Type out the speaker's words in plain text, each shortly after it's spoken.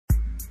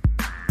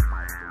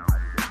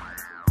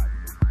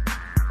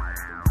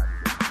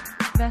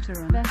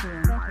Gamers.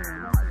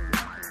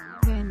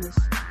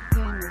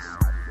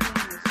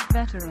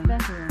 Veteran.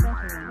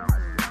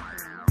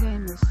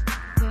 Gamers.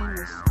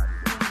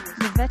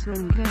 The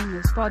Veteran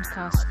Gamers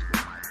Podcast.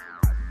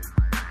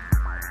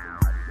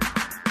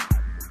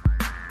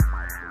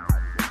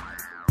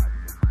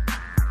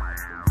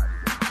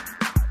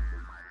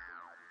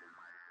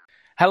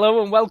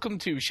 Hello and welcome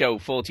to show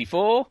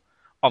 44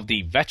 of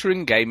the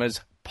Veteran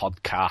Gamers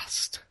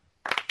Podcast.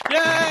 Yay!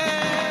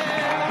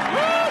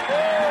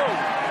 Woo-hoo!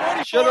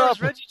 44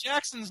 is Reggie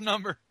Jackson's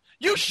number.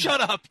 You shut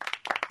up!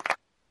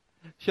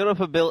 Shut up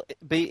and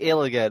be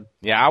ill again.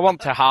 Yeah, I want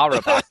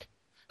Tahara back.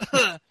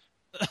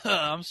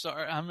 I'm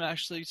sorry, I'm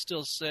actually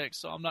still sick,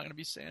 so I'm not going to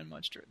be saying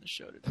much during the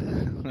show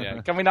today.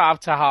 Yeah, can we not have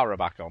Tahara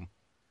back on?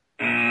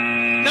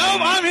 No,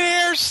 I'm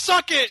here!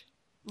 Suck it!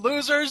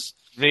 Losers!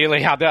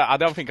 Really? I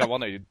don't think I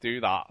want to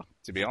do that,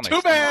 to be honest.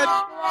 Too bad!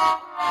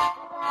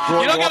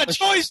 You don't got a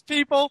choice,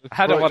 people!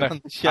 I don't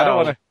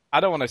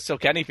want to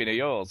suck anything of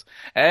yours.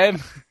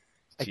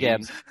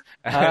 Again.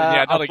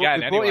 Yeah, not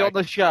again, We brought you on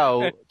the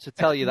show to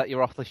tell you that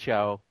you're off the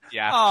show.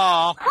 Yeah.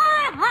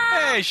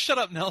 Aw. Hey, shut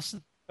up,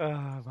 Nelson.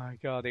 Oh, my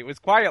God. It was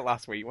quiet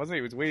last week, wasn't it?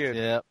 It was weird.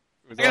 Yeah.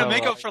 I I gotta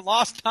make up for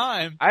lost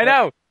time. I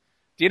know.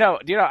 Do you know,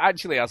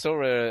 actually, I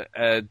saw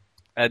a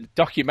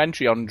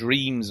documentary on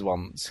dreams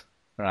once,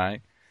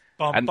 right?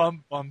 Bum,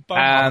 bum, bum,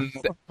 bum.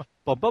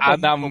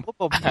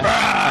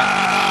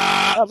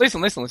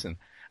 Listen.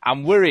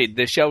 I'm worried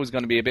the show's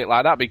going to be a bit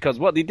like that because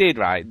what they did,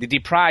 right, they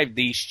deprived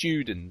these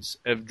students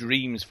of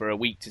dreams for a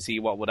week to see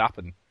what would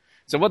happen.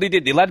 So what they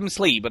did, they let them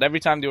sleep, but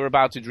every time they were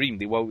about to dream,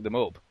 they woke them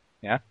up.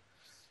 Yeah?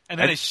 And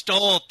then they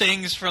stole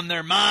things from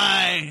their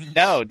minds.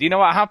 No, do you know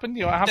what happened?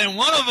 Then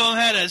one of them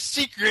had a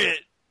secret.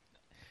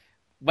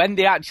 When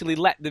they actually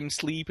let them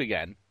sleep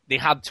again, they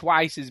had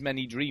twice as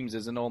many dreams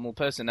as a normal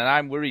person, and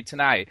I'm worried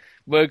tonight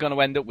we're going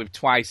to end up with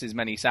twice as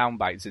many sound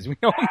bites as we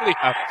normally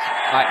have.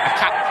 Like a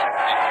cat,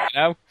 you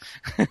know?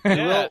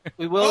 Yeah.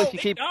 We will if you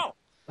keep.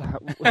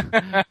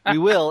 We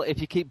will if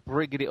you keep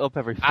bringing it up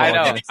every 4 I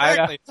know. minutes.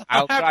 Exactly.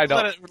 I'll have try to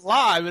not. let it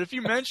lie, but if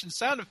you mention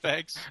sound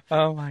effects,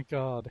 Oh my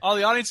God. all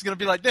the audience is going to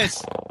be like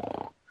this.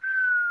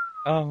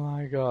 Oh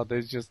my God.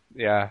 There's just,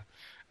 yeah.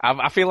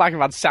 I feel like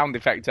I've had sound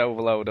effect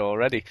overload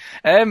already.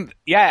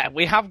 Yeah,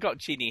 we have got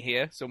Chinny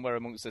here somewhere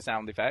amongst the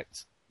sound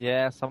effects.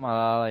 Yeah, something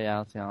like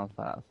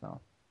that.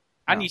 So.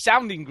 And you're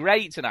sounding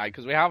great tonight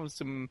because we have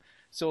some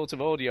sort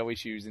of audio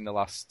issues in the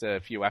last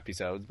few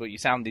episodes, but you're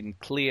sounding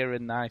clear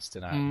and nice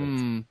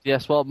tonight.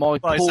 Yes, well,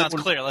 It sounds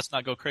clear. Let's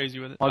not go crazy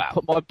with it.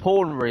 my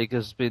porn rig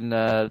has been,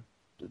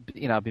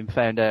 been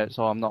found out,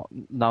 so I'm no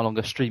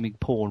longer streaming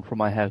porn from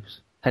my house.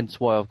 Hence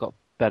why I've got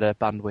better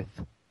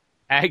bandwidth.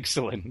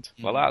 Excellent.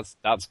 Well,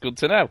 that's good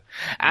to know.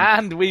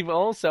 And we've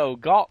also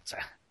got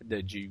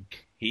the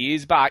Duke. He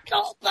is back.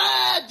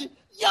 Stupid!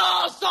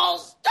 You're so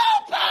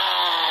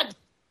stupid!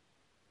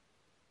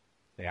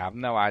 Yeah, I have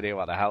no idea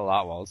what the hell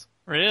that was.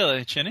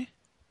 Really, Chinny?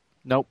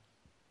 Nope.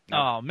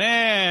 Oh,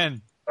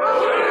 man.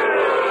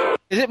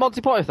 Is it Monty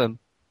Python?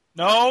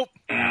 Nope.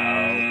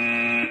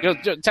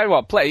 Just tell you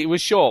what, it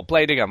was short.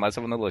 Play it again. Let's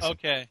have another listen.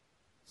 Okay.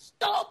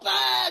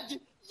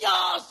 Stupid!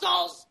 You're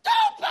so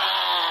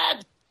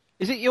stupid!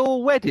 Is it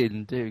your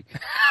wedding, Duke?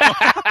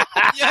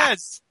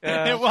 Yes,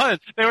 it was.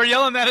 They were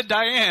yelling that at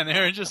Diane. They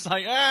were just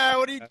like,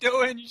 what are you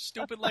doing, you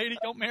stupid lady?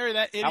 Don't marry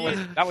that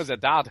idiot. That was a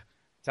dad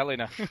telling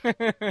her.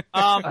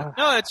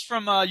 No, it's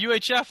from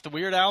UHF, the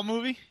Weird Al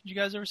movie. Did you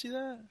guys ever see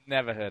that?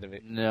 Never heard of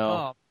it. No.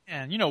 Oh,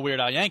 man. You know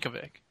Weird Al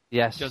Yankovic.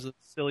 Yes. He does a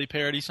silly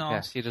parody song.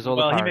 Yes, he does all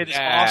the Well, he parodies. made this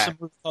awesome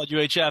movie called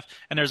UHF,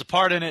 and there's a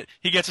part in it.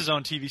 He gets his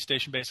own TV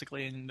station,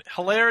 basically, and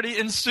hilarity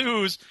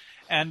ensues.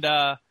 And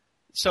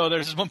so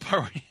there's this one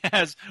part where he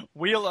has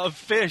Wheel of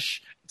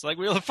Fish. It's like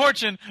Wheel of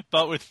Fortune,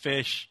 but with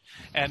fish.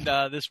 And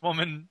this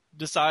woman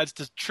decides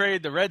to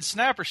trade the red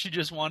snapper she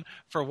just won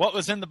for what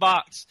was in the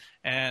box.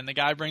 And the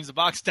guy brings the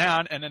box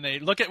down, and then they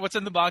look at what's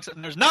in the box,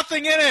 and there's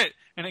nothing in it.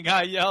 And the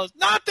guy yells,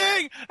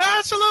 "Nothing!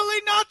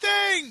 Absolutely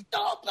nothing!"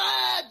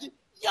 Stupid!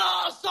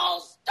 You're so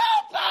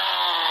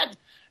stupid!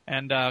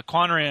 And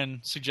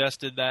Quanran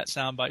suggested that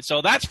soundbite.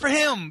 So that's for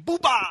him.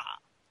 Booba!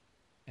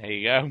 There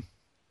you go.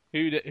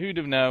 Who'd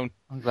have known?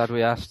 I'm glad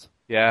we asked.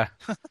 Yeah.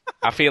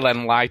 I feel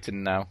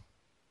enlightened now.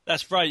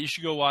 That's right. You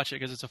should go watch it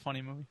because it's a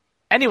funny movie.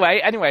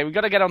 Anyway, we've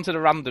got to get on to the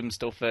random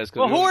stuff first.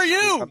 Well, who are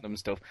you? Random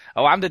stuff.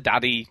 Oh, I'm the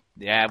daddy.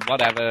 Yeah,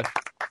 whatever.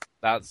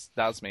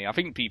 That's me. I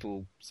think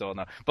people saw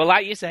now. But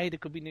like you say, there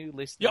could be new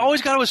listeners. You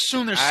always got to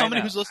assume there's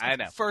somebody who's I listening for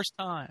know. the first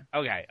time.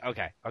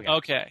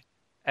 Okay.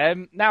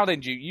 Now then,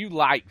 Duke, you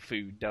like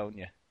food, don't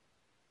you?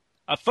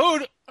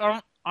 Food?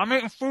 I'm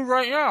eating food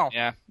right now.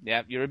 Yeah.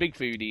 You're a big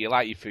foodie. You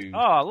like your food. Oh,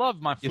 I love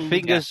my food.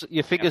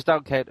 Your fingers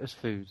don't count as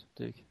food,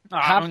 Duke. No.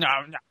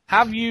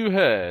 Have you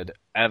heard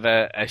of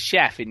a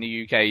chef in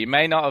the UK? You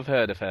may not have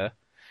heard of her,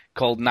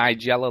 called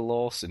Nigella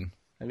Lawson.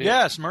 Have you?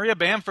 Yes, Maria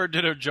Bamford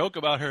did a joke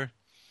about her.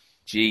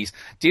 Jeez.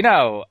 Do you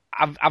know,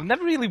 I've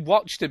never really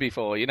watched her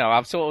before. You know,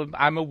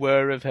 I'm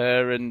aware of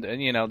her and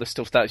you know, the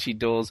stuff that she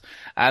does.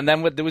 And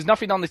then there was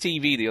nothing on the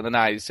TV the other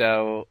night,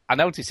 so I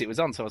noticed it was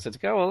on. So I said,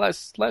 "Oh, well,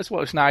 let's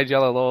watch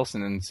Nigella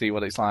Lawson and see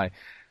what it's like."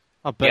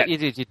 I bet you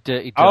did, you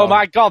dirty Oh dog.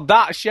 my God,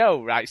 that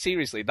show, right?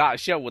 Seriously,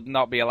 that show would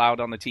not be allowed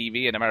on the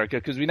TV in America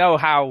because we know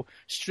how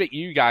strict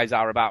you guys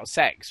are about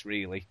sex,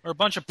 really. Or a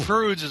bunch of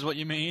prudes is what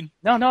you mean.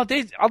 No,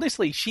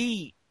 honestly,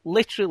 she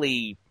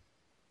literally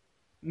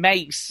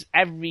makes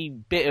every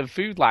bit of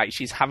food like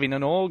she's having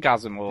an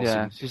orgasm or Yeah,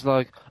 something. she's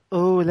like,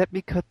 oh, let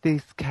me cut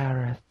these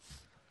carrots.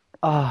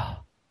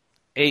 Ah.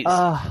 It's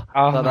Ah.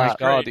 oh Like my that.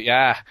 God, Great.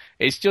 yeah,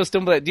 it's just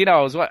unbelievable. You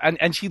know, as well,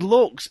 and she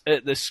looks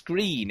at the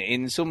screen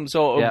in some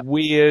sort of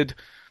weird,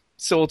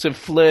 sort of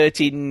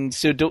flirting,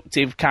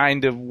 seductive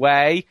kind of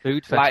way,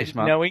 Food like fetish,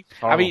 man. knowing. I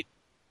Horrible. mean,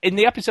 in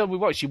the episode we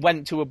watched, she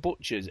went to a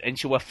butcher's and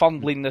she were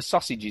fondling the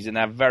sausages in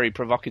a very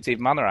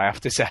provocative manner, I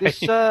have to say.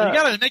 This, You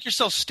gotta make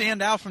yourself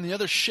stand out from the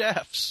other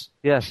chefs.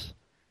 yes.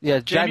 Yeah,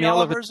 Jamie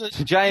Oliver's a-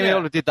 Jamie yeah.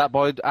 Oliver did that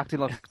by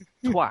acting like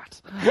a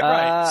twat.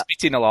 Right.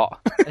 Spitting a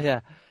lot. Yeah.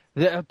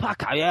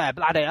 Paco, yeah,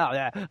 bloody hell,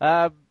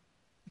 yeah.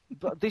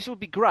 But this would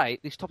be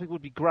great. This topic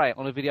would be great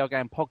on a video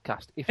game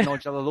podcast if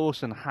Nigella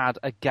Lawson had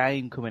a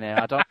game coming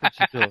out. I don't think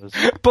she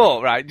does.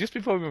 But right, just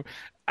before we move,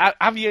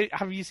 have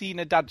you seen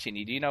her dad,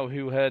 Chinny? Do you know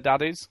who her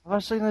dad is? Have I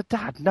seen her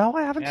dad? No,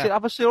 I haven't Yeah. seen.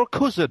 Have I seen her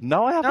cousin?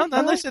 No, I No, haven't.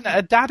 no, listen,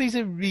 her dad is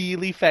a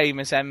really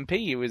famous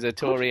MP who was a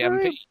Tory Good for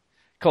MP him.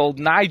 called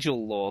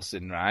Nigel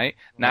Lawson, right?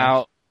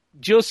 Now,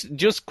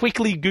 just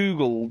quickly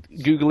Google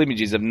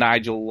images of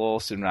Nigel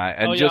Lawson, right?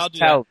 And I'll just do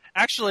tell.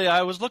 that. Actually,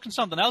 I was looking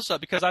something else up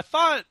because I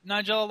thought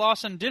Nigella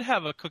Lawson did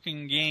have a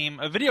cooking game,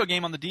 a video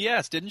game on the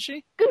DS, didn't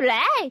she?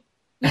 Great!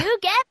 You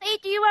gave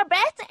it your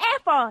best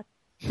effort.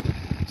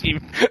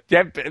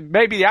 Yeah,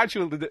 maybe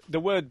the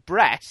word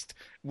breast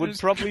would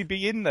probably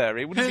be in there.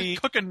 It would be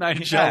Cooking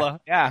Nigella.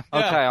 Yeah. Yeah.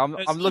 Okay, I'm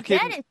It's- looking.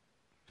 Get it?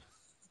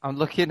 I'm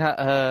looking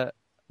at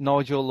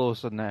Nigel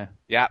Lawson now.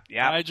 Yeah.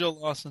 Nigel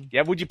Lawson.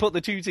 Yeah, would you put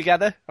the two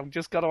together? I've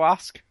just got to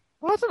ask.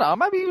 Well, I don't know.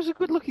 Maybe he was a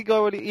good-looking guy.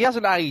 When he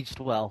hasn't aged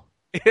well.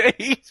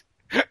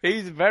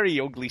 he's a very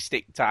ugly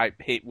stick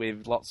type hit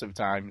with lots of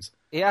times.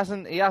 He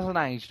hasn't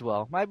aged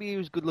well. Maybe he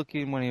was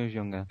good-looking when he was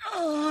younger.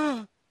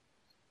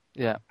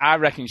 Yeah. I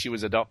reckon she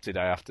was adopted,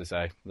 I have to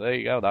say. There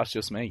you go, that's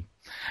just me.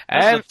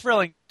 That's a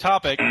thrilling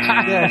topic.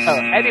 Yes.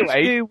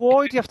 Anyway. Stu,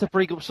 why do you have to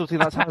bring up something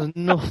that has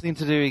nothing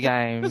to do with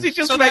games? Does it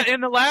just So make... that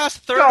in the last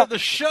third Stop. of the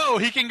show,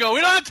 he can go,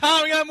 we don't have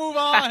time, we gotta move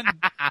on.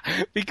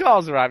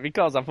 because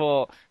I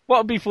thought, what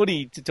would be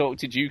funny to talk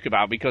to Duke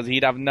about, because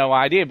he'd have no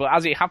idea, but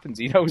as it happens,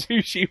 he knows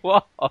who she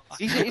was.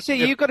 You see,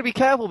 you've got to be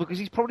careful because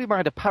he's probably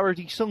made a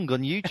parody song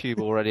on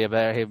YouTube already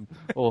about him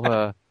or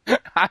her.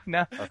 I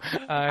know.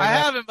 I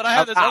haven't, but I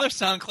have this other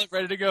sound clip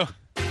ready to go.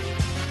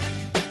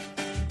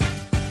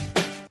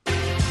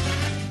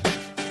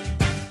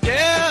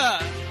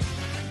 Yeah!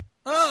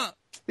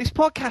 This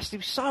podcast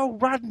is so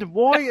random.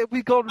 Why have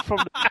we gone from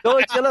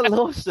Nigella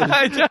Lawson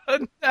I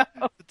don't know.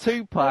 to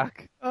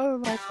Tupac? Oh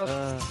my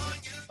God.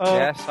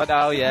 Yes, I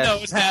know, yes.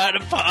 Knows how to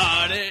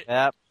party.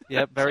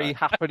 Yep, very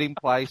happening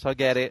place, I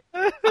get it.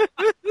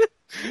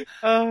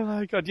 Oh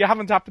my God. You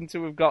haven't happened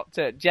to have got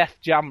Jeff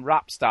Jam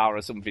Rap Star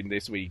or something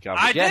this week, have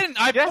you? I Jeff- didn't.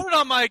 I Jeff- put it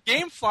on my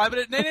GameFly,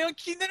 but they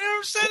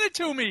never sent it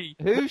to me.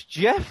 Who's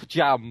Jeff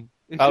Jam?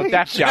 Is Oh, he-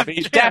 Def Jam.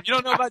 He's Def. You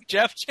don't know about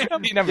Jeff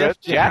Jam? You never heard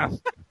Jeff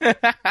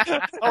Jeff?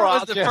 That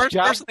was the Jeff first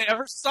Jam. person they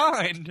ever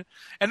signed.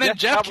 And then Jeff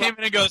Jeff Jam. came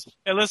in and goes,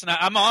 hey, listen,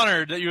 I'm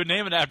honored that you would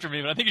name it after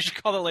me, but I think you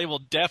should call the label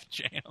Def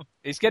Jam.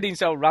 It's getting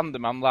so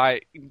random, I'm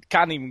like,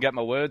 can't even get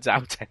my words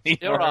out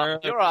anymore.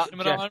 You're right, Put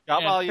it Jeff on, Jam,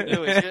 yeah. all you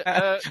do is... do you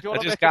I wanna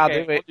just make a can't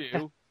game, do it.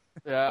 would you?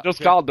 Yeah, Just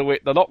Jeff- can't do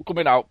it. They're not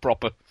coming out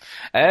proper.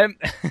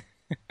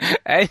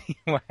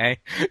 Anyway,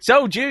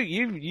 so Duke,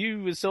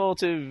 you were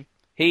sort of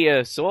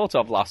here, sort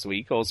of last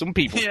week, or some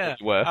people Yeah,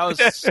 were. I was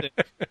sick.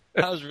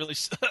 I was really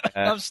sick.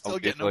 I'm still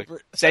getting Obviously. over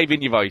it.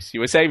 Saving your voice. You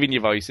were saving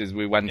your voice as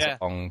we went Yeah.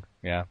 along.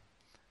 Yeah.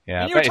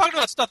 Yeah. And you were But- talking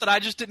about stuff that I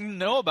just didn't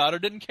know about or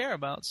didn't care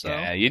about, so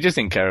yeah, you just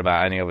didn't care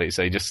about any of it,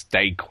 so you just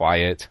stayed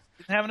quiet.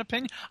 didn't have an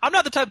opinion. I'm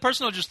not the type of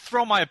person who'll just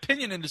throw my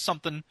opinion into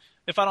something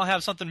if I don't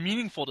have something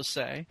meaningful to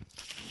say.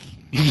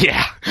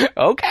 Yeah.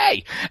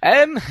 Okay.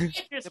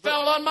 It just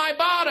fell on my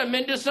bottom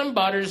into some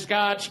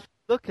butterscotch.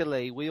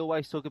 Luckily, we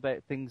always talk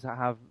about things that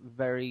have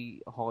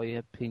very high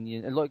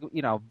opinion, like,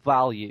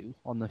 value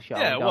on the show.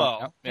 Yeah, We don't-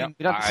 well, Yeah.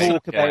 we don't I-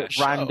 talk yeah, about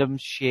show. random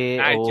shit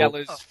or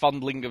Nigella's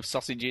fondling of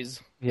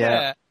sausages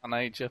yeah, on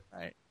nature.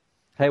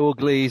 how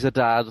ugly is a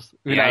dad.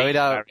 We Yeah, know, we he's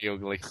don't. very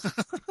ugly.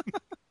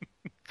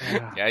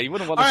 Yeah. Yeah, you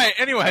wouldn't want All to. right,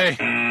 anyway.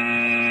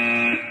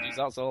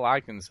 That's all I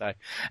can say.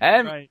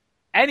 Right.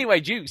 Anyway,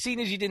 Duke, seeing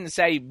as you didn't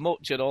say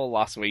much at all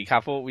last week, I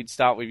thought we'd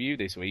start with you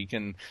this week.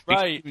 And,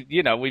 Right.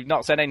 we've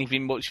not said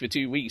anything much for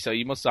 2 weeks, so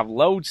you must have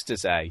loads to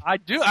say. I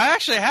do. I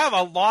actually have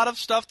a lot of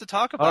stuff to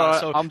talk about. All right,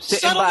 so I'm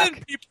sitting settle in,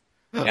 back. people.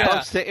 Yeah.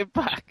 I'm sitting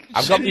back.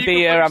 I've got my You can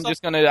beer. put I'm yourself-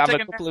 just going to have take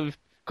a a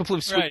couple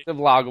of swigs Right. of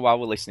lager while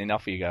we're listening.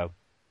 Off you go.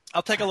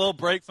 I'll take a little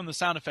break from the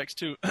sound effects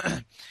too.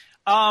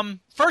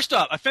 First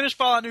up, I finished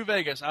Fallout New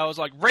Vegas. I was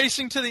like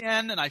racing to the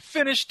end, and I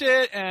finished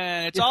it,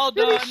 and it's all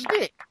done.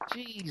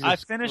 Jesus, I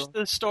finished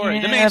the story,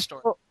 the Yeah, main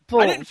story. but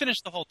I didn't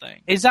finish the whole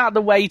thing. Is that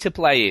the way to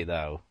play it,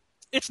 though?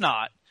 It's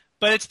not,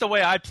 but it's the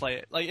way I play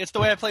it. Like, it's the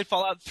way I played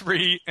Fallout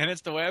 3, and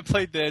it's the way I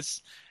played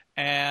this.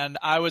 And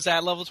I was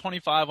at level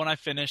 25 when I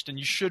finished, and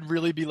you should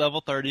really be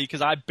level 30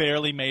 because I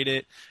barely made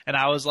it, and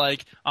I was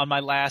like on my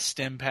last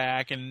stim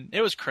pack, and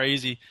it was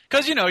crazy.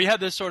 Because, you have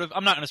this sort of,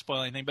 I'm not going to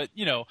spoil anything, but,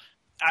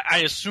 I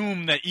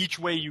assume that each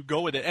way you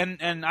go with it,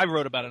 and I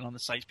wrote about it on the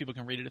sites, people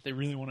can read it if they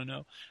really want to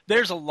know.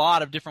 There's a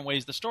lot of different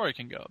ways the story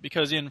can go,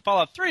 because in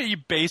Fallout 3, you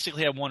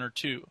basically have one or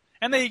two,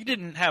 and they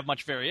didn't have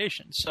much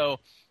variation.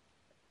 So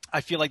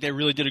I feel like they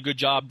really did a good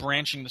job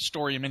branching the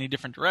story in many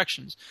different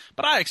directions.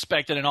 But I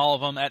expect that in all of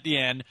them, at the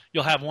end,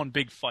 you'll have one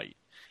big fight.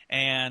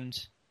 And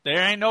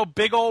there ain't no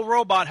big old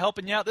robot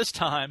helping you out this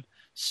time.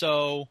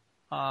 So,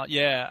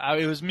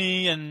 it was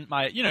me and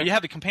my, you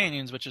have the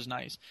companions, which is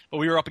nice. But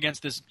we were up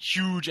against this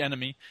huge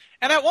enemy.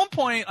 And at one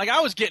point, like,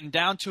 I was getting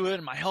down to it,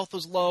 and my health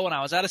was low, and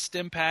I was out of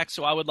stim pack,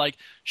 so I would, like,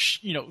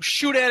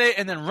 shoot at it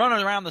and then run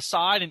around the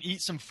side and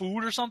eat some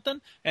food or something,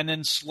 and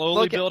then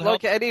slowly build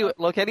health.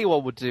 Like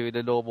anyone would do in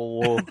a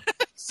normal war.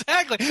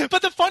 Exactly.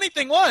 But the funny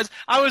thing was,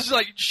 I was,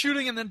 like,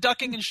 shooting and then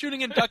ducking and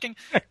shooting and ducking.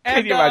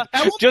 And,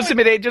 Just a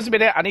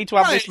minute. I need to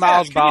have this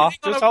Mars bar.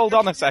 Just hold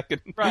on a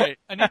second. Right.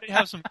 I need to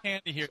have some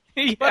candy here.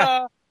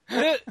 Yeah.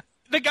 But,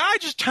 the guy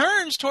just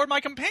turns toward my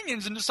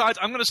companions and decides,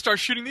 I'm going to start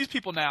shooting these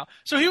people now.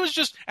 So he was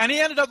and he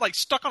ended up like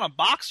stuck on a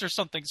box or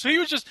something. So he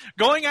was just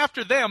going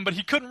after them, but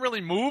he couldn't really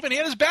move, and he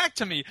had his back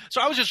to me.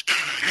 So I was just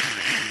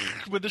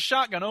with the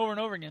shotgun over and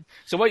over again.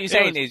 So what you're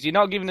saying is you're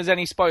not giving us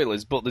any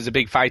spoilers, but there's a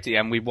big fight at the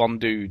end with one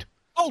dude.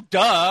 Oh,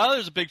 duh!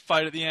 There's a big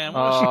fight at the end.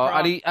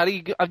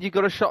 And you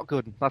got a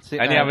shotgun. That's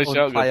it. And you have a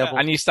shotgun.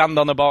 And you stand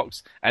on a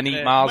box and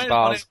eat Mars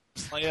bars.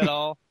 Play it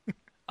all.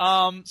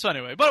 So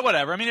anyway, but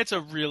whatever. I mean, it's a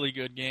really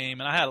good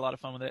game, and I had a lot of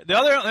fun with it. The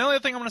only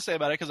thing I'm going to say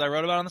about it, because I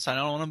wrote about it on the site, I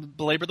don't want to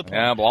belabor the point.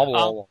 Yeah, blah,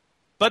 blah, blah.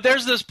 But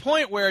there's this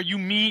point where you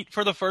meet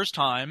for the first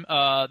time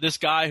this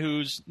guy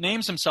who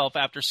names himself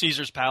after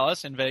Caesar's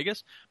Palace in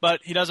Vegas,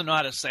 but he doesn't know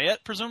how to say it,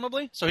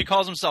 presumably, so he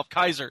calls himself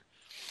Kaiser.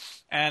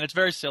 And it's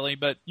very silly,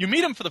 but you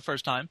meet him for the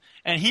first time,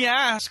 and he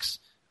asks,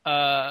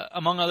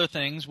 among other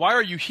things, why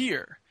are you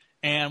here?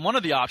 And one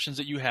of the options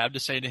that you have to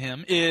say to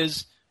him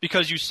is,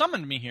 because you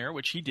summoned me here,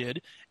 which he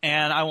did,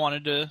 and I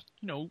wanted to,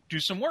 do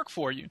some work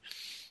for you.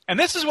 And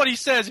this is what he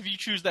says if you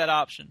choose that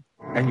option.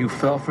 And you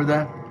fell for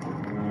that?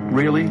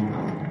 Really?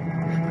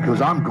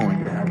 Because I'm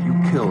going to have you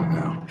killed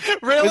now.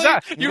 Really? Was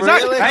that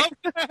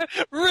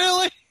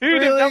Really? Who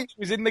did that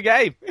was in the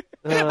game?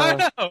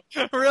 I know.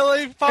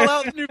 Really?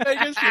 Fallout New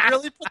Vegas? You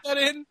really put that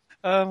in?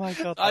 Oh my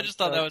god. I just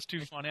thought that was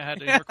too funny. I had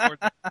to record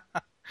that.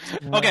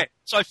 Okay,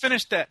 so I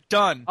finished that.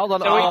 Done. Hold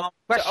on.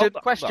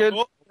 Question.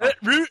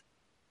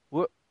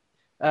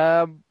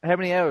 How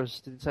many hours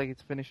did it take you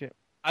to finish it?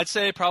 I'd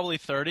say probably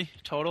 30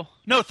 total.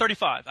 No,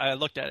 35. I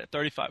looked at it.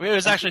 35. It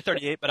was actually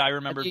 38, but I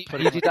remember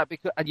putting. You did that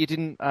and you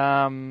didn't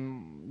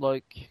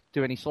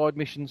do any side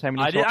missions. How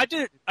many?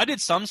 I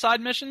did some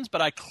side missions,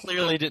 but I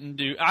clearly didn't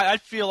do. I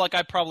feel like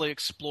I probably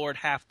explored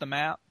half the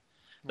map.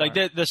 Like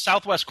the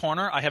southwest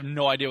corner, I have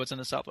no idea what's in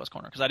the southwest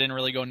corner because I didn't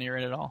really go near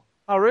it at all.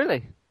 Oh,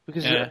 really?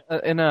 Because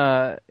in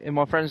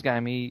my friend's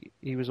game,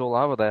 he was all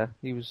over there.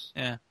 He was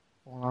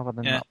all over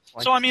the map.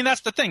 So I mean,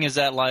 that's the thing is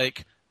that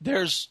like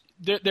there's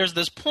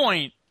this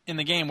point in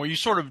the game where you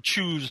sort of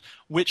choose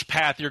which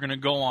path you're going to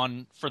go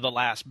on for the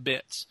last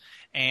bits,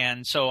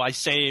 and so I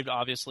saved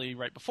obviously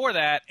right before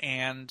that,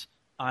 and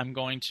I'm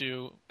going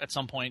to at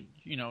some point,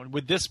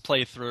 with this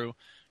playthrough,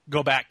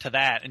 go back to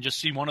that and just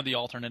see one of the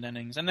alternate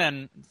endings, and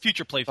then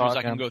future playthroughs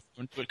I can go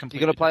through and do it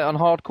completely. You going to play it on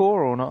hardcore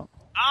or not?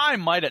 I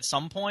might at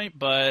some point,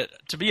 but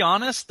to be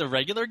honest, the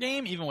regular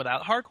game, even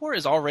without hardcore,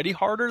 is already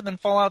harder than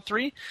Fallout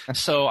 3.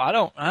 So I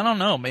don't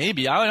know.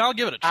 Maybe I'll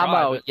give it a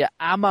try.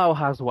 Ammo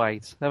has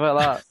weight. How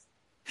about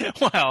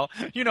that? Well,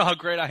 you know how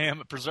great I am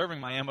at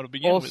preserving my ammo to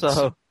begin with.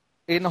 Also,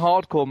 in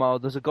hardcore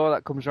mode, there's a guy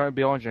that comes around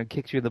behind you and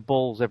kicks you in the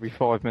balls every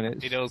 5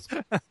 minutes. He does.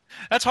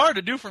 That's hard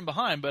to do from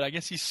behind, but I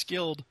guess he's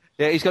skilled.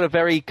 Yeah, he's got a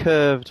very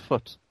curved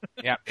foot.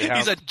 Yeah,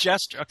 he's a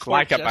jester,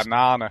 like a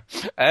banana.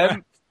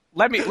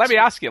 Let me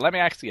ask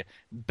you.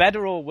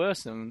 Better or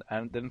worse than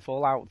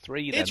Fallout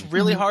 3? Then? It's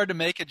really hard to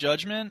make a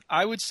judgment.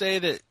 I would say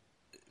that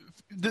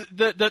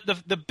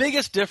the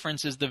biggest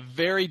difference is the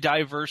very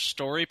diverse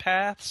story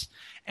paths,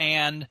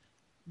 and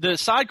the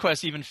side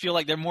quests even feel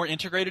like they're more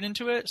integrated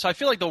into it. So I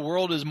feel like the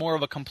world is more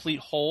of a complete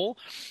whole.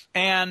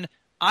 And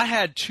I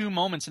had 2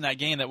 moments in that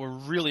game that were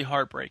really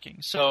heartbreaking.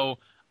 So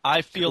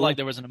I feel like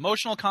there was an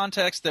emotional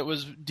context that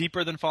was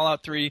deeper than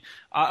Fallout 3.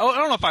 I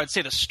don't know if I would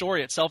say the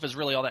story itself is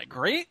really all that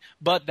great,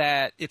 but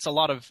that it's a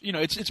lot of,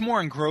 it's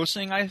more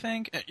engrossing, I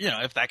think.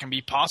 If that can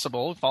be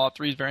possible. Fallout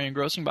 3 is very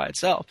engrossing by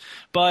itself.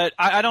 But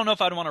I don't know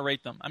if I'd want to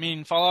rate them. I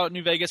mean, Fallout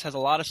New Vegas has a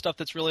lot of stuff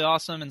that's really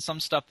awesome and some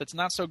stuff that's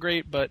not so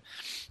great, but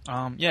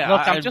Look,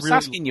 I'm just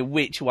asking you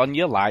which one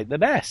you like the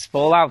best.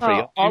 Fallout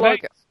 3 I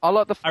like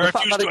the I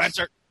refuse to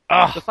answer.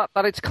 The fact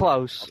that it's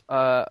close.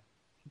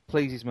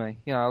 pleases me.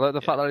 You know, like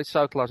the fact that it's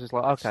so close, it's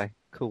like, okay,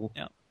 cool.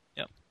 Yeah.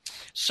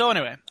 So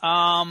anyway,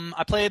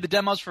 I played the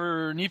demos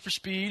for Need for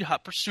Speed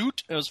Hot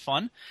Pursuit. It was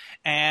fun.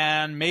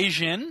 And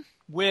Meijin,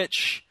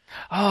 which...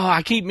 Oh,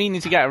 I keep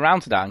meaning to get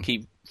around to that and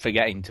keep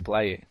forgetting to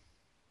play it.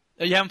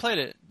 You haven't played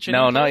it?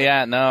 No, not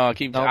yet. No, I've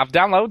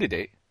downloaded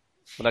it,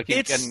 but I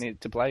keep getting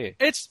it to play it.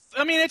 It's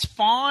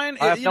fine.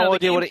 I have no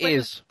idea what it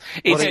is.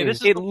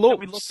 It looks...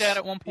 We looked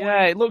at one point.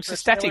 Yeah, it looks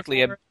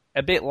aesthetically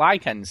a bit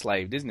like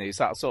Enslaved, isn't it? It's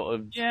that sort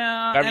of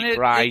very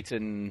bright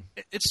and...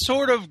 It's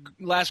sort of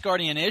Last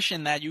Guardian-ish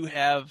in that you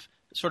have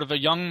sort of a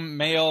young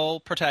male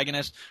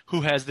protagonist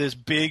who has this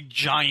big,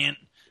 giant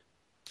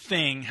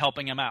thing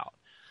helping him out.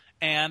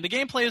 And the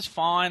gameplay is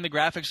fine. The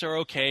graphics are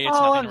okay. It's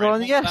hang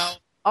on. Yes.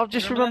 I've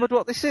just remembered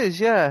what this is.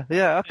 Yeah.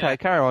 Okay,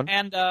 carry on.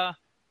 And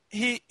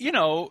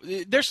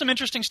there's some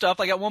interesting stuff.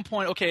 Like at one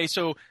point, okay,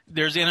 so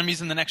there's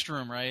enemies in the next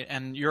room, right?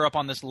 And you're up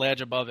on this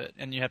ledge above it,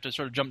 and you have to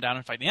sort of jump down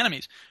and fight the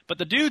enemies. But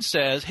the dude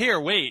says, here,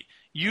 wait.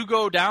 You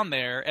go down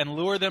there and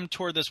lure them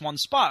toward this one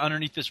spot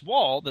underneath this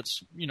wall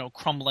that's,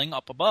 crumbling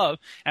up above,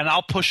 and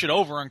I'll push it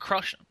over and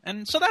crush them.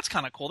 And so that's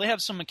kind of cool. They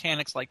have some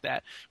mechanics like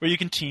that where you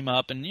can team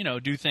up and,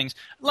 do things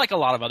like a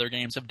lot of other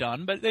games have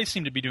done, but they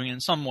seem to be doing it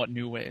in somewhat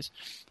new ways.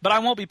 But I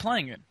won't be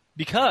playing it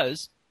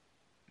because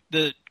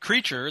the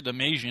creature, the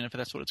Meijin, if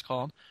that's what it's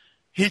called,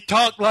 he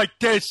talked like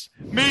this.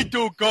 Me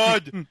too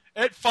good.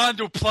 It's fun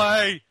to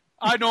play.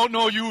 I don't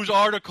know use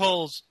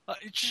articles.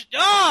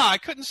 I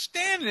couldn't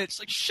stand it. It's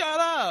like, shut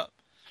up.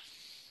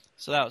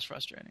 So that was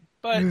frustrating.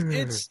 But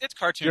it's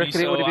cartoony. Do you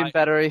reckon it would have been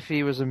better if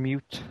he was a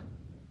mute?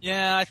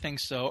 Yeah, I think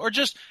so. Or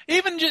just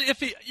if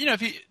he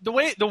the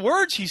way the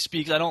words he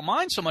speaks, I don't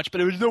mind so much.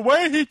 But it was the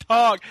way he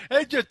talked.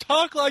 He just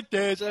talk like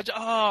this.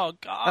 Oh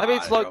God! Maybe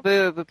it's like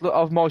the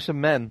of Mice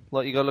and Men.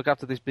 Like you got to look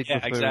after this big.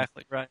 Yeah,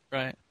 exactly.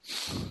 Right.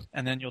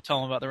 And then you'll tell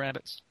him about the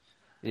rabbits.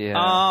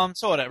 Yeah.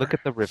 So whatever. Look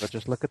at the river.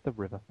 Just look at the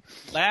river.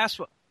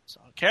 So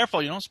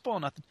careful, you don't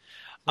spoil nothing.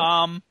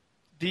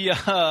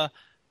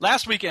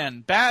 Last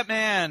weekend,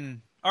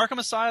 Batman Arkham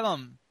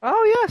Asylum.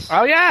 Oh yes.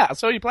 Oh yeah. I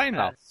saw you playing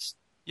that.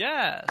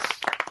 Yes.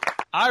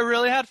 I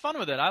really had fun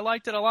with it. I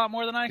liked it a lot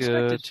more than I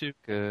expected to.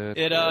 Good.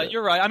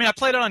 You're right. I mean, I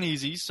played it on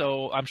easy,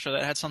 so I'm sure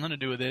that had something to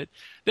do with it.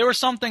 There were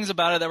some things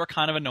about it that were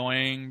kind of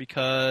annoying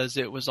because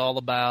it was all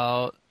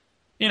about,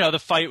 the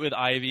fight with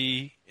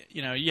Ivy.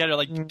 You had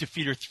to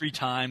defeat her 3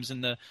 times,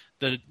 and the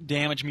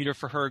damage meter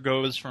for her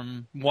goes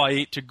from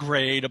white to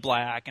gray to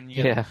black, and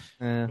you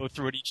go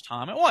through it each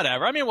time. And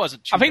whatever. I mean, it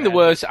wasn't too bad. The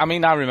worst. I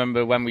mean, I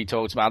remember when we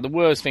talked about the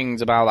worst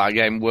things about that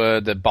game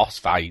were the boss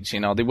fights. They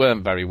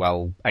weren't very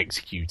well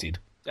executed.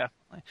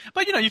 Definitely.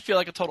 But, you feel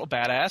like a total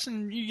badass,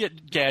 and you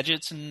get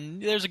gadgets, and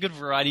there's a good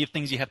variety of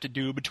things you have to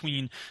do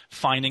between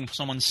finding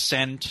someone's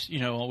scent,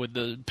 with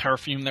the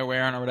perfume they're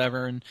wearing or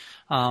whatever. And,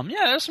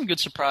 there's some good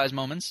surprise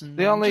moments. And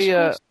the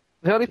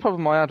only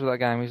problem I had with that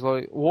game is,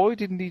 like, why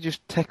didn't he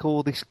just take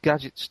all this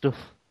gadget stuff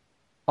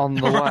on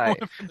the way?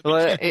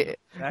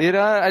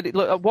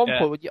 At one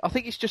point, I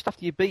think it's just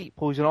after you beat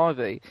Poison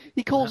Ivy,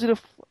 he calls it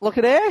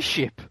an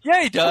airship.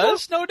 Yeah, he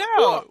does, no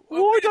doubt.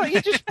 Why don't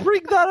you just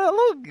bring that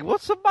along?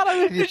 What's the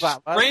matter with you,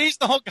 Batman? Raise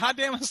the whole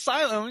goddamn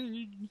asylum and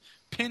you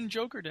pin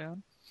Joker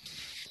down.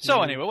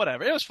 So anyway,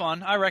 whatever. It was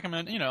fun. I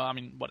recommend,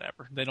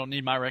 whatever. They don't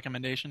need my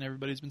recommendation.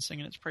 Everybody's been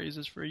singing its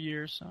praises for a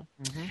year, so.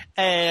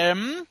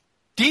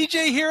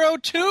 DJ Hero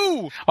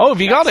 2. Oh,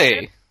 have you got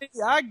it?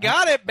 I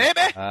got it, baby.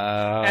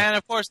 And,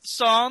 of course, the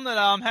song that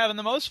I'm having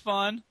the most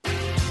fun.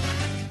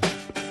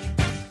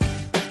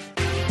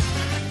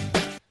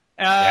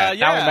 Now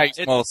it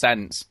makes more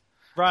sense.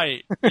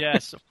 Right.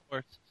 Yes, of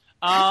course.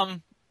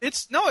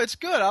 It's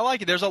good. I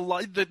like it. There's a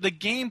lot. The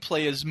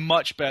gameplay is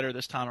much better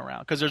this time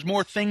around because there's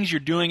more things you're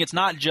doing. It's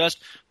not just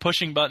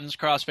pushing buttons,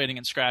 crossfading,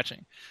 and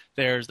scratching.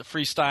 There's the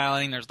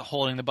freestyling. There's the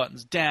holding the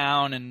buttons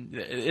down, and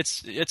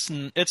it's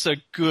a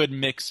good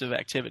mix of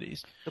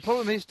activities. The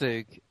problem is,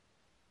 Duke.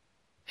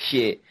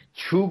 Shit,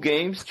 True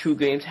Games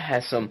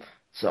has some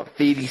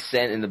 50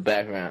 Cent in the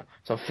background,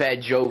 some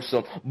Fat Joe,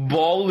 some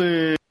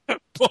ballin'.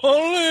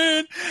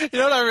 Ballin'. You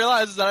know what I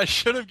realized is that I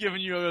should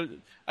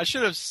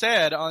have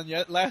said on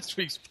last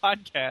week's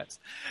podcast,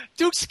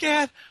 Duke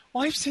Scat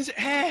wipes his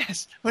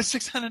ass with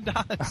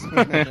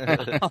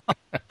 $600.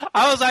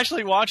 I was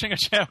actually watching a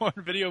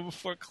Chatworn video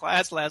before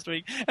class last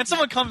week, and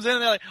someone comes in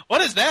and they're like,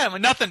 "What is that?" I'm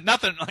like, nothing.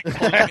 Like,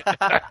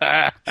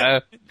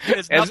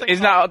 is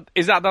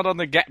that not on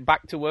the get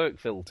back to work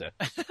filter?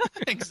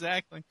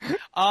 Exactly.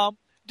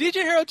 DJ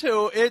Hero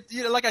 2,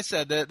 like I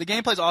said, the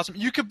gameplay's awesome.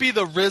 You could be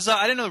the RZA.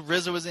 I didn't know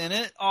RZA was in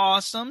it.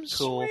 Awesome.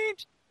 Cool.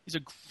 Sweet. He's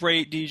a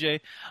great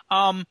DJ.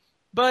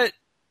 But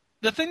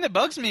the thing that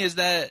bugs me is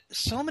that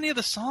so many of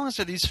the songs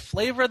are these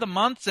flavor of the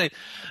month. Say,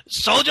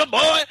 Soldier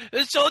Boy,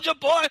 Soldier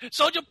Boy,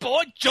 Soldier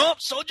Boy,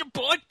 jump, Soldier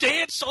Boy,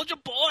 dance, Soldier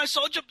Boy,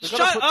 Soldier,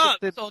 shut up.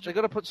 They've got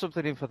to put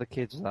something in for the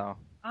kids now.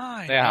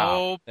 I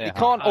know. It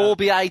can't all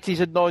be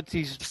 80s and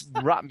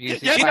 90s rap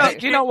music.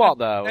 Do you know what,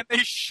 though? And they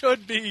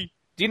should be.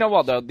 Do you know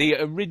what, though? The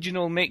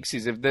original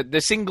mixes of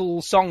the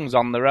single songs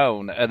on their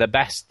own are the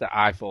best that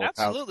I thought.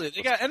 Absolutely.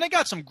 They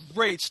got some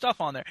great stuff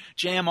on there.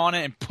 Jam on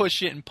it and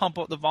push it and pump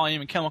up the volume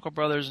and Chemical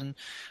Brothers and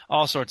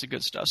all sorts of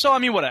good stuff. So, I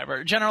mean,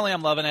 whatever. Generally,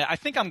 I'm loving it. I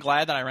think I'm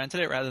glad that I rented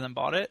it rather than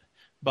bought it.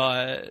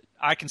 But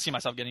I can see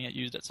myself getting it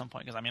used at some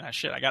point because, I mean, I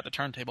got the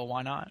turntable.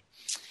 Why not?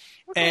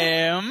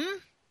 The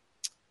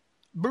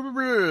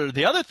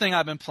other thing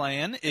I've been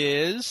playing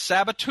is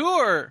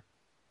Saboteur.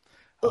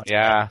 Oh,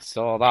 yeah,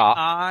 saw that.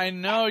 I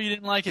know you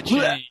didn't like it,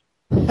 Jenny.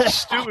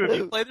 Stu, have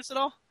you played this at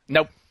all?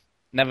 Nope,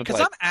 never played.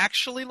 Because I'm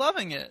actually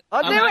loving it.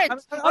 I knew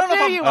it!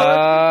 I knew you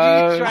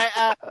would! You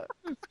traitor!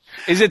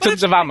 Is it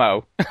tons of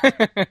ammo?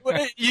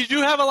 You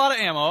do have a lot of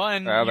ammo,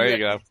 and there you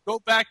go. Go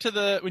back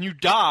to when you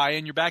die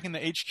and you're back in the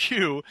HQ,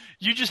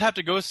 you just have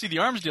to go see the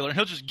arms dealer, and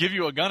he'll just give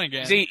you a gun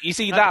again. You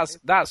see,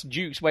 that's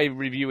Duke's way of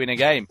reviewing a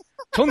game.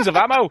 Tons of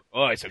ammo.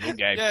 Oh, it's a good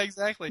game. Yeah,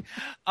 exactly.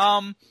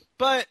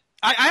 But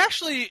I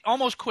actually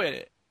almost quit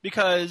it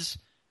because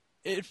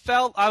it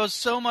felt I was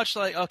so much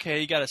like,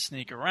 okay, you got to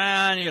sneak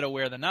around, you got to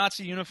wear the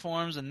Nazi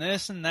uniforms and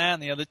this and that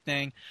and the other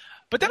thing.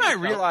 But then I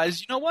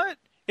realized, you know what?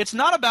 It's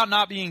not about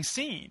not being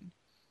seen.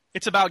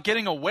 It's about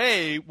getting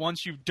away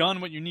once you've done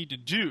what you need to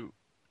do.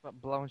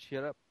 About blowing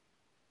shit up.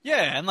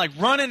 Yeah, and like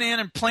running in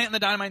and planting the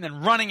dynamite and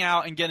then running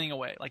out and getting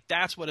away. Like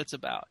that's what it's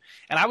about.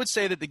 And I would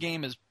say that the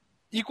game is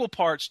equal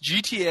parts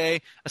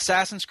GTA,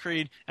 Assassin's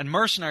Creed, and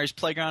Mercenaries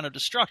Playground of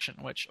Destruction,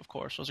 which, of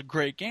course, was a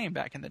great game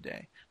back in the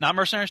day. Not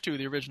Mercenaries 2,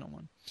 the original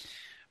one.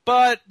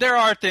 But there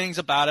are things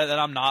about it that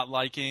I'm not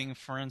liking.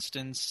 For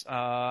instance,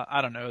 I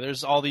don't know,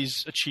 there's all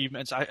these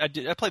achievements. I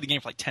played the game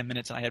for like 10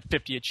 minutes, and I had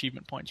 50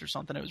 achievement points or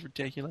something. It was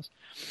ridiculous.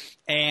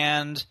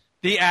 And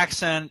the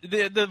accent,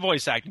 the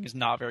voice acting is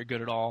not very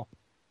good at all.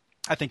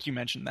 I think you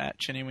mentioned that,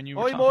 Chinny, when you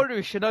were I'm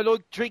Irish, and I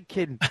like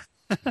drinking.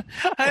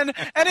 and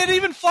it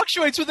even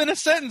fluctuates within a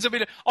sentence. I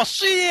mean, I'll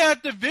see you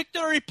at the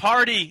victory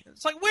party.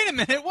 It's like, wait a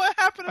minute, what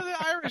happened to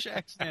the Irish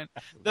accent?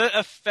 The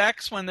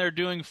effects when they're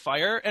doing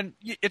fire, and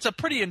it's a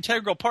pretty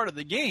integral part of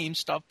the game,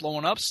 stuff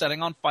blowing up,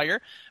 setting on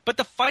fire, but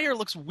the fire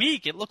looks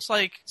weak. It looks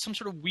like some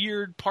sort of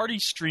weird party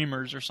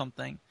streamers or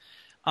something.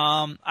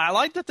 I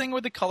like the thing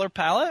with the color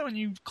palette. When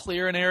you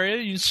clear an area,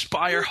 you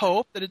inspire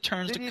hope that it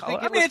turns to color.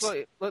 Think it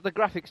looks like the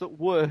graphics look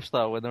worse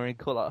though when they're in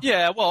color?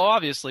 Yeah, well,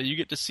 obviously you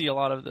get to see a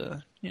lot of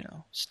the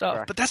stuff,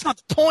 right. But that's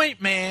not the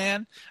point,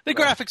 man. The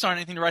graphics aren't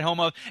anything to write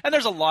home of, and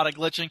there's a lot of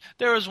glitching.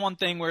 There was one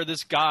thing where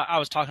this guy, I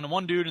was talking to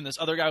one dude, and this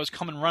other guy was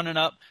coming running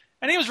up.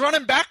 And he was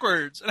running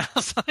backwards, and I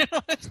was like,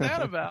 "What's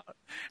that about?"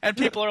 And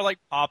people are like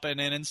popping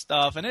in and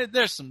stuff, and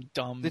there's some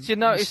dumb. Did you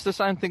notice the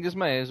same thing as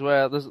me? As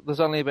where there's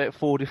only about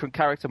 4 different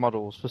character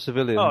models for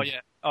civilians. Oh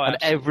yeah, and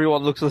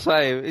everyone looks the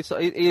same. It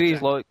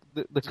is like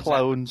the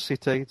clone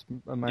city. It's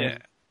amazing.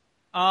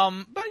 Yeah.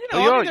 But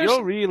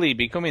you're really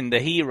becoming the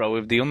hero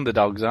of the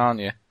underdogs, aren't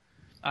you?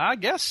 I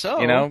guess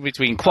so.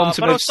 Between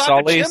Quantum of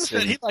Solace.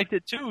 He liked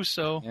it too,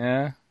 so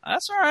yeah.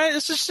 That's all right.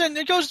 It's just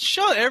it goes to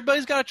show that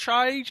everybody's got to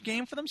try each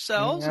game for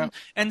themselves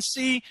and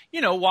see,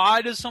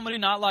 why does somebody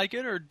not like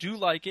it or do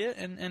like it,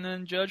 and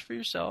then judge for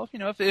yourself.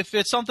 If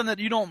it's something that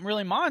you don't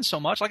really mind so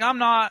much, like I'm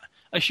not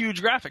a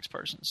huge graphics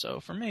person, so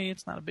for me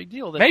it's not a big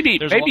deal. Maybe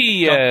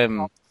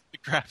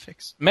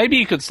graphics. Maybe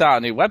you could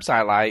start a new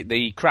website like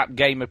the Crap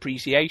Game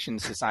Appreciation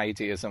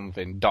Society or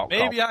something.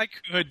 Maybe I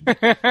could.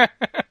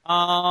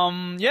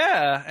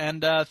 Yeah,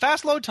 and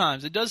fast load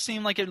times. It does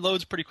seem like it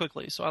loads pretty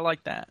quickly, so I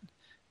like that.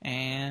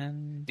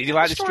 And did you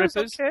like the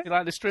strippers? Okay. You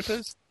like the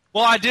strippers?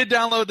 Well, I did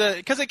download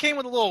because it came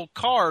with a little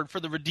card for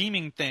the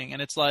redeeming thing,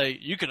 and it's like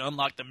you can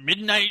unlock the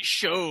Midnight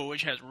Show,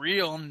 which has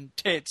real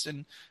tits,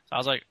 and so I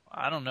was like,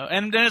 I don't know.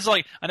 And then it's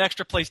like an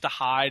extra place to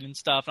hide and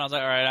stuff, and I was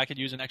like, all right, I could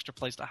use an extra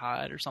place to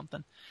hide or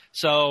something.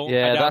 So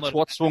yeah, that's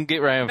what swung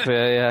it round for.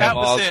 Yeah, that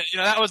was it.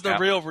 That was the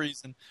real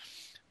reason.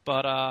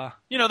 But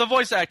the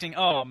voice acting.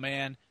 Oh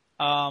man,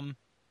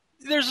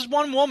 there's this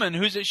one woman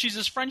she's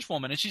this French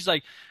woman, and she's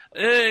like,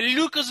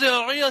 Luke is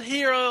a real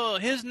hero.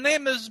 His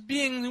name is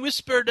being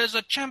whispered as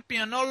a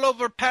champion all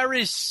over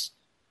Paris.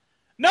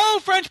 No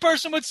French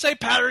person would say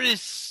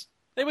Paris.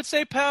 They would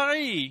say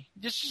Paris.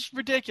 It's just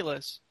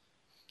ridiculous.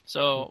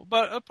 So,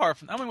 but apart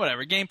from,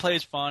 whatever. Gameplay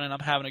is fun, and I'm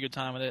having a good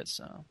time with it.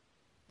 So,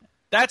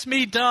 that's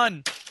me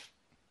done.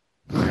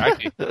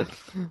 I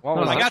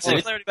got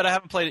Singularity, but I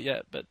haven't played it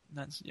yet. But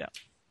that's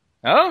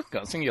Oh,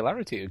 got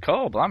Singularity.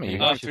 Cool, blimey. You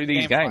got through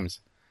these games.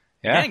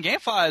 Yeah. Man,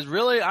 GameFly is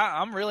really,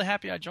 I'm really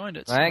happy I joined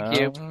it. So. Thank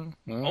you.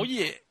 Oh,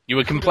 yeah. You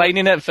were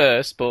complaining at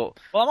first, but...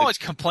 Well, I'm always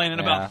complaining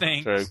about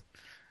things. True.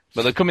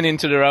 But they're coming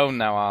into their own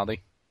now, are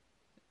they?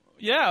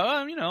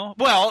 Yeah,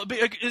 Well,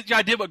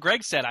 I did what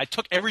Greg said. I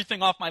took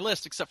everything off my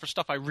list except for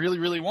stuff I really,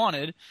 really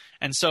wanted.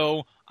 And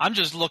so I'm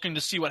just looking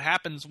to see what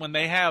happens when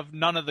they have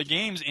none of the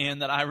games in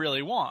that I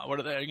really want. What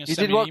are they going to send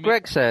me? You did what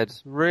Greg said.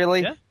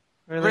 Really? Yeah?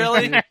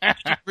 Really?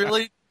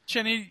 Really?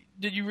 Chinny,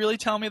 did you really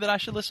tell me that I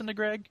should listen to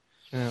Greg?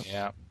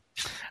 Yeah.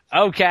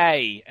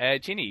 Okay,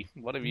 Chinny,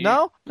 what have you...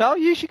 No,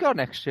 you should go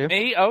next year.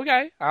 Me?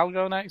 Okay, I'll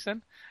go next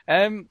then.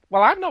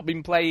 Well, I've not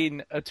been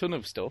playing a ton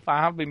of stuff.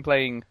 I have been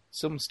playing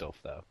some stuff,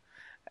 though.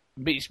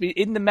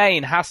 in the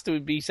main, has to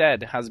be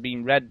said, has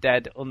been Red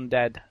Dead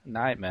Undead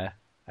Nightmare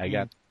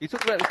again. You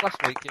talked about this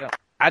last week, yeah.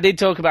 I did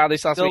talk about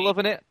this last week. Still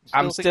loving it?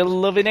 I'm still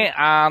loving it,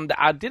 and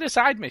I did a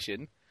side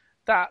mission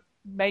that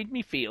made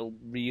me feel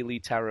really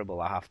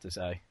terrible, I have to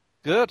say.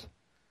 Good.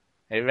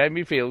 It made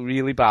me feel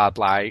really bad,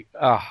 I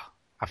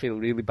feel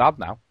really bad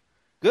now.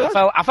 Good.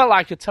 I felt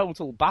like a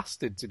total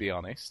bastard, to be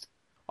honest.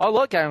 I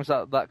like games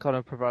that kind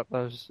of provoke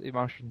those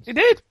emotions. It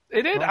did.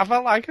 Right. I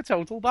felt like a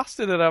total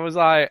bastard, and I was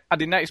like, I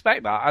didn't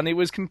expect that, and it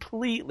was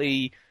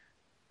completely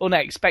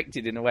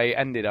unexpected in the way it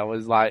ended. I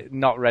was like,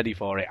 not ready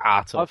for it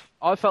at all.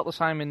 I felt the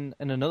same in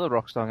another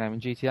Rockstar game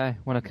in GTA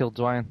when I killed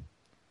Dwayne.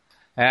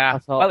 Yeah, I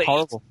felt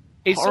horrible.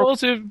 It's Horrible.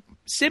 sort of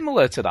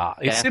similar to that.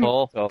 It's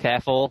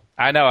Careful.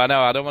 I know. I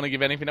don't want to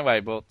give anything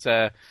away, but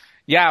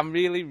yeah, I'm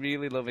really,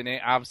 really loving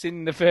it. I've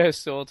seen the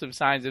first sort of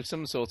signs of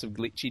some sort of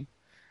glitching.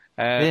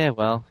 Yeah,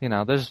 well,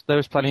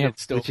 there's plenty of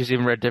stuff. glitches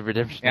in Red Dead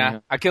Redemption. Yeah,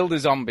 I killed a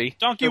zombie.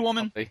 Donkey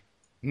woman.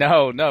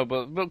 No,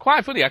 but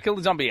quite funny. I killed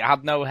a zombie. It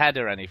had no head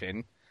or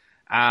anything.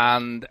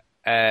 And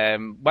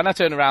when I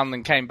turned around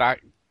and came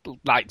back,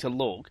 to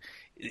look,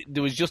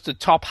 there was just the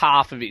top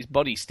half of its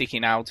body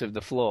sticking out of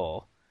the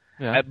floor.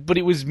 Yeah. But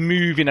it was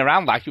moving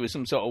around like it was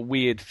some sort of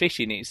weird fish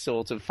in its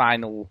sort of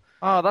final...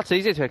 Oh, that's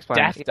easy to explain.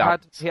 Death It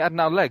dance. had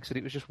no legs, and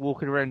it was just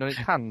walking around on its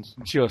hands.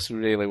 Just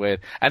really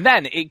weird. And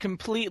then it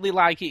completely,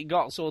 it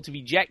got sort of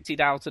ejected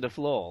out of the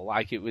floor,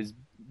 like it was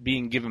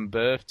being given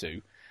birth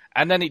to.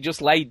 And then it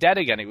just lay dead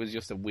again. It was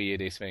just the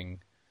weirdest thing.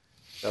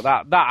 So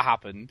that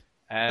happened.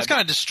 It's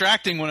kind of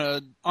distracting when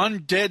an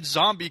undead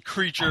zombie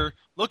creature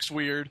looks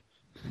weird.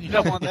 You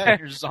don't want that in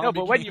your zombie No,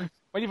 but when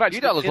you've actually...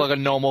 You don't look like a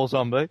normal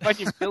zombie. When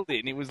you killed it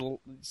and it was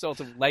sort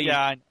of laying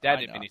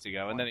dead a minute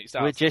ago, and then it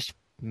starts... We're just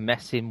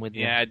messing with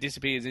you. Yeah, it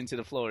disappears into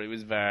the floor. It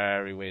was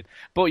very weird.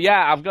 But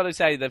yeah, I've got to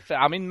say that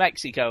I'm in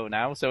Mexico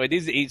now, so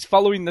it's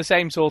following the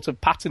same sort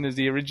of pattern as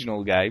the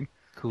original game.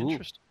 Cool.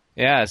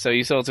 Yeah, so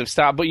you sort of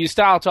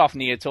start off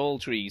near tall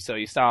trees, so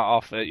you start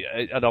off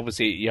at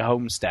obviously your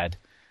homestead,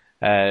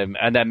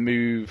 and then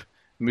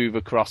move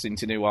across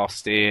into New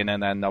Austin,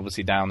 and then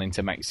obviously down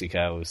into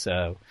Mexico.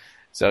 So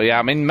yeah,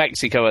 I'm in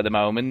Mexico at the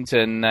moment,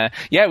 and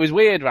yeah, it was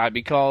weird, right?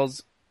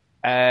 Because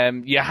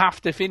you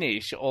have to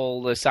finish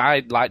all the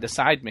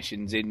side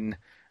missions in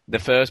the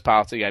first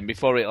part of the game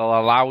before it'll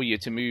allow you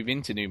to move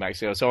into New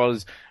Mexico. So I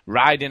was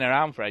riding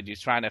around for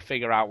ages trying to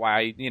figure out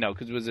why,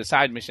 because it was a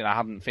side mission I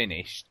hadn't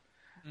finished.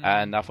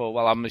 And I thought,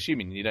 well, I'm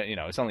assuming you don't,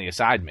 it's only a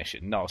side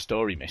mission, not a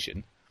story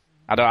mission.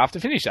 I don't have to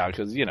finish that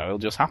because, it'll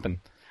just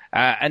happen.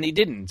 And it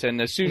didn't. And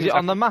as soon Is as it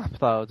on the map,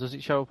 though? Does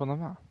it show up on the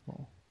map?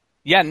 Or?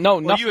 Yeah, no.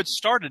 Well, you had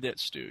started it,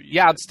 Stu.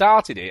 I'd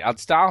started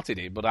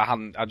it, but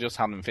I just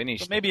hadn't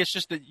finished. But maybe it's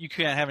just that you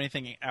can't have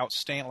anything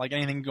outstanding, like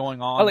anything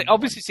going on. Well, it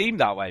obviously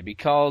seemed that way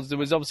because there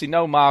was obviously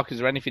no markers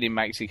or anything in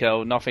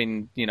Mexico.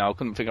 Nothing, I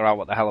couldn't figure out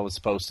what the hell I was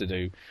supposed to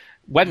do.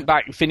 Went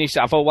back, finished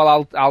it. I thought,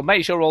 well, I'll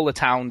make sure all the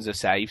towns are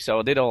safe. So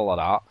I did all of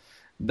that.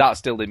 That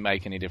still didn't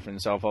make any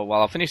difference. So I thought,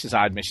 well, I'll finish the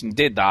side mission.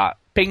 Did that.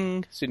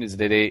 Ping. As soon as I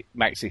did it,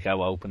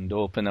 Mexico opened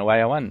up and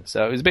away I went.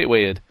 So it was a bit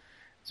weird.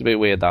 It's a bit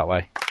weird that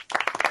way.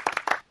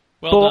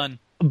 Well done.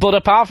 But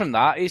apart from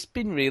that, it's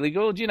been really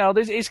good.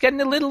 It's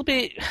getting a little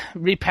bit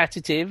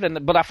repetitive,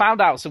 but I found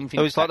out something.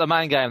 So it's like the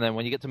main game then.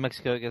 When you get to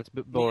Mexico, it gets a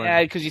bit boring.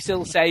 Yeah, because you're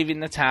still saving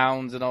the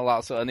towns and all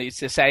that sort. And it's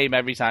the same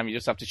every time. You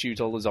just have to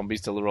shoot all the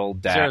zombies till they're all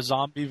dead. Is there a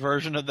zombie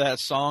version of that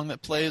song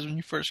that plays when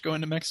you first go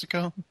into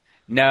Mexico?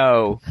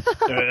 No.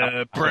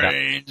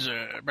 Brains.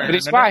 But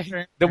it's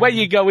the way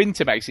you go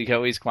into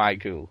Mexico is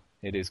quite cool.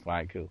 It is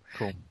quite cool.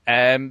 Cool.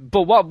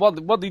 But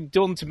what they've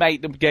done to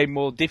make the game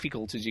more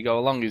difficult as you go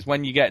along is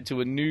when you get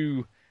to a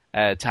new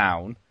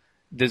town,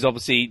 there's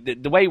obviously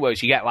the way it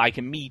works. You get like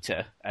a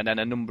meter and then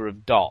a number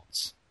of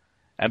dots,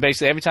 and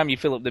basically every time you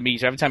fill up the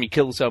meter, every time you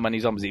kill so many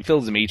zombies, it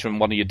fills the meter and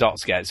one of your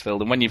dots gets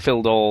filled. And when you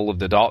filled all of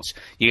the dots,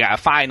 you get a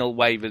final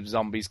wave of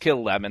zombies,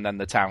 kill them, and then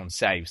the town's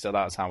safe. So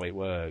that's how it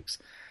works.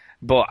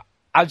 But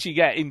as you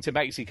get into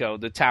Mexico,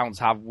 the towns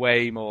have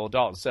way more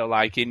dots. So,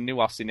 like in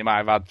New Austin, they might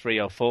have had 3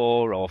 or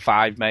 4 or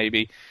 5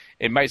 maybe.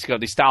 In Mexico,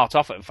 they start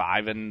off at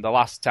 5, and the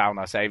last town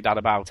I saved had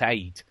about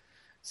 8.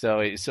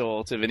 So it's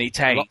sort of, and it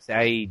takes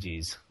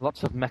ages.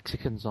 Lots of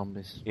Mexican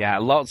zombies. Yeah,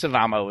 lots of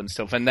ammo and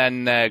stuff. And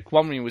then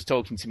Kwame was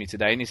talking to me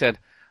today, and he said,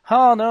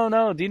 oh,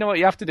 no, do you know what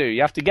you have to do?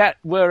 You have to get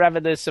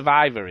wherever the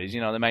survivor is,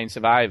 the main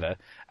survivor,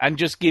 and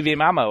just give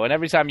him ammo. And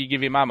every time you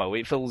give him ammo,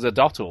 it fills a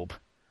dot up.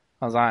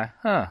 I was like,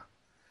 huh.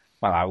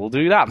 Well, I will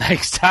do that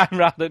next time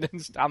rather than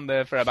stand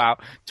there for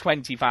about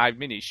 25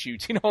 minutes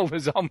shooting all the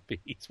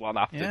zombies one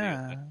after the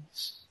other.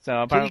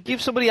 So you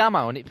give somebody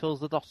ammo and it fills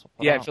the dot up?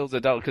 Yeah, it fills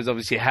the dot because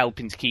obviously you're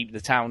helping to keep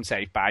the town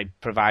safe by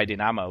providing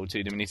ammo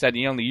to them. And he said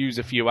you only use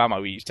a few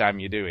ammo each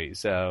time you do it,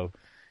 so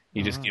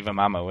you just give them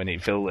ammo and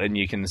and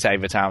you can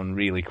save a town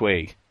really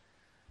quick.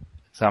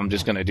 So I'm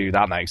just going to do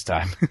that next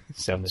time.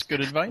 So that's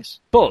good advice.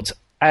 But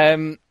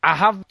I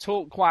have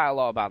talked quite a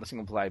lot about the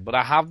single player, but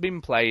I have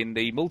been playing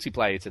the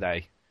multiplayer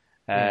today.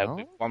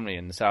 With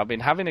Wamrian. So I've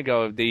been having a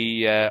go of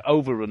the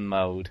overrun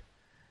mode,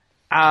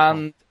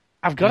 and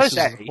I've got to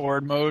say,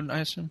 horde mode, I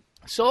assume.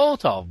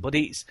 Sort of, but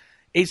it's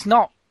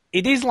not.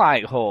 It is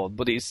like Horde,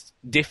 but it's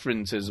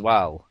different as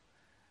well.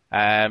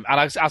 And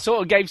I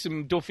sort of gave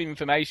some duff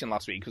information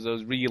last week because I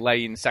was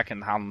relaying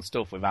second-hand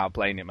stuff without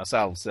playing it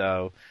myself.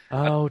 So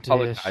Oh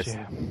dear.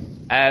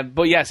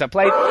 but yes, I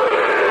played,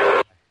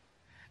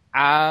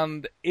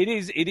 and it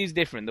is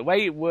different. The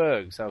way it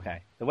works,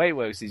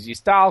 is you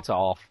start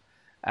off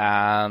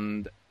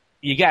and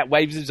you get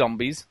waves of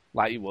zombies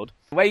like you would.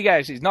 The way you get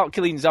it is not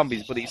killing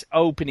zombies, but it's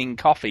opening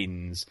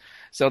coffins.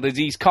 So there's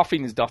these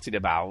coffins dotted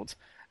about,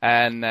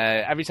 and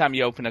every time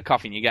you open a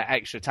coffin, you get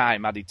extra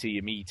time added to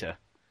your meter.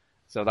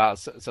 So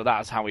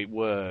that's how it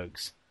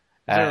works.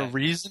 Is there a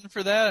reason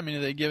for that? I mean,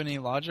 do they give any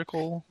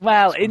logical?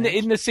 Well,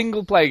 in the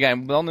single player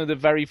game, one of the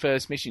very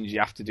first missions you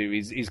have to do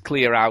is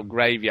clear out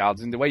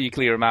graveyards, and the way you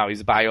clear them out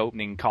is by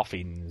opening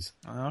coffins.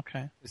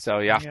 Okay. So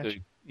you have to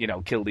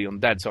kill the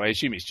undead. So I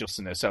assume it's just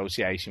an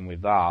association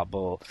with that,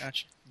 but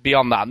Gotcha.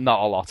 beyond that, not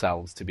a lot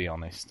else, to be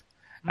honest.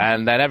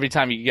 And then every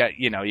time you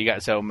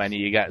get so many,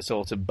 you get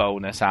sort of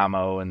bonus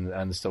ammo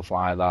and stuff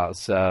like that.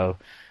 So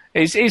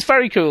it's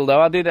very cool though.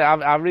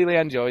 I really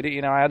enjoyed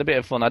it. I had a bit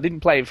of fun. I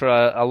didn't play it for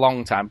a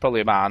long time, probably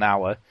about an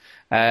hour.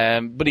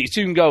 But it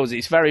soon goes.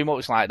 It's very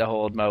much like the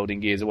Horde mode in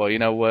Gears of War.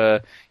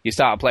 Where you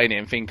start playing it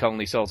and think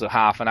only sort of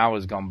half an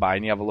hour's gone by,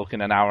 and you have a look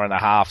and an hour and a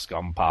half's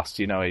gone past.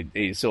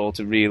 It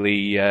sort of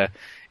really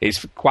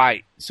it's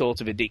quite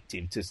sort of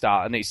addictive to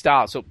start, and it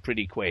starts up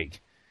pretty quick.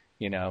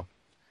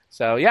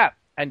 So yeah.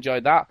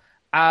 Enjoyed that.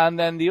 And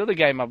then the other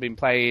game I've been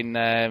playing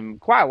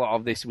quite a lot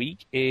of this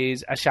week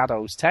is A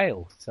Shadow's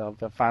Tale. So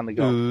I've finally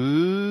got...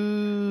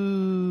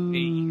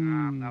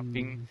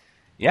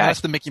 Yeah, that's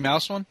the Mickey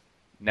Mouse one?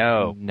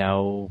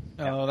 No.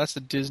 Oh, that's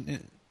the Disney...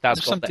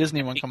 There's some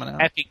Disney one coming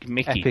out. Epic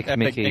Mickey. Epic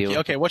Mickey.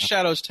 Okay, what's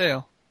Shadow's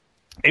Tale?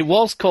 It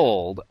was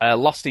called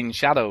Lost in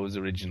Shadows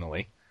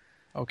originally.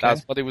 Okay.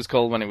 That's what it was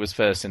called when it was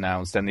first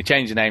announced, and they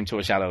changed the name to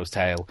A Shadow's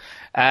Tale.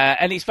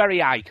 And it's very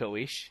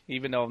Ico-ish,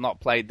 even though I've not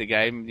played the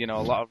game. A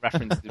lot of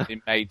references have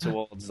been made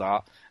towards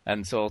that,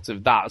 and sort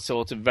of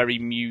very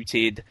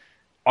muted,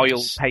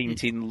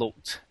 oil-painting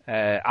looked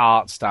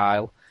art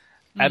style.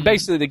 And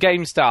basically the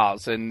game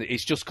starts, and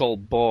it's just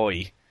called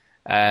Boy,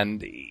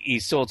 and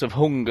he's sort of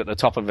hung at the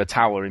top of a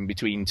tower in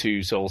between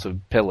two sort of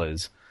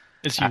pillars.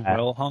 Is he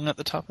well hung at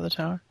the top of the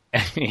tower?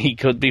 He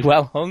could be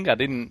well hung. I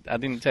didn't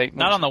take much.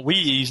 Not on the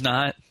Wii, he's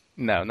not.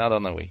 No, not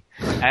on the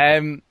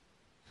Wii.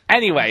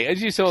 Anyway,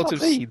 as you sort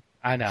of...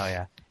 I know,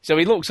 yeah. So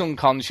he looks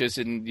unconscious,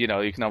 and, you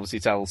can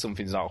obviously tell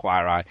something's not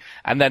quite right.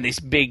 And then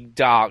this big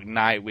dark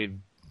night with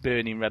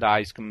burning red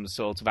eyes comes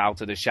sort of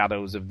out of the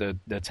shadows of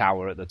the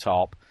tower at the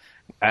top.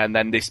 And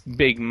then this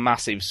big,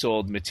 massive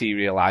sword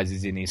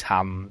materializes in his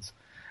hands.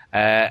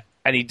 And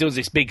he does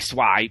this big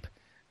swipe.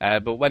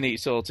 But when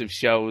it sort of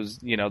shows,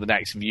 the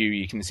next view,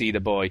 you can see the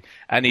boy,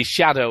 and his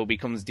shadow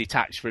becomes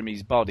detached from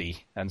his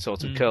body and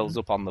sort of curls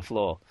up on the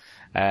floor.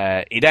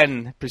 He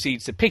then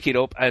proceeds to pick it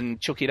up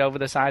and chuck it over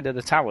the side of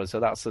the tower. So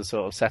that's the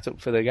sort of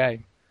setup for the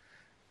game.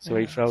 So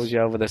he throws you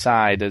over the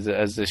side as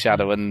the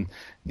shadow, and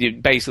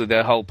basically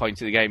the whole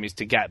point of the game is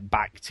to get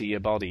back to your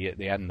body at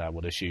the end, I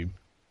would assume.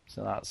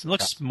 So it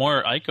looks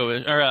more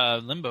Ico or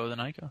Limbo than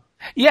Ico.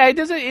 Yeah, it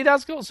does. It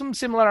has got some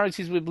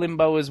similarities with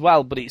Limbo as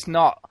well, but it's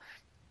not.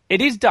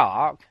 It is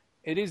dark,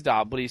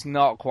 but it's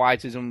not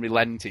quite as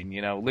unrelenting.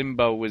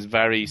 Limbo was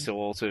very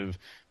sort of,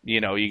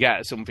 you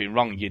get something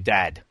wrong, you're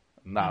dead,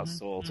 and that's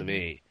sort of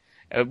it.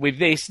 With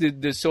this,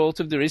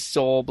 there is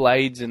saw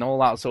blades and all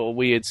that sort of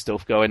weird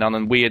stuff going on,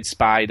 and weird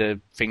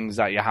spider things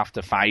that you have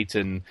to fight,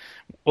 and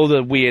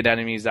other weird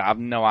enemies that I have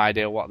no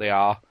idea what they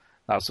are,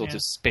 that sort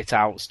of spit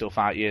out stuff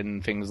at you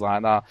and things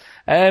like that.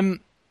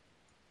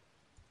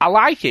 I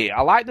like it.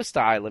 I like the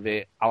style of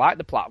it. I like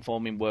the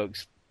platforming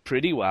works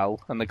pretty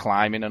well, and the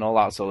climbing and all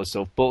that sort of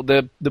stuff, but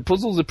the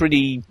puzzles are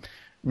pretty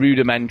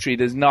rudimentary.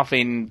 There's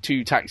nothing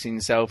too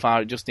taxing so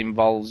far. It just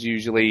involves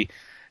usually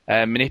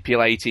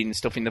manipulating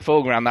stuff in the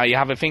foreground. Now you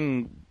have a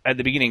thing at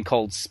the beginning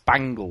called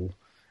Spangle,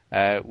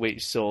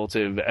 which sort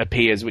of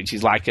appears, which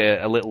is like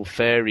a little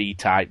fairy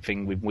type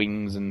thing with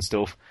wings and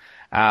stuff,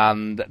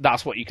 and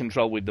that's what you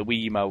control with the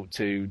Wiimote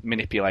to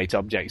manipulate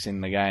objects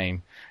in the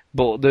game.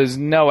 But there's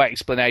no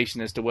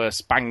explanation as to where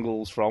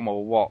Spangle's from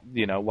or what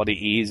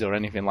it is or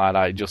anything like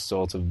that. It just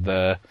sort of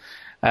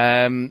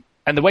and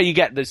the way you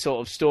get the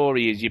sort of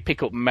story is you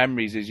pick up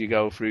memories as you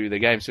go through the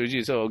game. So as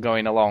you're sort of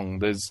going along,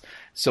 there's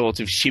sort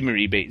of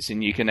shimmery bits,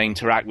 and you can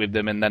interact with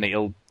them, and then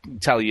it'll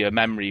tell you a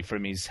memory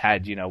from his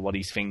head, what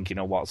he's thinking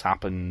or what's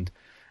happened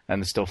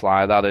and stuff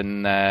like that.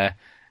 And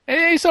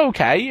it's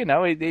okay,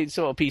 it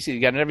sort of pieces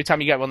together. And every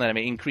time you get one of them,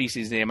 it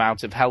increases the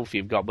amount of health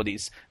you've got, but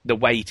it's the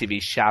weight of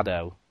his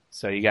shadow.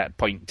 So you get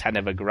 0.10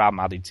 of a gram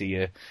added to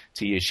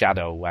your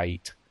shadow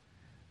weight.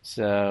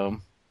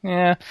 So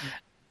yeah,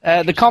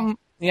 the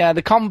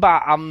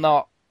combat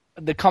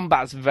the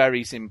combat's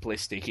very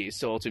simplistic. It's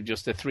sort of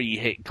just a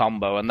 3-hit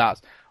combo, and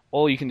that's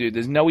all you can do.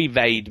 There's no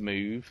evade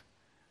move.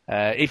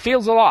 It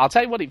feels a lot. I'll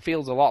tell you what it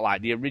feels a lot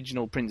like. The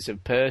original Prince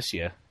of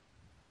Persia.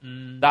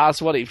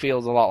 That's what it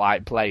feels a lot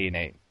like playing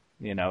it.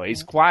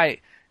 It's quite.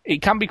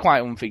 It can be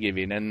quite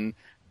unforgiving, and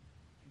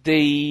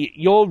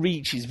your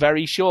reach is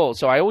very short,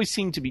 so I always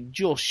seem to be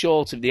just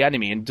short of the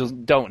enemy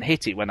and don't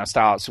hit it when I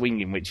start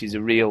swinging, which is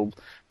a real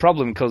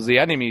problem because the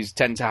enemies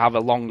tend to have a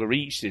longer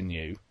reach than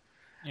you.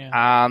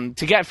 Yeah. And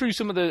to get through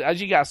some of the, as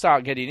you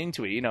start getting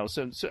into it,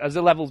 so as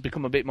the levels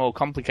become a bit more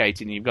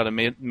complicated, you've got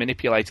to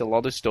manipulate a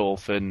lot of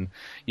stuff, and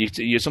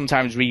you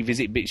sometimes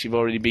revisit bits you've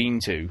already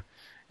been to.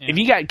 Yeah. If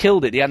you get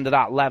killed at the end of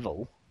that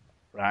level,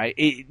 right,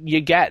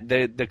 you get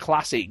the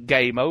classic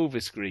game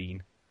over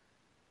screen,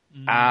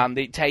 and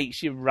it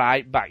takes you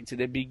right back to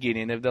the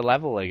beginning of the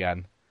level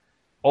again,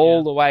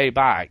 all the way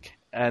back.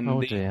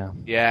 And dear.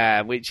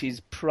 Yeah, which is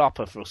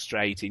proper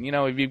frustrating.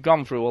 If you've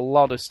gone through a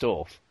lot of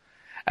stuff.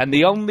 And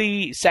the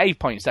only save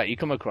points that you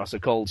come across are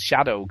called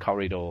shadow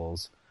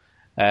corridors,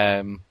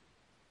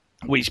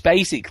 which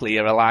basically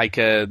are like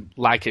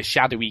a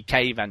shadowy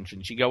cave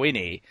entrance. You go in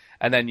here,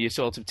 and then you're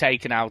sort of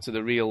taken out of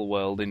the real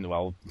world,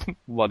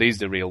 what is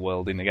the real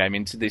world in the game,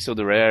 into this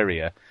other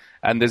area.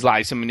 And there's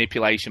like some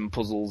manipulation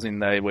puzzles in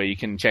there where you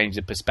can change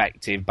the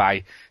perspective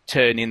by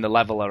turning the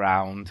level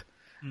around.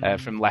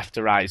 From left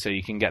to right, so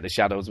you can get the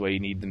shadows where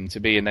you need them to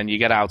be, and then you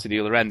get out to the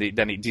other end.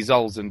 Then it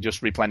dissolves and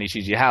just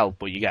replenishes your health,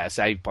 but you get a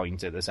save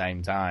point at the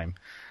same time.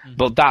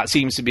 But that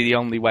seems to be the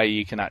only way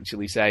you can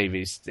actually save.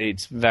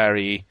 It's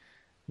very,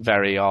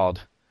 very odd.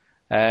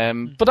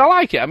 But I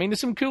like it. I mean,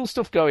 there's some cool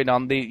stuff going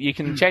on. You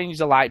can change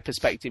the light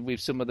perspective with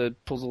some of the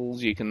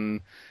puzzles. You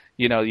can,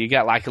 you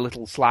get like a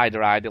little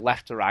slider either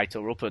left to right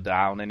or up or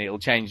down, and it'll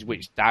change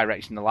which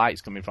direction the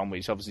light's coming from,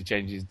 which obviously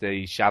changes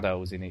the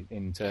shadows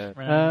in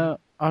turn.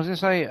 I was going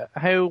to say,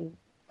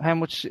 how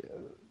much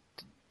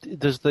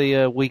does the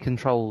Wii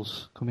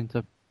controls come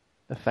into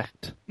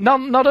effect?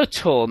 Not a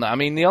ton. I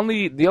mean, the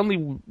only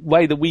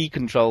way the Wii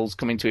controls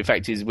come into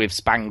effect is with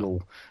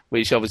Spangle,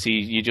 which obviously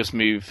you just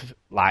move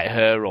like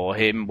her or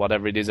him,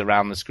 whatever it is,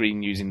 around the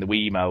screen using the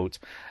Wiimote,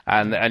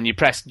 and you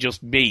press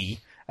just B,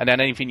 and then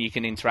anything you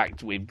can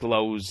interact with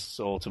glows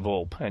sort of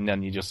up, and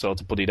then you just sort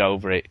of put it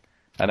over it,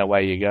 and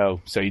away you go.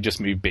 So you just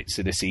move bits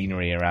of the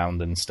scenery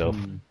around and stuff.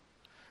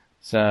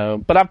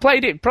 So, but I've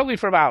played it probably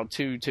for about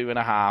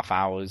 2.5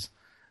 hours,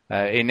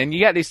 and you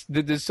get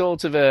there's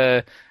sort of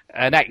an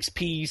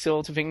XP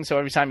sort of thing. So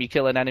every time you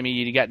kill an enemy,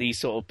 you get these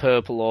sort of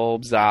purple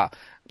orbs that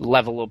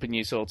level up, and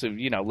you sort of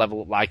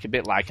level up like a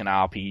bit like an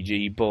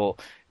RPG. But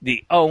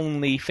the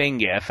only thing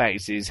it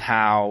affects is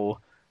how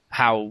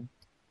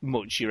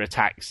much your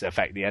attacks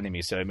affect the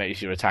enemy, so it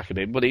makes your attack a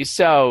bit. But it's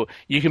so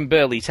you can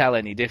barely tell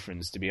any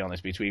difference, to be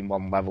honest, between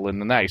one level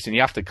and the next, and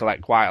you have to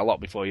collect quite a lot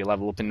before you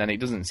level up, and then it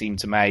doesn't seem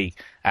to make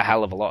a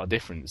hell of a lot of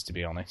difference, to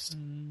be honest.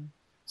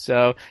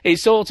 So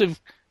it's sort of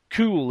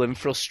cool and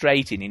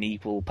frustrating in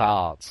equal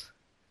parts.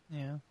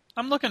 Yeah,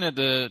 I'm looking at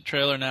the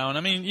trailer now, and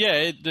I mean,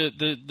 yeah,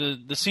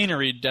 the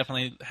scenery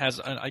definitely has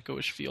an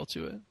Ico-ish feel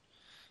to it,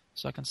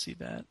 so I can see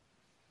that.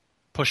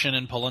 Pushing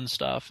and pulling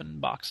stuff and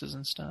boxes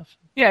and stuff.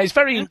 Yeah, it's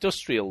very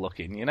industrial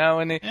looking,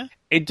 and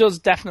it does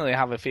definitely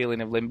have a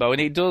feeling of Limbo, and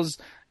it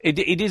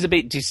is a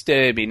bit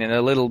disturbing and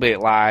a little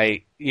bit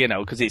like,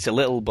 because it's a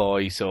little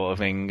boy sort of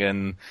thing,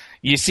 and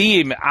you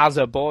see him as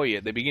a boy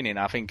at the beginning,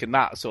 I think, and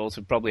that sort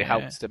of probably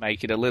helps to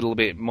make it a little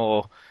bit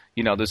more,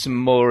 there's some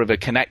more of a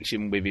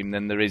connection with him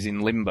than there is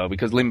in Limbo,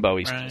 because Limbo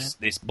is just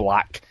this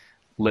black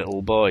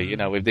little boy,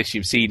 with this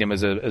you've seen him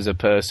as a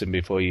person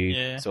before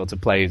you sort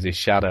of play as his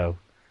shadow.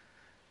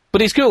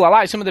 But it's cool. I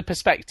like some of the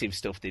perspective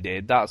stuff they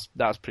did. That's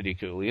pretty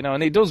cool,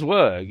 and it does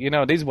work.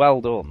 It is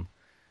well done.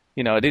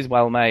 It is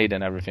well made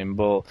and everything.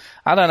 But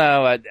I don't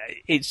know.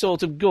 It's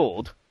sort of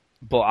good,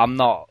 but I'm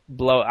not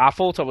I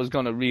thought I was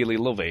going to really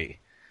love it,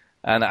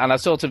 and I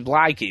sort of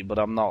like it, but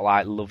I'm not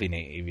like loving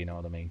it. If you know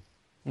what I mean.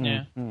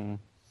 Yeah.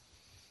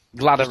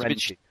 Glad I read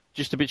it.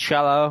 Just a bit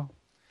shallow.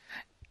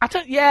 A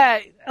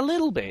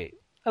little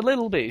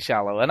bit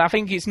shallow, and I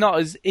think it's not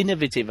as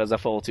innovative as I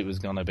thought it was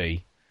going to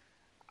be.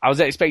 I was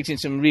expecting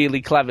some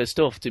really clever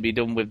stuff to be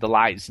done with the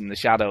lights and the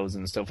shadows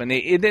and stuff, and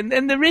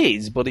there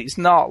is, but it's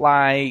not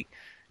like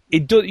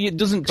it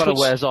doesn't. Kind of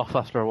wears off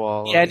after a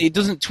while. Yeah, and it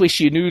doesn't twist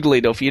your noodle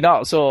enough. You're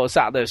not sort of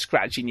sat there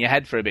scratching your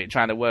head for a bit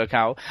trying to work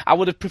out. I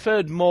would have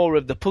preferred more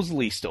of the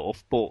puzzly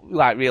stuff, but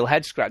like real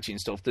head scratching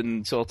stuff,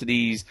 than sort of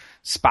these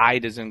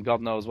spiders and God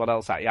knows what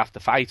else that you have to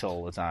fight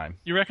all the time.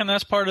 You reckon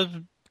that's part of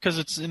because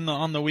it's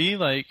on the Wii?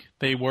 Like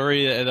they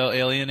worry that they'll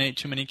alienate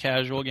too many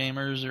casual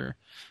gamers or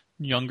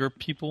younger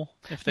people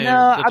if the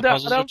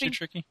puzzles are too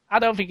tricky? I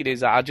don't think it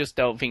is that. I just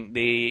don't think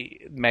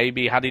they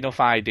maybe had enough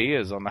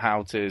ideas on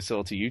how to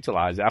sort of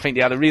utilise it. I think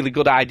they had a really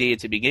good idea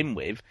to begin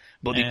with,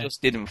 but they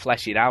just didn't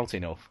flesh it out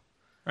enough.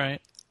 Right.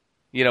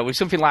 With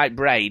something like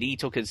Braid, he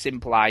took a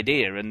simple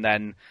idea and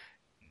then,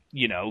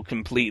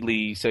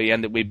 completely, so you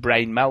end up with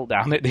brain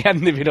meltdown at the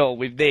end of it all.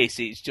 With this,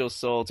 it's just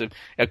sort of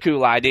a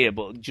cool idea,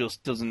 but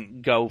just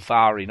doesn't go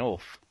far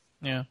enough.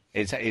 Yeah.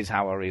 Is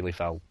how I really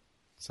felt.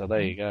 So there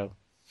you go.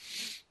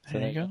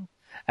 There you go.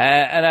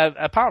 And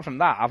apart from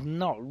that, I've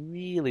not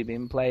really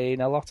been playing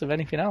a lot of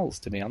anything else,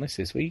 to be honest,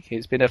 this week.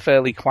 It's been a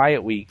fairly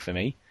quiet week for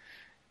me.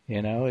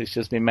 It's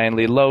just been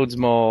mainly loads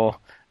more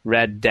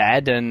Red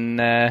Dead and,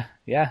 a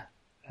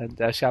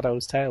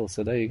Shadow's Tale,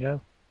 so there you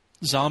go.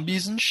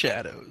 Zombies and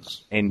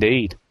Shadows.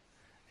 Indeed.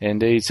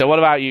 So what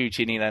about you,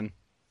 Chinny, then?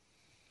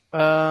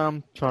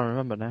 Trying to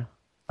remember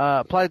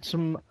now. Played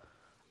some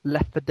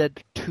Left 4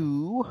 Dead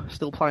 2.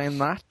 Still playing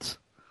that.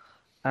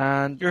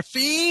 And You're a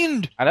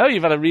fiend! I know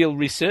you've had a real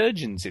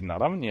resurgence in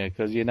that, haven't you?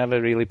 Because you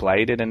never really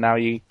played it, and now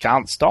you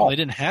can't stop. Well, they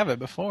didn't have it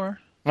before.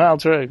 Well,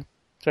 true.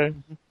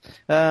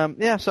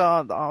 yeah, so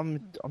I'm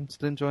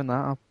still enjoying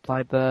that. I've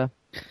played the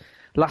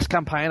last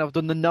campaign. I've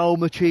done the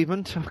gnome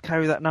achievement. I've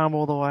carried that gnome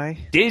all the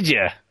way. Did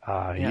you?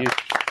 Oh, Yeah.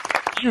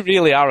 You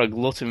really are a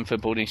glutton for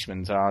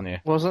punishment, aren't you?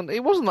 It wasn't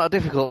that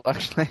difficult,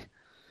 actually.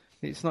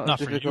 It's not as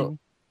for difficult. you.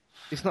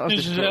 It's not as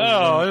It's just, difficult.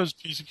 oh, it was a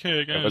piece of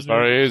cake. It was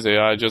very easy.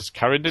 I just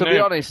carried it. To be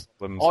honest,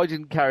 I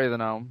didn't carry the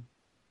gnome.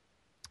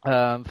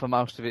 For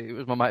most of it, it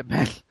was my mate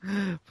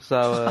Ben.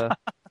 So,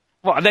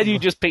 What, and then you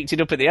just picked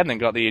it up at the end and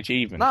got the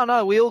achievement?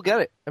 no, we all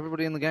get it.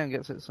 Everybody in the game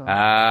gets it. So.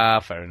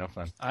 Fair enough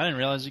then. I didn't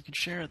realize you could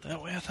share it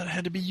that way. I thought it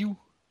had to be you.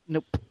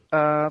 Nope.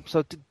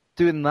 So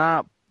doing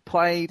that,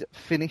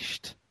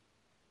 finished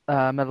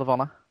Medal of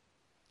Honor.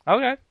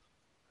 Okay.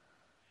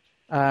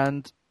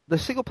 And the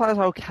single player's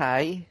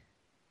okay.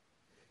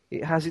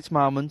 It has its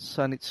moments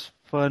and it's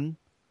fun.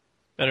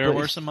 Better or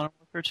worse than Modern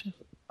Warfare 2?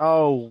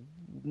 Oh,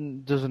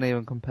 doesn't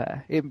even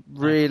compare. It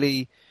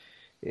really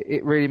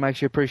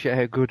makes you appreciate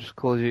how good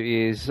Call of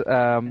Duty is. Too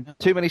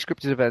many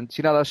scripted events.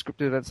 You know those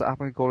scripted events that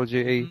happen in Call of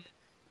Duty? Mm-hmm.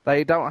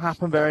 They don't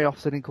happen very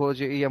often in Call of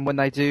Duty, and when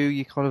they do,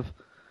 you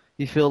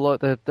feel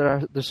like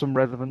there's some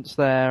relevance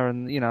there,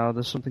 and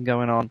there's something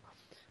going on.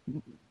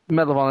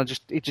 Medal of Honor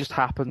just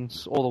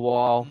happens all the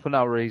while for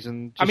no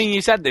reason. I mean,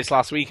 you said this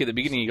last week at the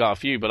beginning. You got a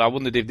few, but I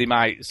wondered if they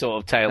might sort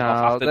of tail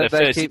off after the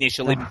first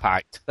initial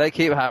impact. They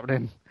keep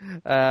happening,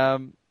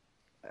 and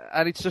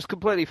it's just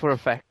completely for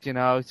effect.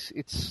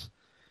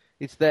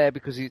 It's there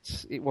because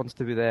it wants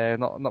to be there,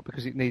 not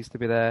because it needs to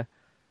be there.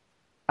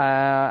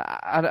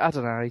 I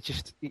don't know.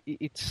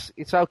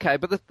 It's okay,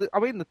 but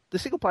the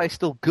single player is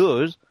still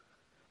good.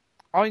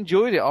 I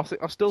enjoyed it.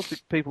 I still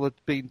think people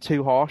have been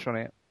too harsh on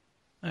it.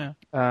 Yeah.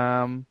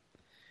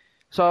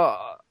 So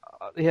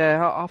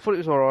I thought it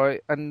was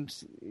alright, and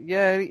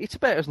yeah, it's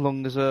about as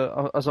long as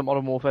a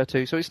Modern Warfare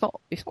 2. So it's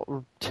not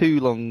too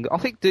long. I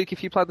think, Duke,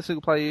 if you played the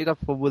single player, you'd have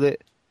fun with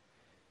it.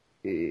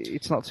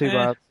 It's not too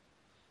bad.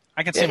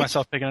 I can see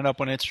myself picking it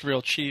up when it's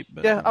real cheap.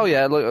 But, yeah. Oh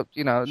yeah. Look,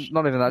 not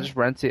even that. Just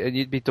rent it, and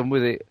you'd be done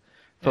with it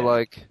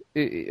for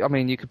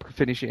you could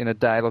finish it in a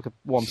day, like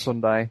one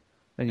Sunday,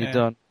 and you're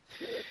done.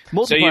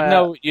 So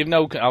you've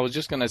no. I was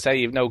just going to say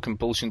you've no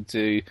compulsion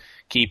to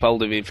keep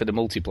hold of it for the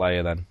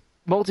multiplayer then.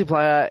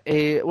 Multiplayer.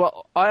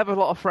 I have a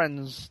lot of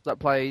friends that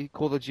play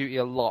Call of Duty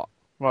a lot,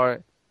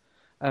 right,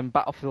 and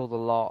Battlefield a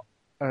lot,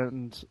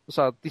 and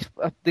so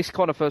this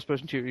kind of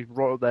first-person shooter is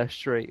right up their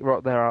street, right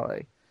up their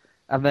alley,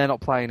 and they're not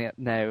playing it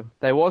now.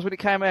 They was when it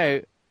came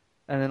out,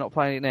 and they're not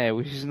playing it now,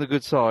 which isn't a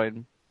good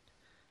sign.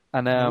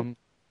 And I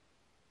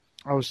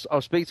was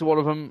speaking to one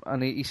of them,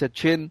 and he said,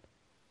 "Chin,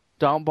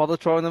 don't bother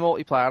trying the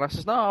multiplayer." And I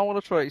says, "No, I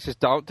want to try it." He says,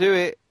 "Don't do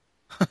it."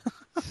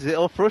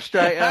 It'll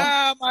frustrate you.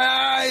 My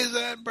eyes,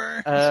 that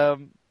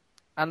burns.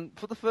 And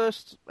for the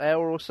first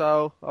hour or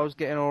so, I was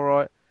getting all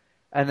right.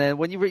 And then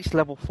when you reach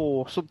level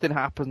 4, something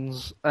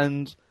happens,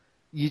 and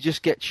you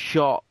just get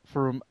shot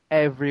from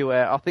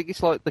everywhere. I think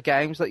it's like the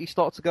games that you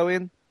start to go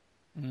in.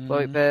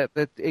 Like they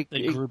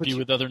group you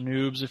with other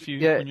noobs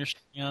when you're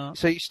starting out.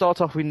 So you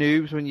start off with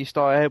noobs when you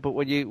start out, but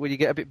when you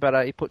get a bit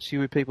better, it puts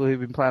you with people who've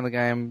been playing the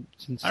game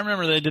since. I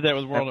remember they did that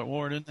with World at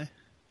War, didn't they?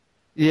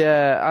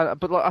 Yeah,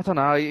 but I don't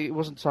know. It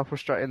wasn't so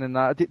frustrating in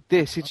that.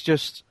 This, it's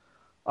just,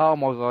 oh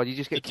my god, you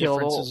just get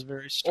killed. The difference is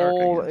very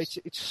stark.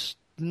 It's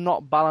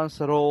not balanced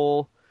at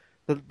all.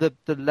 The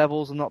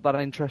levels are not that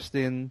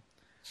interesting.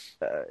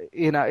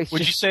 It's.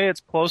 Would you say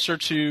it's closer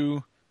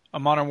to a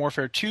Modern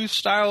Warfare 2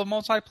 style of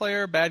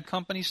multiplayer, Bad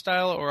Company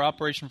style, or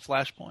Operation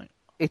Flashpoint?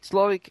 It's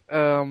like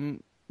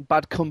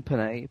Bad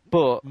Company,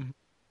 but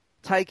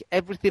take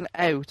everything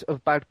out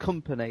of Bad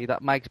Company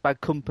that makes Bad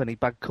Company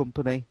Bad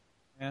Company.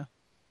 Yeah.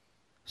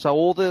 So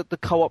all the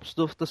co-op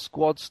stuff, the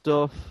squad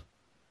stuff,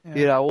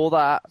 all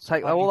that,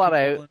 take all that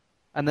out,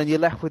 and then you're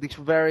left with this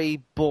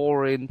very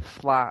boring,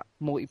 flat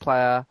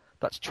multiplayer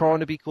that's trying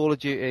to be Call of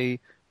Duty,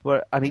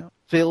 and it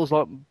feels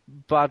like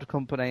Bad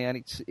Company, and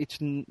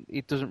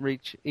it doesn't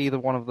reach either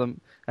one of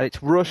them, and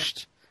it's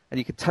rushed, and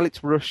you can tell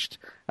it's rushed,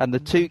 and the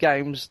two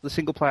games, the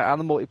single player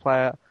and the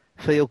multiplayer,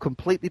 feel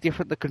completely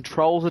different. The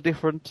controls are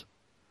different.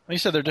 Well, you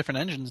said they're different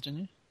engines, didn't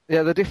you?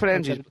 Yeah, they're different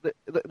engines. But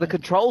the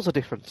controls are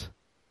different.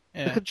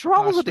 Yeah. The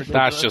controls are different.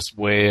 That's just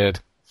weird.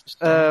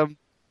 Look, I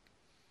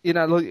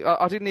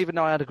didn't even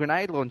know I had a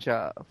grenade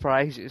launcher for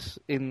ages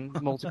in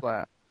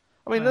multiplayer.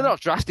 I mean, they're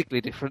not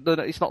drastically different.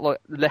 It's not like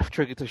left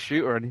trigger to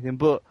shoot or anything,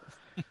 but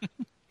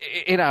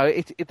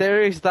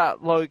there is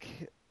that,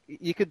 like,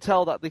 you can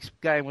tell that this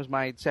game was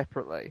made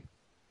separately.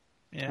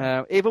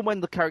 Yeah. Even when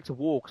the character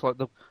walks, like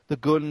the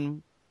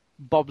gun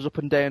bobs up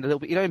and down a little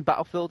bit. In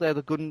Battlefield, there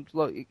the gun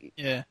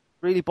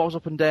really bobs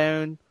up and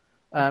down.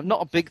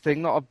 Not a big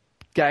thing, not a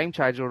game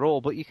changer at all,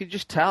 but you could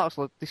just tell it's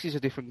like this is a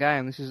different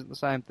game. This isn't the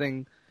same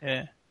thing.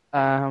 Yeah.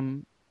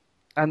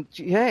 And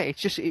yeah,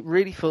 it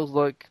really feels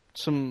like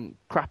some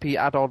crappy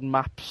add-on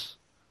maps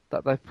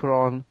that they've put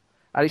on,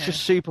 and it's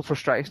just super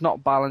frustrating. It's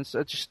not balanced.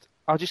 I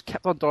just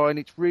kept on dying.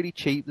 It's really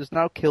cheap. There's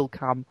no kill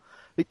cam.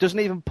 It doesn't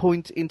even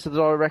point into the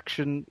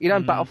direction. You know,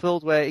 in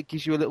Battlefield where it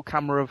gives you a little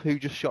camera of who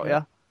just shot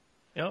you.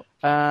 Yep.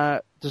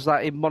 Does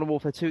that in Modern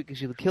Warfare 2? It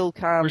gives you the kill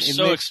cam.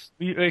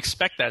 We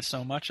expect that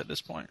so much at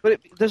this point. But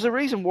there's a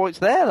reason why it's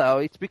there, though.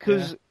 It's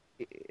because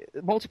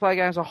multiplayer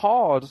games are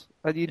hard,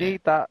 and you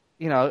need that.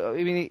 You know,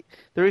 I mean,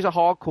 there is a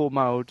hardcore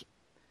mode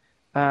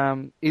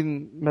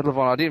in Medal of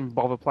Honor. I didn't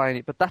bother playing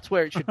it, but that's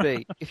where it should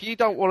be. If you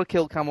don't want a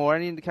kill cam or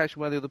any indication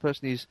where the other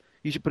person is,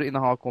 you should put it in the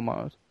hardcore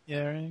mode.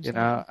 Yeah, right, exactly. You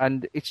know,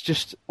 and it's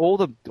just all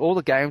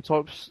the game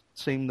types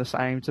seem the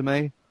same to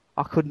me.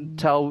 I couldn't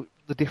tell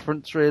the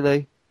difference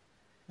really.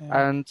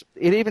 Yeah. And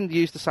it even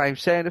used the same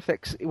sound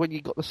effects when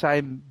you got the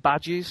same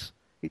badges.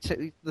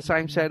 The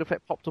same sound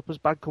effect popped up as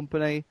Bad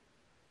Company.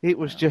 It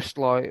was just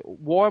like,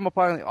 why am I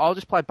playing it? I'll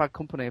just play Bad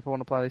Company if I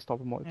want to play this type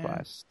of multiplayer.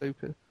 Yeah.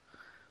 Stupid.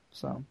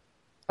 So,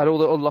 and all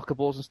the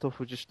unlockables and stuff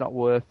were just not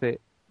worth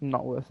it.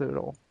 Not worth it at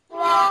all.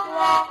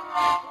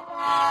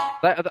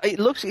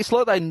 It's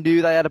like they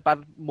knew they had a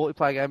bad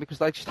multiplayer game because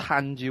they just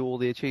hand you all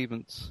the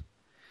achievements.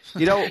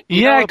 You know,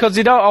 because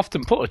they don't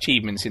often put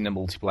achievements in the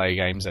multiplayer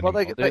games anymore.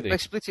 Well, they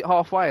split it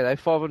halfway. They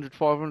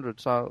 500,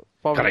 so.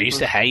 God, I used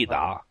to hate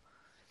that.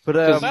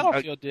 But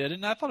Battlefield did,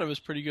 and I thought it was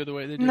pretty good the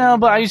way they did. No,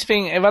 but I used to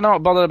think if I'm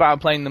not bothered about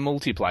playing the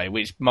multiplayer,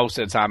 which most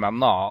of the time I'm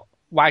not,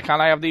 why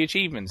can't I have the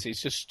achievements?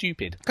 It's just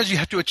stupid. Because you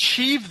have to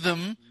achieve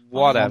them.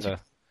 Whatever.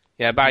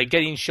 Yeah, by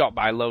getting shot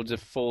by loads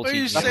of 40.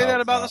 Well, you say that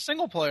about the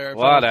single player.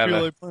 Whatever. I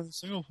feel like playing the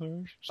single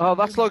player. Oh,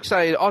 that's like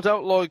saying I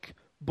don't like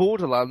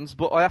Borderlands,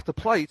 but I have to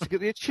play it to get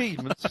the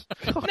achievements.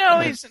 No,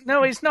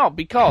 it's not,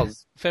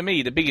 because for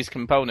me the biggest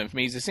component for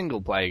me is a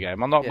single player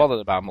game. I'm not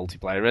bothered about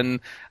multiplayer, and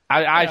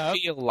I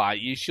feel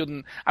like you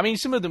shouldn't. I mean,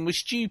 some of them were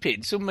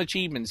stupid. Some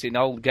achievements in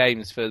old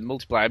games for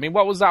multiplayer. I mean,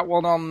 what was that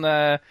one on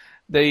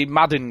the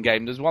Madden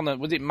game? There's one.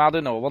 Was it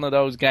Madden or one of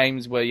those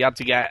games where you had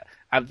to get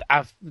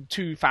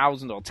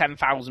 2,000 or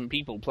 10,000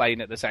 people playing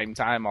at the same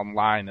time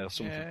online or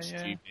something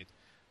stupid?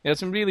 Yeah,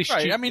 some really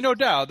stupid. Right, I mean, no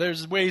doubt.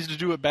 There's ways to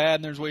do it bad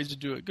and there's ways to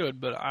do it good,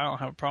 but I don't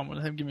have a problem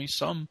with him giving me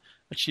some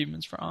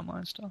achievements for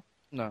online stuff.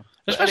 No.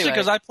 Especially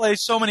because I play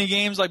so many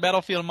games like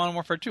Battlefield and Modern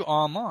Warfare 2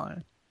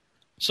 online.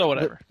 So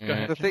whatever. Go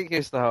ahead. The thing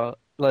is, though,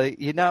 like,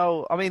 you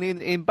know, I mean,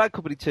 in Bad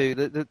Company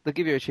 2, they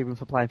give you an achievement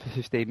for playing for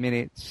 15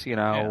 minutes, you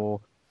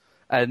know,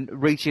 and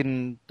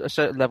reaching a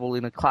certain level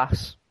in a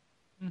class.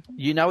 Mm-hmm.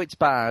 You know it's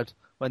bad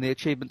when the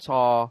achievements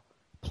are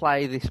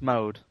play this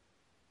mode.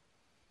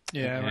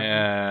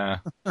 Yeah.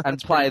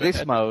 And play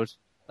this mode,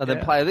 and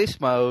then play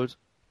this mode,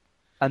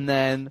 and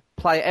then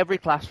play every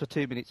class for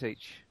 2 minutes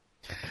each.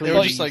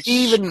 Please. Just like,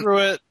 screw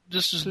it,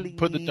 just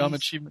put the dumb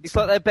achievements. It's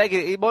like they're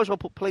begging. You might as well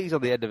put please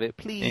on the end of it.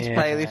 Please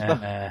play this mode.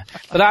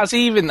 But that's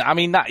even, I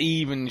mean, that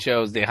even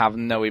shows they have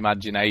no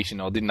imagination,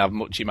 or didn't have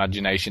much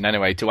imagination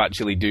anyway, to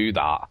actually do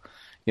that.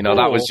 You know,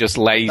 that was just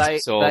lazy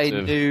They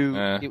knew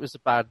it was a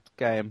bad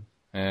game.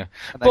 Yeah.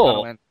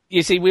 But,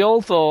 you see, we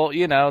all thought,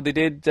 you know, they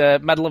did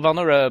Medal of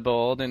Honor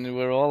Airborne, and we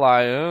were all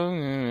like, oh,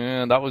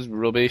 yeah, that was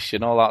rubbish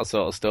and all that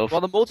sort of stuff.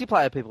 Well, the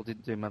multiplayer people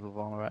didn't do Medal of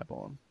Honor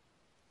Airborne.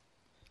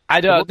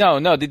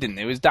 No, they didn't.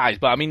 It was DICE,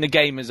 but I mean the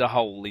game as a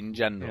whole in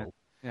general.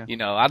 Yeah. You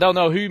know, I don't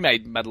know who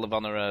made Medal of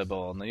Honor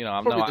Airborne. You know,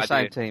 I've probably no the idea.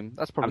 Same team.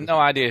 That's probably. I've no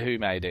idea who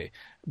made it,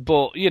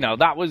 but you know,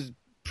 that was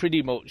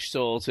pretty much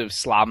sort of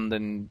slammed,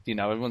 and you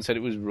know, everyone said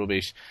it was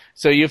rubbish.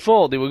 So you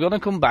thought they were going to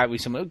come back with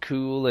something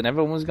cool, and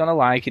everyone was going to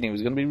like it. And it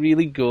was going to be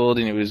really good,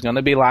 and it was going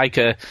to be like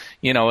a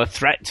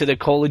threat to the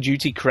Call of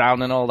Duty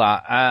crown and all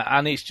that.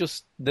 And it's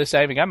just the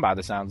same again by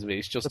the sounds of it.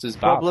 It's just as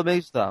bad. The problem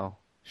is though,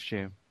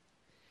 Stu,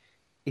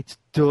 it's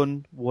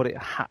done what it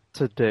had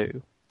to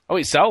do. Oh,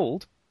 it's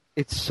sold.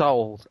 It's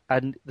sold,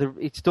 and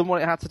it's done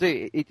what it had to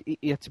do. It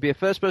had to be a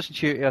first-person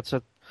shooter. It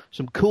had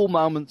some cool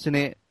moments in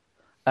it,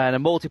 and a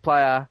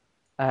multiplayer.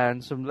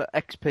 And some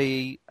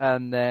XP,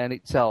 and then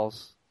it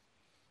sells.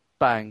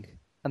 Bang.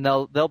 And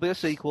there'll be a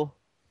sequel.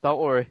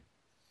 Don't worry.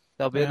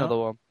 There'll be another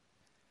one.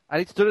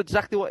 And it's done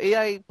exactly what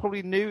EA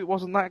probably knew it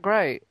wasn't that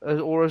great,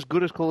 or as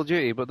good as Call of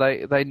Duty, but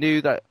they knew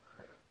that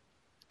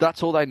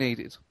that's all they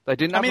needed. They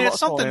didn't have it's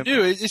something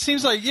new. It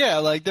seems like,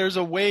 like there's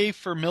a way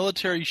for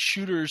military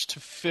shooters to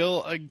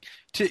fill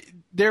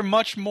they're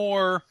much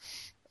more...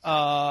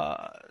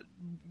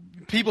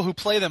 people who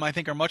play them, I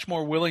think, are much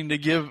more willing to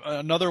give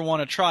another one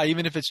a try,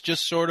 even if it's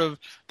just sort of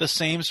the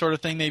same sort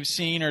of thing they've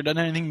seen or done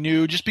anything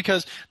new, just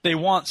because they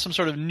want some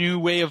sort of new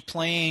way of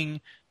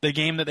playing the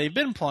game that they've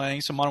been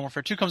playing. So Modern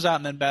Warfare 2 comes out,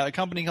 and then Bad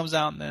Company comes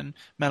out, and then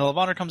Medal of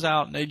Honor comes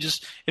out, and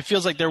it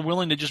feels like they're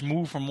willing to just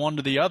move from one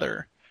to the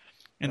other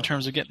in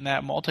terms of getting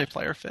that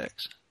multiplayer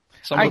fix.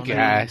 I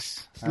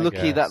guess.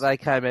 Lucky that they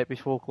came out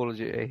before Call of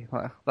Duty.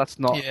 That's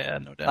not... Yeah,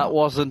 no doubt. That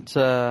wasn't...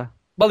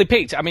 Well,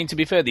 to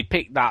be fair, they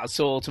picked that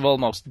sort of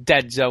almost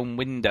dead zone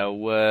window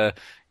where,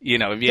 you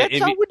know, dead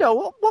zone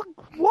window?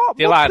 What?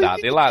 They like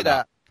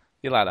that.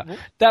 You like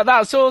that?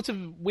 That sort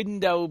of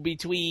window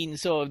between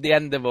sort of the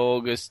end of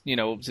August,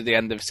 up to the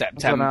end of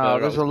September. I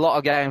don't know, there's a lot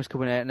of games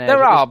coming out now.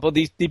 There are, but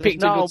they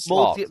picked a good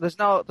slot. There's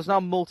no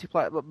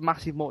multiplayer,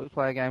 massive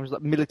multiplayer games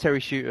like military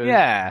shooters.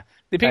 Yeah,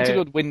 they picked a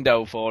good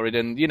window for it,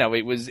 and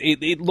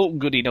it looked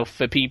good enough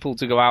for people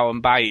to go out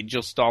and buy it.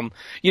 Just on,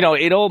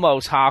 it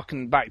almost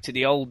harkened back to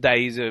the old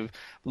days of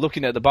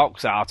looking at the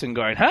box art and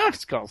going,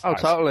 it's got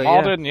totally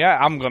modern. Yeah,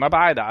 I'm gonna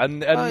buy that,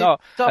 and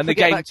the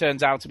game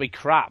turns out to be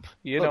crap.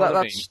 You know what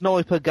I mean?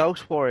 Sniper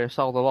Ghost Warrior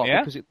sold a lot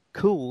because it's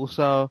cool.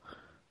 So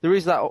there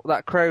is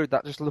that crowd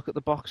that just look at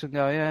the box and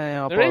go,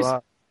 I'll buy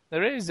that.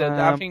 There is.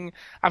 I think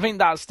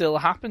that still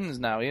happens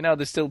now.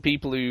 There's still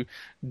people who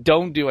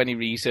don't do any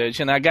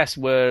research, and I guess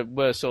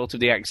we're sort of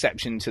the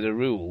exception to the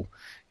rule,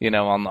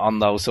 on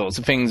those sorts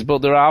of things.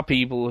 But there are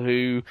people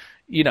who,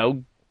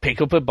 pick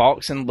up a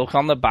box and look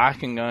on the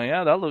back and go,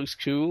 yeah, that looks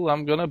cool,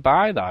 I'm going to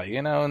buy that,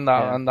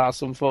 and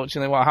that's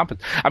unfortunately what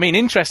happened. I mean,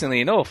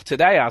 interestingly enough,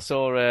 today I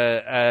saw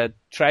a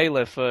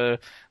trailer for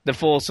The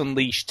Force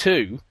Unleashed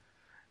 2,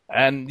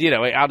 and,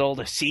 it had all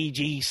the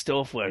CG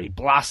stuff where he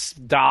blasts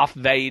Darth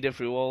Vader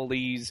through all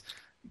these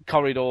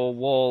corridor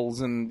walls,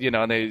 and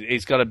and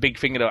it's got a big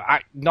finger of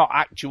not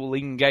actual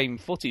in-game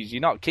footage. You're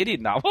not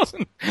kidding, that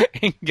wasn't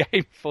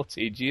in-game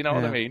footage. You know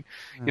what I mean?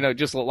 Yeah. It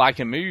just looked like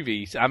a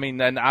movie. I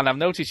mean, and I've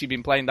noticed you've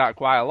been playing that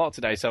quite a lot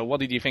today. So what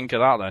did you think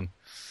of that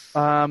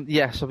then?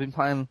 Yes, I've been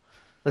playing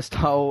the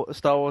Star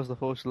Wars: The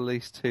Force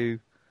Unleashed 2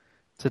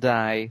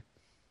 today.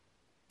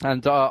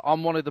 And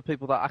I'm one of the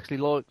people that actually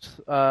liked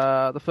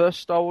the first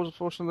Star Wars: The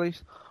Force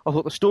Unleashed. I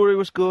thought the story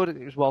was good.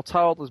 It was well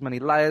told. There's many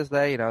layers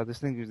there. This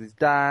thing with his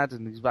dad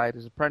and his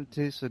Vader's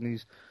apprentice and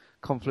his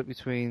conflict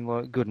between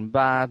good and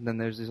bad. And then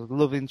there's this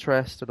love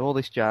interest and all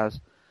this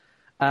jazz.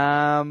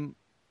 And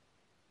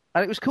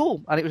it was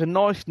cool. And it was a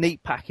nice,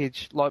 neat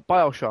package, like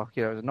BioShock.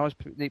 It was a nice,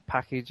 neat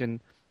package.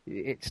 And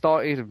it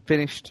started and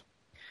finished.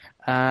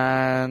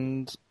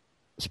 And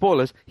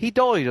spoilers, he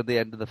died at the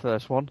end of the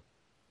first one.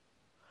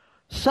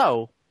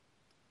 So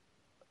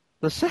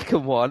the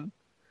second one,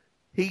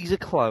 he's a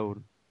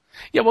clone.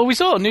 Yeah, well, we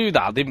sort of knew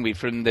that, didn't we,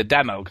 from the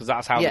demo, because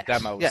that's how the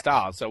demo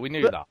starts, so we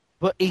knew that.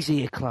 But is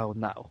he a clone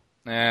now?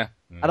 Yeah.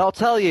 And I'll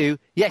tell you,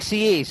 yes,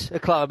 he is a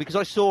clone, because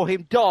I saw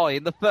him die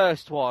in the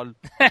first one.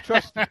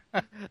 Trust me.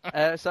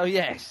 So,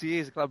 yes, he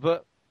is a clone,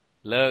 but...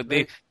 Look,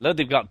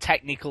 they've got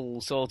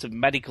technical sort of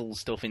medical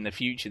stuff in the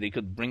future. They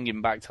could bring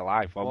him back to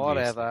life, obviously.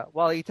 Whatever.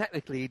 Well, he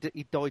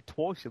died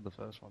twice in the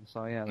first one,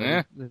 so,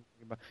 yeah.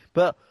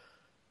 But...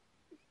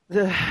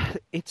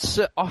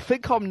 I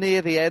think I'm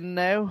near the end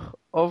now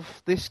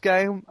of this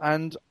game,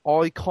 and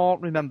I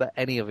can't remember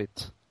any of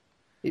it.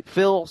 It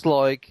feels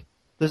like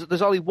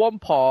there's only one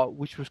part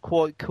which was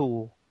quite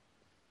cool,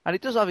 and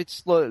it does have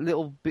its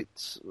little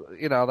bits,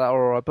 that are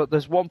alright. But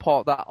there's one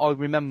part that I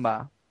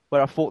remember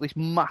where I fought this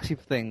massive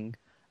thing,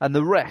 and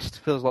the rest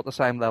feels like the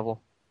same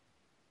level.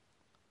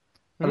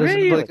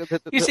 Really? All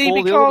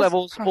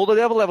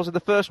the other levels in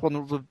the first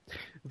one were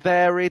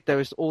varied. There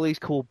was all these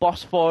cool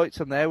boss fights,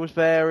 and there was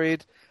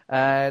varied.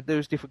 There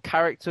was different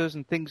characters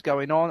and things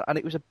going on, and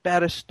it was a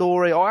better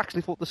story. I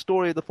actually thought the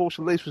story of The Force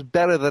Unleashed was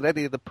better than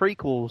any of the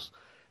prequels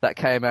that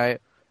came out.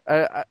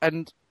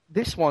 And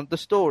this one, the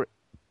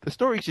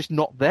story's just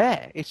not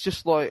there. It's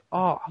just like,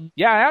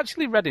 Yeah, I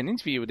actually read an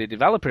interview with the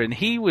developer, and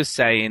he was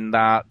saying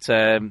that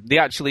they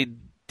actually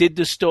did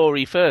the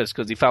story first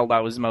because he felt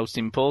that was the most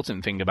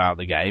important thing about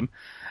the game.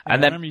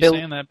 And then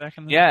saying that back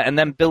in the and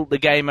then built the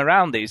game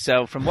around it.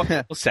 So from what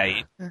people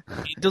say,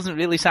 it doesn't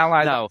really sound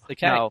like that's the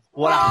case. No,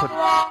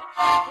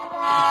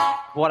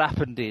 what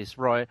happened is,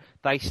 right,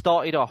 they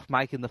started off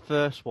making the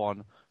first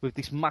one with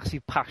this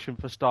massive passion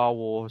for Star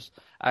Wars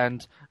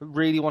and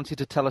really wanted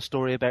to tell a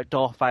story about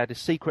Darth Vader's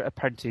secret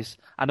apprentice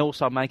and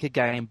also make a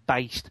game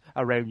based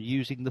around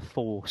using the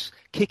Force.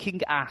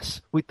 Kicking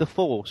ass with the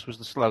Force was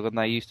the slogan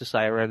they used to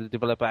say around the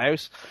developer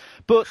house.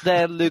 But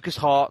then Lucas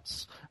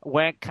Arts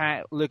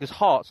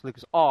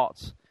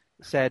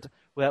said,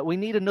 well, we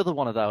need another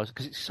one of those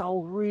because it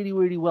sold really,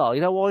 really well. You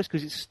know why? It's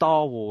because it's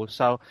Star Wars.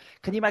 So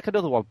can you make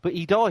another one? But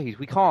he dies.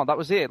 We can't. That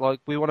was it.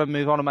 We want to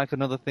move on and make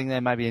another thing there,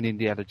 maybe an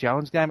Indiana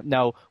Jones game.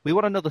 No, we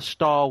want another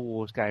Star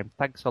Wars game.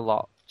 Thanks a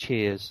lot.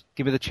 Cheers.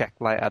 Give me the check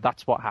later.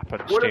 That's what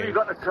happened. What have you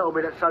got to tell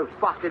me that's so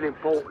fucking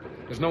important?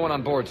 There's no one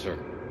on board, sir.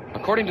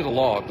 According to the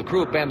log, the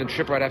crew abandoned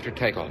ship right after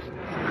takeoff.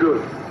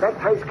 Good.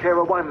 That takes care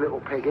of one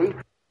little piggy.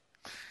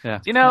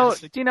 Yeah. Do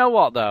you know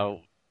what, though?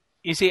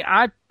 You see,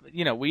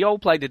 we all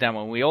played the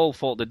demo, and we all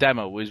thought the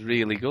demo was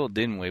really good,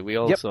 didn't we? We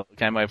all sort of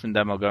came away from the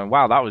demo going,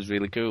 wow, that was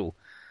really cool.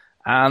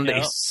 And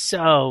it's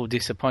so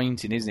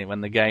disappointing, isn't it,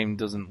 when the game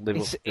doesn't live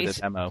up to the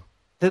demo?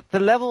 The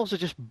levels are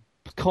just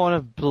kind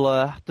of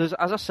blur. As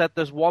I said,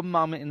 there's one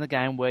moment in the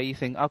game where you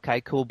think,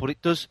 okay, cool, but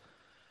it does...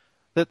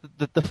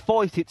 The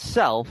fight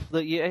itself,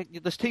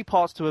 there's two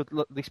parts to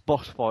this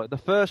boss fight. The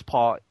first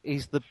part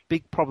is the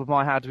big problem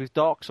I had with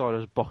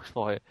Darksider's boss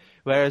fight,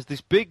 whereas this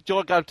big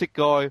gigantic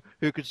guy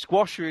who could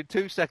squash you in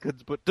 2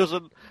 seconds but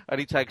doesn't, and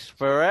he takes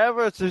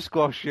forever to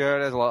squash you,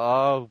 and it's like,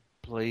 oh,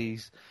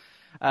 please.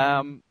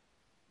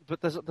 But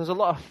but there's a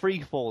lot of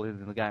free falling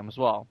in the game as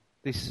well.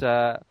 This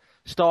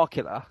Star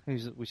Killer,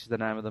 which is the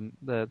name of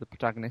the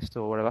protagonist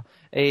or whatever,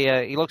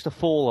 he likes to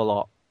fall a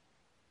lot,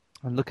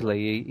 and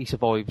luckily he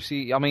survives.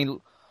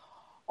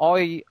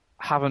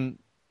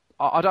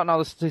 I don't know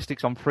the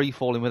statistics on free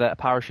falling without a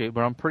parachute,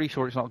 but I'm pretty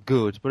sure it's not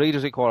good. But he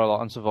does it quite a lot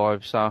and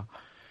survives. So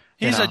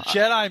he's a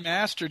Jedi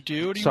Master,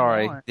 dude.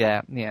 Sorry,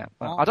 yeah.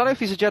 Oh. I don't know if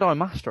he's a Jedi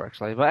Master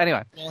actually, but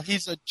anyway. Well,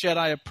 he's a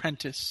Jedi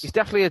apprentice. He's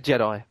definitely a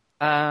Jedi.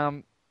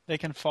 They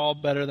can fall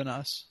better than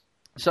us.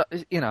 So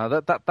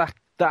that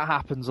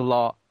happens a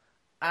lot,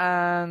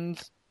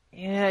 and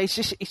yeah, it's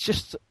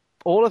just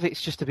all of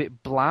it's just a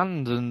bit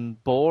bland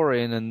and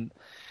boring and.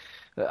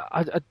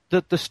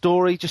 The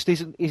story just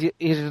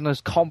isn't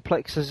as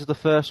complex as the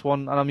first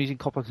one, and I'm using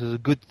complex as a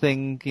good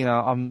thing,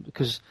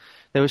 because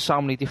there were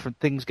so many different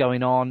things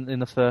going on in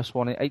the first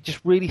one. It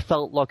just really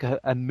felt like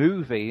a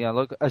movie,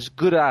 like as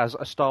good as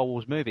a Star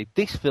Wars movie.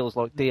 This feels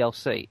like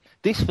DLC.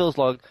 This feels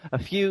like a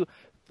few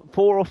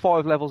 4 or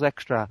 5 levels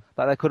extra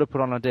that they could have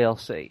put on a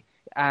DLC.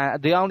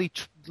 The only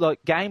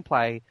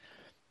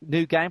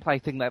new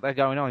gameplay thing that they're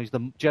going on is the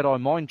Jedi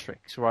mind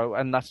tricks, right?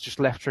 And that's just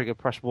left trigger,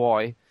 press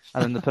Y,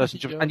 and then the person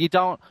jumps. And you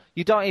don't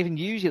even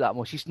use it that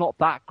much. It's not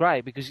that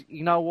great because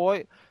you know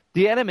what?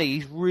 The enemy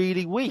is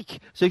really weak.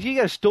 So if you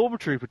get a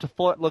stormtrooper to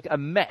fight like a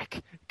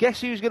mech,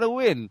 guess who's going to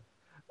win?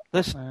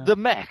 The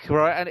mech,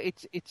 right? And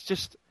it's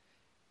just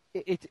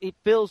it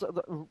feels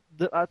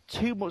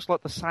too much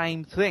like the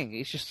same thing.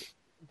 It's just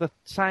the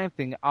same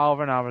thing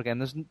over and over again.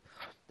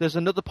 There's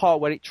another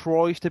part where it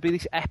tries to be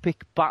this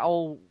epic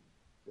battle.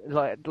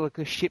 Like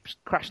a ship's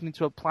crashing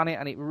into a planet,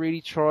 and it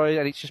really tries,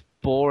 and it's just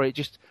boring.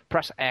 Just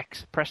press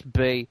X, press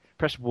B,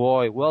 press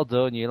Y. Well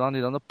done, you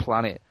landed on the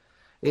planet.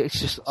 It's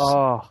just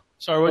Sorry,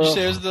 what'd you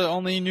say is the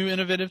only new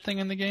innovative thing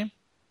in the game?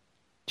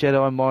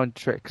 Jedi mind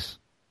tricks.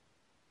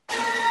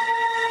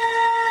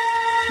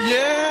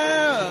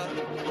 Yeah.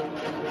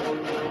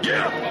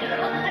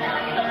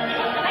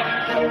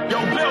 Yo,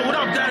 Bill, what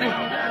up, Daddy?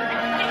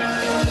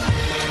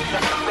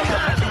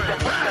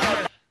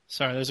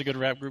 Sorry, there's a good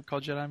rap group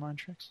called Jedi Mind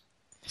Tricks.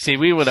 See,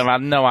 we would have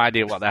had no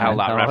idea what the hell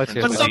that reference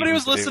was. When somebody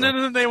was listening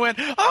and they went,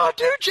 "Oh,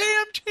 dude,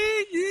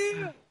 JMT,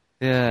 yeah."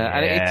 Yeah,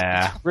 and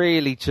it's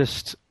really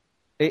just...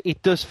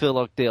 It does feel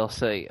like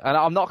DLC. And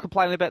I'm not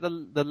complaining about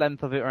the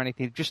length of it or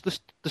anything. Just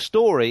the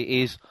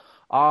story is,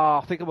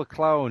 I think I'm a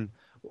clone.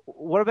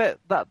 What about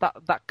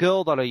that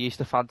girl that I used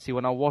to fancy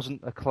when I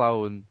wasn't a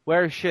clone?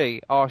 Where is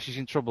she? Oh, she's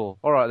in trouble.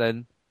 All right,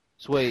 then.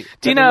 Sweet.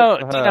 Do you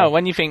know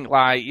when you think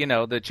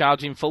they're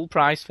charging full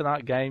price for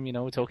that game?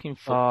 We're talking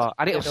full.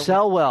 And it'll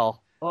sell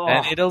well. Oh.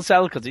 And it'll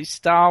sell because it's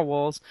Star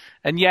Wars.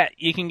 And yet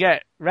you can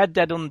get Red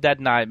Dead Undead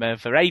Nightmare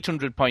for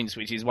 800 points,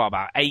 which is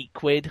about £8,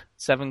 £7,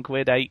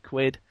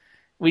 £8,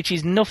 which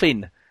is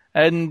nothing.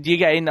 And you're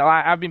getting,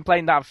 I've been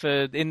playing that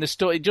in the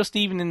story, just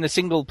even in the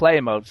single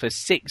player mode for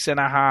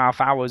 6.5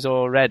 hours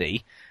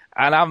already.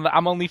 And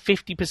I'm only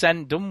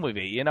 50% done with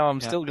it.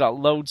 I'm still got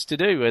loads to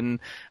do. And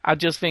I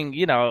just think,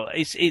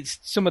 it's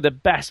some of the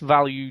best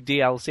value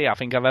DLC I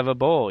think I've ever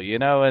bought,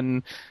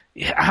 and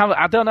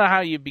I don't know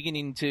how you're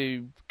beginning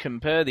to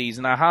compare these.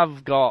 And I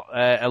have got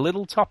a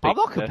little topic. I'm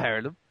not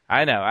comparing them.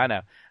 I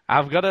know.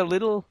 I've got a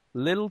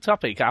little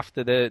topic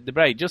after the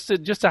break, just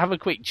to have a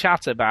quick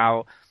chat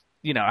about,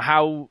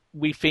 how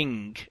we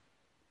think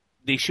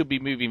they should be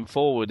moving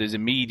forward as a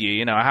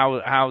media.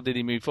 How did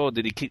he move forward?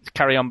 Did he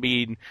carry on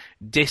being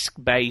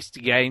disc-based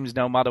games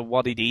no matter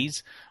what it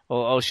is?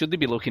 Or should they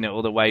be looking at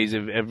other ways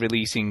of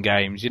releasing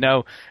games,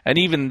 and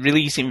even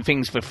releasing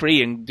things for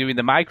free and doing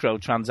the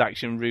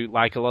microtransaction route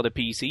like a lot of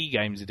PC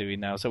games are doing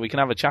now? So we can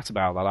have a chat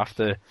about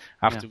that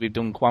after we've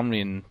done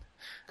Quamri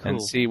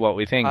and see what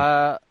we think.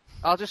 I'll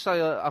just say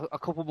a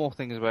couple more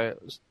things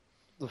about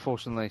the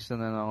Force Unleashed,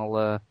 and then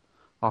I'll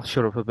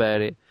shut up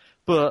about it.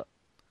 But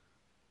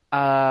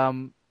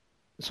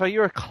so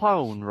you're a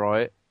clone,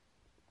 right?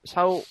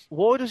 So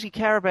why does he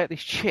care about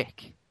this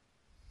chick?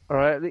 All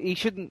right, he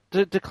shouldn't.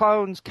 Do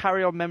clones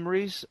carry on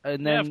memories?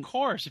 And then of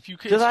course. If you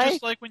could, do it's they?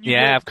 just like when you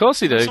of course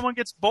they do. When someone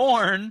gets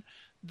born,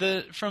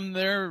 from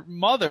their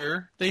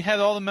mother, they had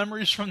all the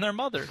memories from their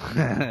mother.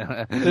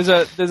 There's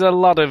a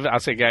lot of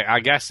I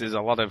guess there's a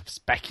lot of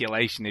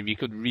speculation if you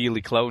could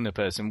really clone a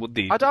person, would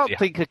they? I don't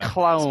think a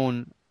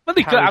clone. Well,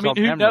 they could. I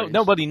mean,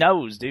 nobody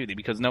knows, do they?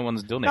 Because no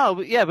one's done it. No,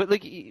 but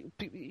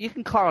you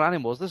can clone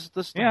animals.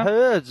 There's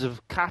herds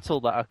of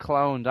cattle that are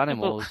cloned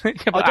animals. I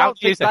don't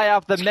think they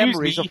have the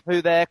memories of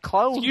who they're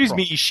cloned. Excuse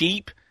me,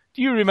 sheep.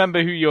 Do you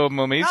remember who your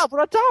mum is? No,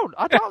 but I don't.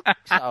 I don't think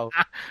so.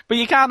 But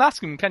you can't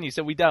ask them, can you?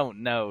 So we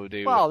don't know, do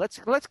we? Well,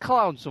 let's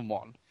clone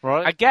someone,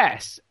 right? I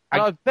guess.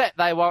 I bet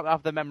they won't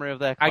have the memory of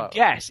their clone. I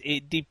guess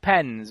it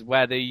depends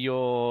whether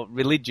you're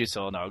religious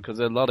or not, because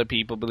a lot of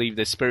people believe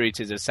the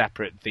spirit is a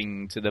separate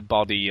thing to the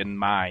body and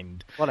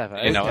mind. Whatever.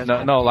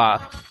 No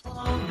that.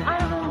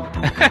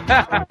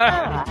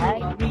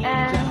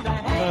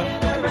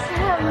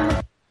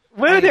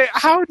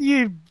 How do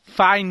you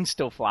find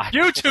stuff like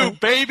YouTube,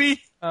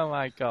 baby? Oh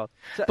my god!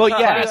 But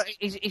yeah,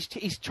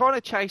 he's trying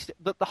to chase.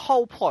 The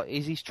whole plot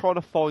is he's trying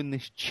to find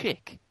this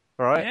chick,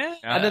 right? Yeah.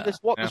 And then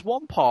there's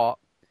one part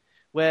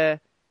where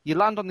you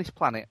land on this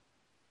planet,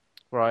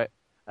 right?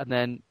 And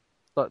then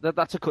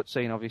that's a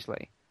cutscene,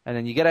 obviously. And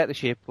then you get out the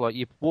ship, like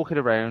you're walking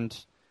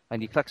around,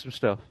 and you collect some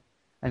stuff,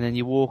 and then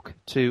you walk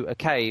to a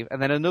cave,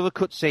 and then another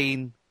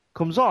cutscene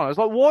comes on. It's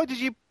like, why did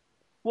you?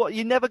 What,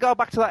 you never go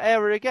back to that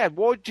area again?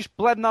 Why just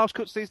blend those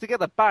cutscenes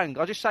together? Bang!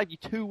 I just saved you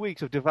 2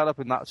 weeks of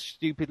developing that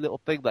stupid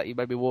little thing that you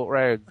made me walk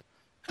around.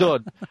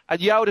 Done.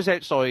 And Yoda's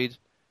outside,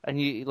 and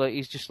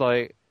he's just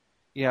like,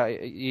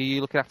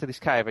 you looking after this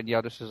cave, and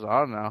Yoda says, I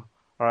don't know.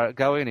 All right,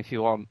 go in if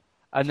you want.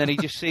 And then he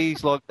just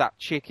sees like that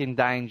chick in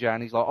danger,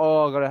 and he's like,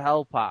 "Oh, I gotta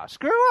help her."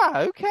 Screw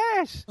her. Who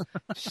cares?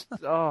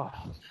 Do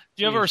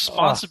you have a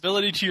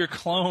responsibility to your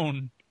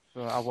clone?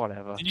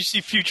 Whatever. Did you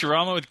see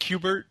Futurama with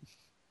Qbert?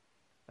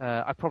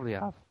 I probably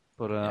have,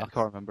 but I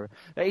can't remember.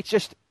 It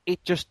just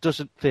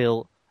doesn't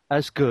feel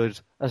as good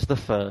as the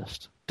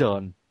first.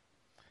 Done.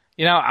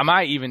 I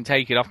might even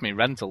take it off my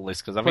rental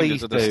list because I think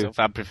there's other stuff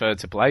I'd prefer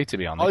to play, to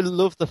be honest. I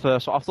love the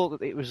first one. I thought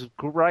that it was a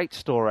great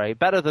story,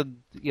 better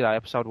than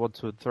episode 1,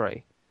 2, and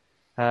 3.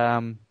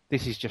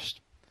 This is just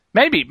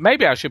maybe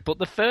I should put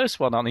the first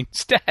one on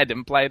instead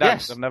and play that.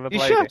 Yes, I've never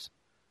played it.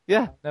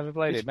 Yeah, never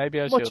played it. Maybe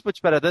I should.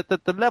 Much better.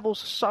 The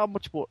levels are so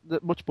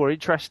much more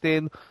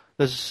interesting.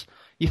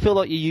 You feel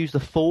like you use the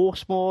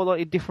Force more,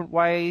 like in different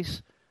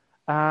ways,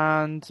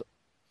 and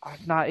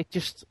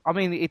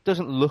it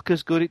doesn't look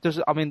as good. It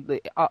doesn't.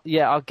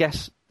 I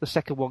guess the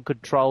second one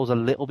controls a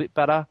little bit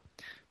better,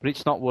 but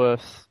it's not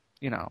worth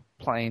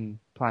playing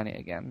it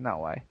again. No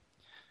way.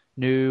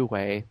 No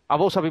way.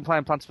 I've also been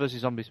playing Plants vs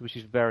Zombies, which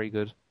is very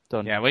good.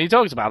 Done. Yeah, well, you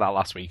talked about that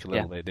last week a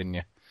little bit, didn't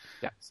you?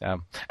 Yeah.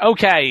 So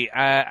okay,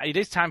 it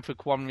is time for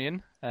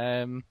Quanrian.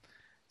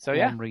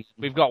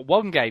 We've got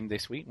one game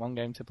this week, one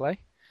game to play.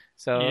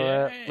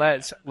 So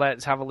let's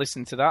have a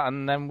listen to that,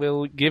 and then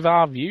we'll give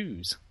our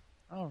views.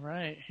 All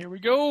right, here we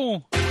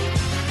go.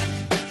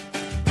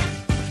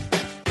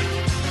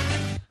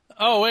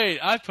 Oh wait,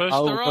 I pushed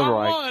the wrong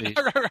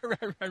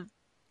one.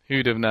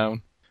 Who'd have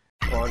known?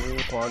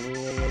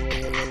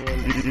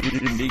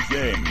 Indie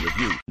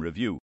game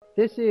review.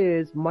 This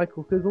is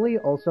Michael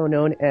Kugley, also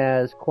known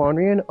as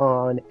Quanrian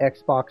on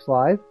Xbox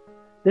Live.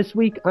 This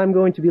week I'm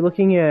going to be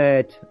looking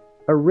at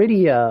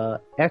Iridia,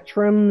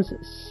 Etrum's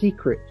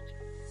Secret.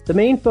 The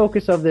main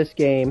focus of this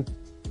game,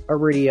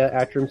 Iridia,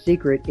 Etrum's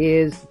Secret,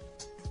 is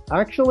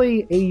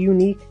actually a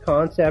unique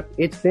concept.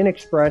 It's been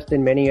expressed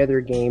in many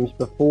other games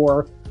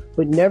before,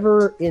 but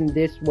never in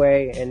this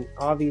way, and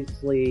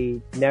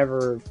obviously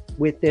never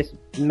with this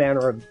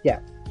manner of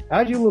depth.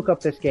 As you look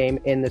up this game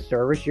in the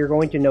service, you're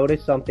going to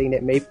notice something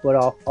that may put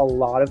off a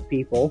lot of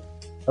people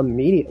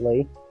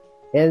immediately,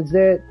 is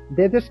that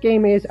this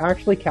game is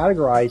actually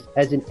categorized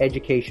as an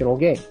educational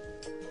game.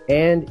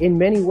 And in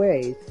many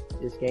ways,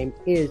 this game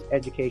is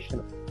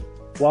educational.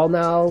 While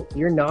now,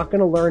 you're not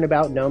going to learn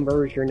about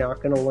numbers, you're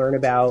not going to learn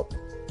about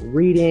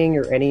reading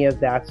or any of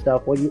that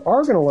stuff. What you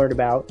are going to learn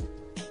about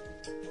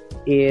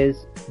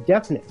is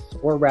deafness,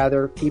 or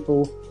rather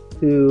people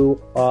who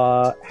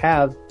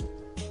have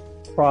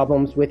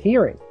problems with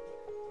hearing.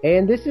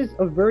 And this is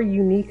a very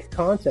unique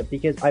concept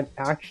because I've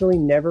actually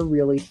never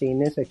really seen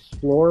this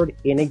explored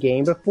in a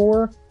game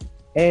before,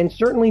 and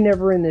certainly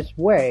never in this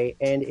way.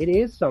 And it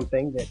is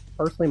something that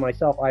personally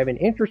myself, I have an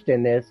interest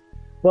in this,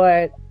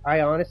 but I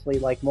honestly,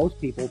 like most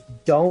people,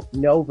 don't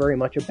know very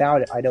much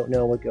about it. I don't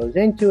know what goes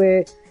into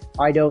it.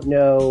 I don't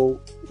know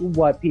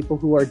what people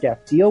who are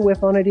deaf deal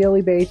with on a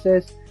daily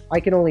basis. I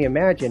can only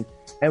imagine.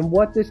 And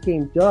what this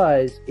game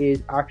does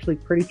is actually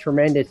pretty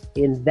tremendous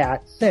in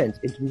that sense.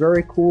 It's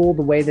very cool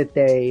the way that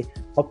they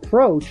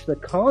approach the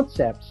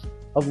concepts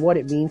of what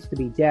it means to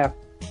be deaf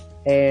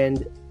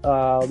and,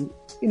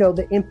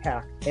 the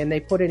impact. And they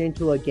put it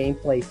into a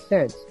gameplay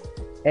sense.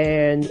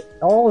 And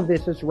all of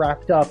this is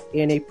wrapped up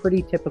in a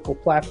pretty typical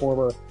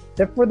platformer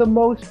that for the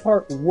most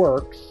part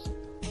works.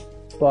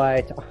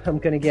 But I'm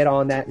going to get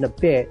on that in a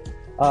bit.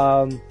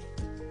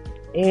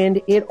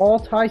 And it all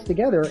ties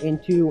together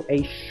into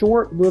a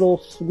short little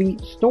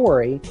sweet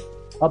story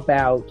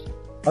about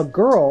a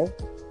girl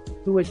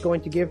who is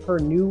going to give her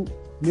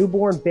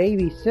newborn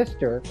baby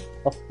sister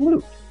a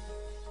flute.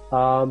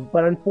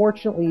 But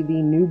unfortunately,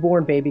 the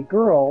newborn baby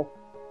girl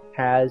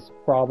has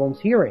problems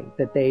hearing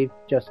that they've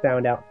just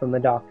found out from the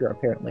doctor,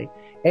 apparently.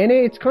 And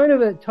it's kind of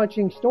a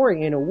touching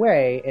story in a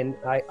way, and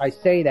I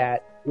say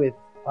that with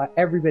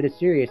every bit of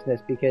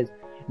seriousness because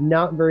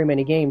not very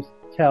many games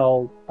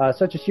tell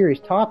such a serious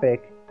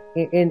topic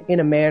in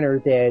a manner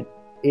that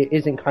it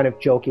isn't kind of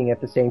joking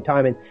at the same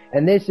time.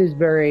 And this is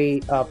very,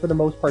 for the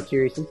most part,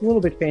 serious. It's a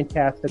little bit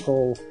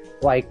fantastical,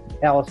 like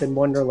Alice in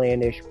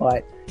Wonderland-ish,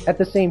 but at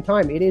the same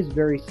time, it is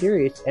very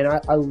serious, and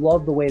I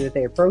love the way that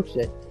they approached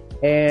it.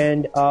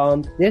 And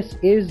this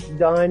is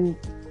done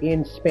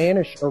in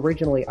Spanish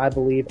originally, I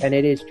believe, and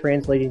it is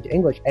translated to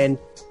English. And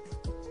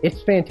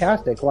it's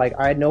fantastic. Like,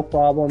 I had no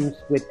problems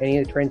with any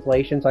of the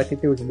translations. I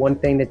think there was one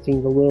thing that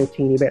seemed a little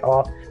teeny bit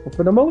off. But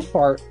for the most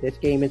part, this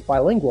game is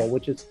bilingual,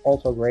 which is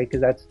also great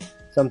because that's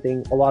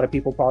something a lot of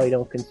people probably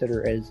don't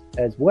consider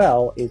as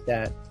well is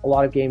that a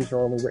lot of games are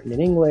only written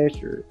in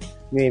English or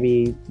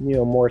maybe,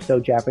 more so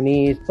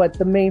Japanese. But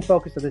the main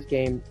focus of this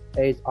game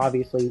is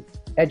obviously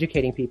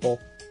educating people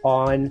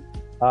on,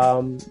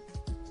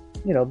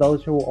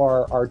 those who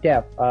are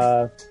deaf.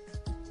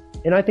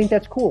 And I think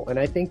that's cool. And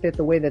I think that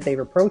the way that they've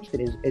approached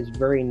it is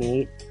very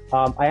neat.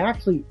 I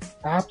actually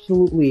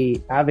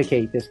absolutely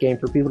advocate this game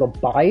for people to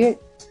buy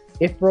it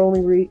if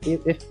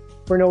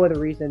for no other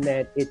reason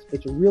that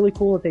it's really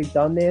cool that they've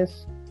done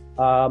this.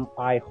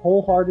 I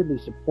wholeheartedly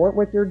support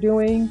what they're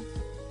doing,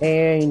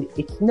 and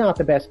it's not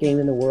the best game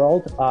in the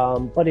world,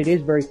 but it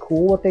is very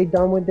cool what they've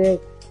done with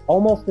it.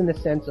 Almost in the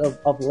sense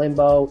of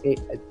Limbo,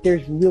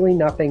 there's really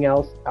nothing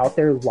else out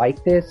there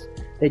like this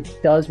that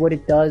does what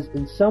it does.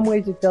 In some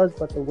ways it does,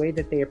 but the way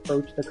that they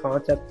approach the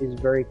concept is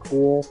very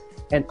cool.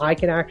 And I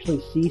can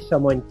actually see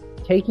someone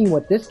taking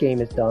what this game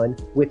has done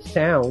with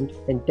sound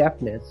and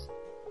deafness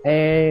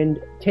and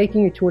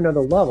taking it to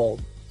another level.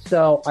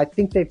 So I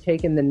think they've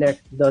taken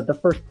the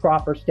first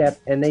proper step,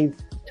 and they've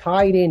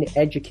tied in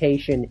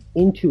education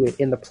into it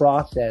in the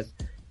process.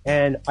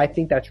 And I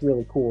think that's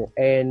really cool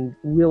and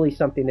really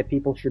something that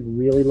people should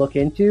really look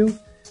into.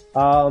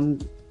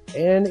 And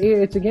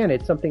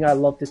it's something I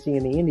love to see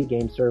in the indie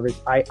game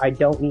service. I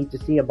don't need to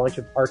see a bunch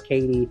of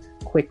arcadey,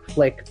 quick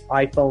flick,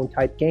 iPhone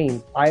type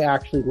games. I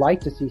actually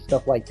like to see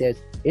stuff like this.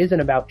 It isn't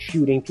about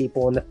shooting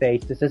people in the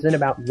face. This isn't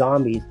about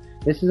zombies.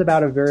 This is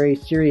about a very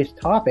serious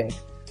topic.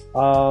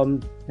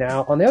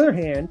 Now, on the other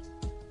hand,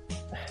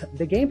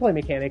 the gameplay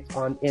mechanics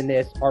in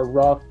this are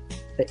rough.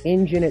 The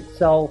engine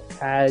itself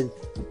has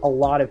a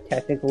lot of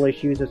technical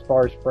issues as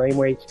far as frame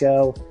rates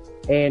go,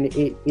 and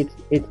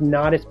it's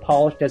not as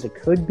polished as it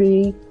could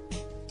be.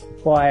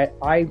 But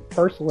I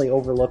personally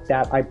overlooked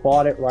that. I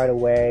bought it right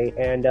away,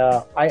 and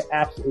I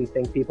absolutely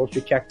think people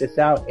should check this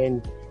out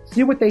and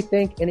see what they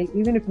think. And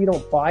even if you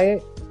don't buy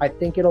it, I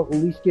think it'll at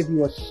least give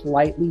you a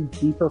slightly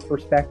deeper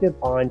perspective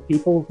on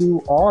people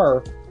who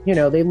are,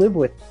 they live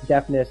with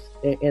deafness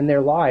in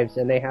their lives,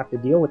 and they have to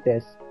deal with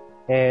this.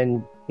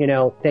 And,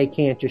 they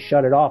can't just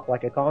shut it off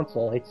like a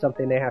console. It's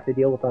something they have to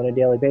deal with on a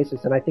daily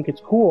basis. And I think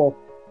it's cool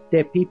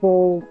that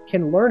people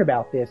can learn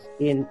about this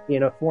in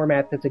a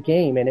format that's a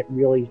game, and it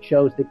really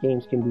shows that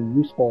games can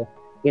be useful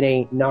in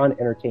a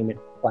non-entertainment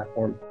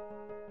platform.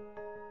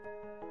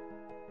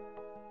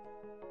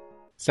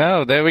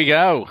 So, there we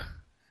go.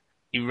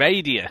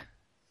 Iradia,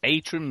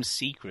 Atrium's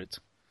Secret.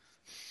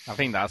 I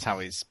think that's how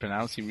it's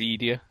pronounced,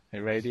 Iradia.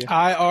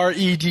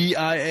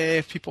 Iredia,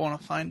 if people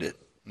want to find it.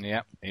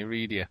 Yeah,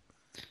 Iradia.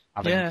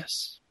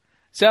 Yes.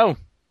 So,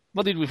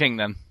 what did we think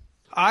then?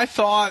 I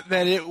thought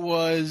that it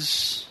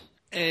was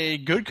a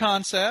good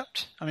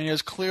concept. I mean, it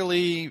was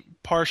clearly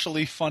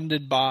partially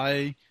funded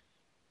by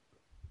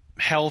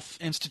health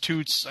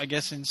institutes, I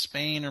guess, in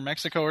Spain or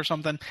Mexico or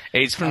something.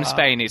 It's from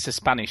Spain. It's a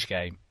Spanish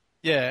game.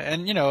 Yeah,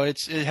 and,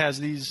 it has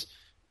these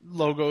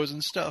logos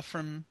and stuff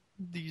from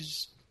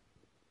these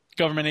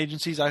government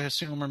agencies, I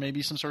assume, or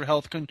maybe some sort of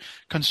health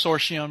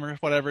consortium or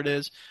whatever it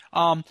is.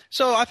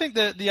 So I think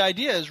that the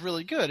idea is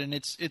really good, and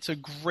it's a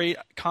great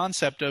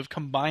concept of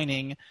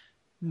combining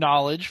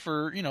knowledge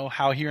for,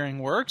 how hearing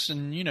works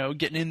and,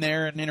 getting in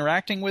there and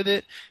interacting with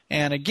it,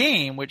 and a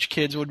game which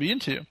kids would be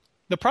into.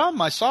 The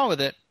problem I saw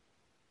with it,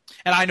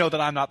 and I know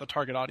that I'm not the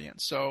target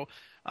audience, so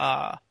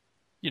I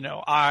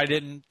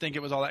didn't think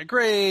it was all that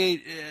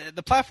great.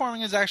 The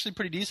platforming is actually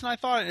pretty decent, I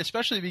thought,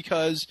 especially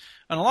because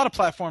in a lot of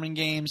platforming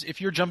games, if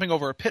you're jumping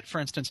over a pit,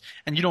 for instance,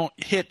 and you don't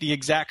hit the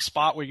exact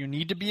spot where you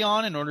need to be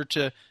on in order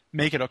to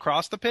make it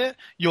across the pit,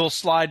 you'll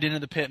slide into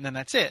the pit and then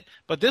that's it.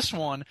 But this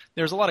one,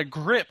 there's a lot of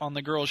grip on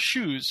the girl's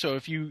shoes, so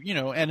if you,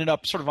 ended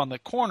up sort of on the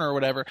corner or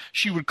whatever,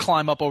 she would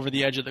climb up over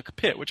the edge of the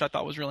pit, which I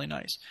thought was really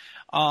nice.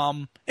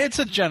 It's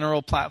a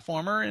general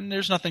platformer, and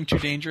there's nothing too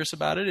dangerous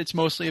about it. It's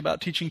mostly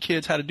about teaching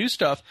kids how to do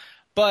stuff.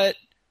 But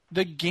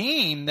the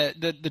game,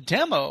 the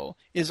demo,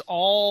 is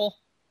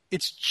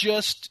it's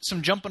just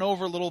some jumping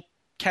over little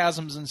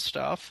chasms and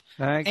stuff.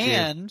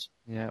 And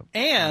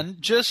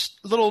just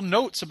little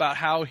notes about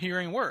how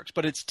hearing works.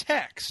 But it's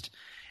text.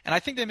 And I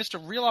think they missed a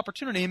real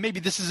opportunity, and maybe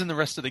this is in the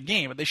rest of the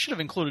game, but they should have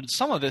included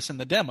some of this in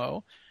the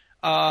demo,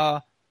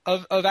 of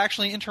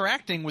actually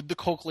interacting with the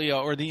cochlea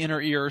or the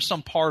inner ear or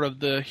some part of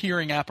the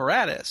hearing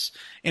apparatus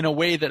in a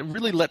way that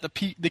really let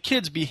the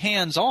kids be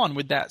hands-on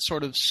with that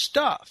sort of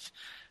stuff,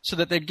 so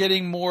that they're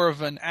getting more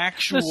of an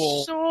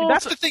actual...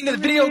 That's the thing that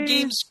video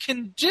games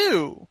can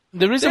do.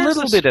 There is a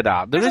little bit of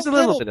that. There is a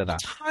little bit of that.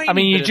 I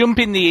mean, you jump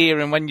in the ear,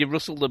 and when you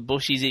rustle the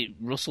bushes, it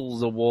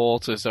rustles the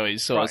water, so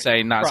it's sort of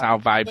saying that's how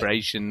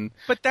vibration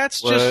But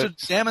that's works.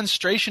 just a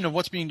demonstration of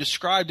what's being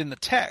described in the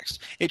text.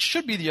 It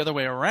should be the other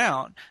way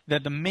around,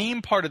 that the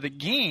main part of the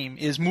game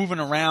is moving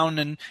around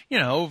and, you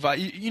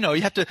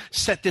have to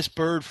set this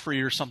bird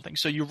free or something.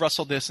 So you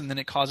rustle this, and then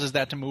it causes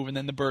that to move, and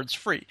then the bird's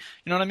free.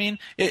 You know what I mean?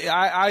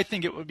 I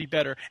think it would be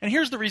better. And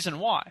here's the reason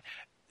why.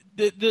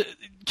 The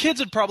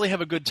kids would probably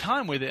have a good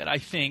time with it, I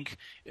think,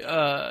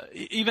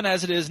 even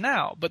as it is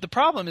now. But the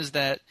problem is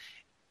that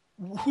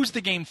who's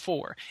the game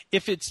for?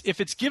 If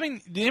it's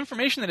giving the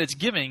information that it's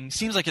giving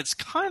seems like it's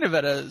kind of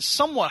at a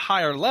somewhat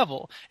higher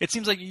level. It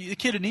seems like the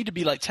kid would need to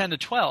be like 10 to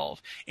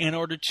 12 in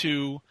order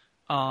to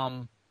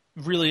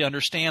really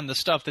understand the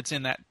stuff that's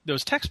in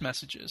those text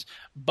messages.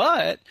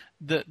 But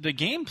the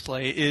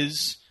gameplay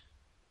is.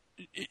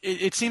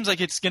 It seems like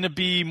it's going to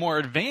be more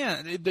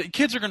advanced. The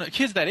kids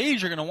that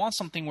age are going to want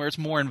something where it's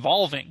more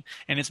involving,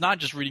 and it's not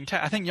just reading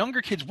text. I think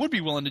younger kids would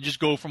be willing to just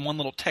go from one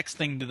little text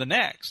thing to the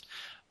next,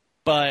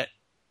 but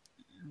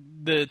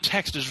the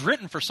text is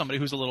written for somebody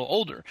who's a little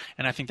older,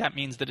 and I think that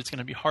means that it's going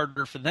to be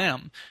harder for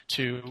them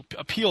to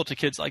appeal to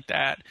kids like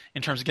that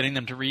in terms of getting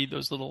them to read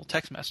those little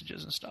text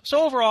messages and stuff.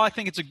 So overall, I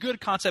think it's a good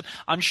concept.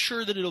 I'm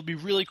sure that it'll be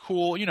really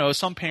cool.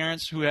 Some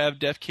parents who have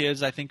deaf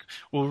kids, I think,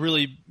 will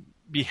really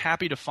be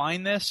happy to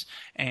find this,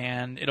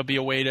 and it'll be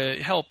a way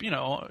to help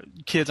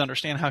kids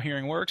understand how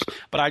hearing works.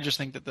 But I just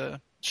think that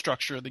the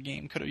structure of the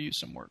game could have used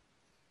some work.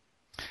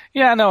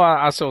 Yeah, no,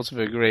 I sort of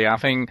agree. I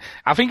think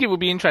it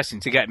would be interesting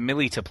to get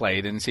Millie to play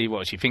it and see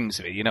what she thinks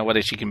of it.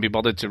 Whether she can be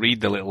bothered to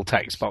read the little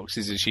text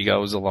boxes as she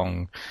goes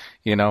along.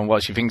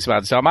 What she thinks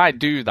about it. So I might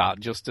do that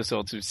just to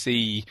sort of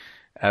see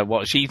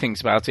what she thinks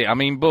about it. I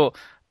mean, but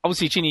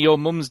obviously, Chinny, your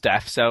mum's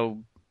deaf, so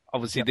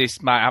obviously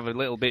this might have a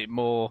little bit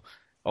more.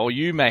 Or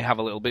you may have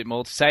a little bit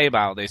more to say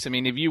about this. I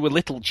mean, if you were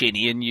little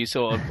Chinny and you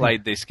sort of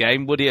played this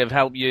game, would it have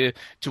helped you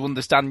to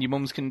understand your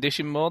mum's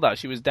condition more, that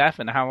she was deaf,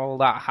 and how all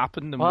that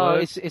happened and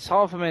worked? It's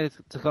hard for me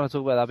to kind of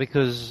talk about that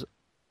because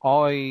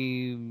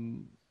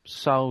I'm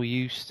so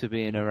used to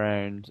being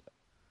around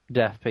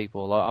deaf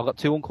people. Like, I've got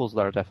 2 uncles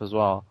that are deaf as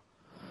well.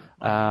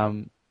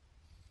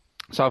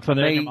 So for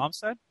me, your mom's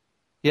side?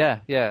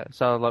 Yeah.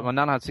 So like my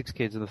nan had 6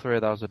 kids, and the 3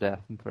 of those were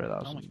deaf, and 3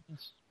 of those were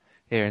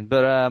hearing.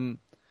 But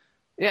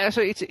yeah,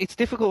 so it's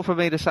difficult for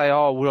me to say,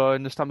 would I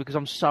understand, because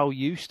I'm so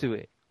used to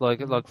it.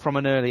 Like from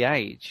an early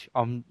age,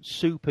 I'm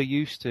super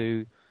used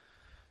to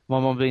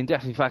my mum being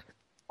deaf. In fact,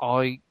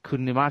 I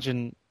couldn't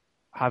imagine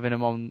having a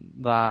mum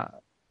that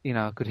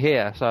could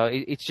hear. So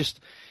it's just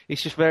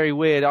very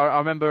weird. I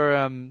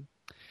remember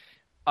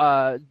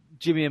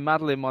Jimmy and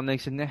Madeline, my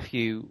niece and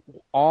nephew,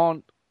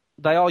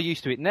 they are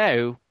used to it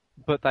now,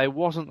 but they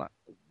wasn't.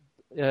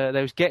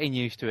 They was getting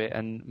used to it,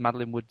 and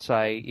Madeline would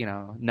say,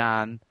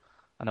 Nan.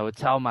 And I would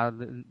tell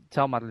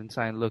Madeline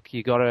saying, look,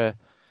 you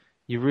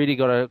really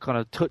gotta kind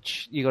of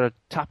you gotta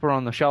tap her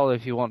on the shoulder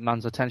if you want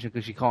Nan's attention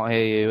because she can't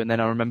hear you. And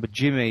then I remember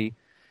Jimmy,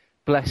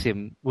 bless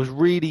him, was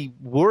really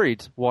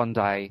worried one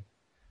day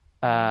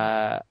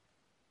that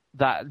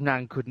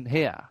Nan couldn't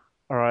hear.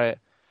 All right,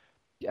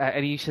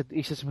 and he said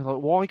to me, like,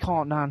 why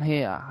can't Nan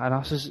hear? And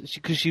I said,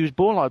 because she was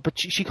born like, but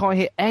she can't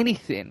hear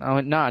anything. I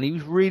went, no, and he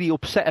was really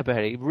upset about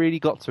it. It really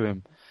got to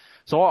him.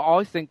 So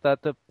I think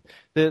that the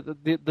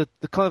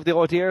kind of the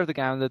idea of the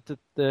game,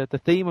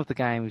 the theme of the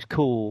game is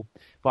cool,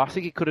 but I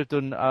think it could have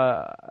done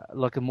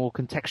like a more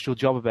contextual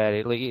job about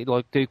it.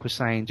 Like Duke was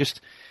saying,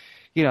 just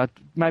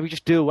maybe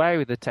just do away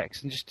with the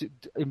text and just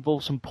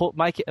involve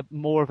make it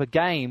more of a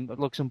game,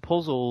 like some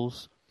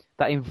puzzles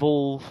that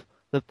involve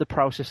the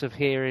process of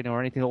hearing or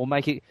anything, or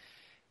make it.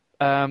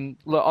 I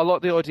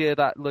like the idea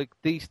that like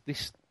this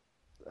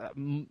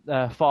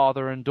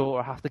father and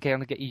daughter have to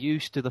kind of get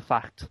used to the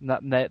fact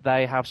that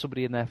they have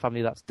somebody in their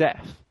family that's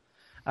deaf,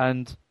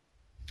 and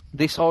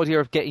this idea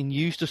of getting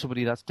used to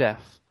somebody that's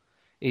deaf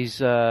is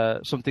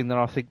something that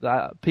I think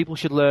that people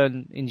should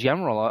learn in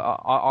general.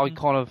 I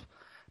kind of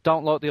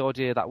don't like the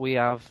idea that we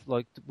have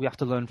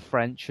to learn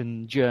French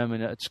and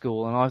German at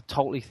school, and I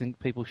totally think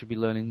people should be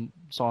learning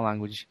sign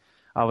language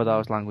over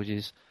those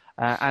languages.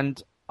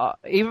 And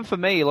even for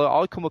me,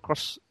 I come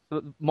across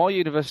my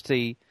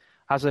university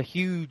has a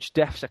huge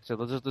deaf sector.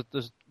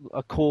 There's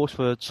a course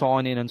for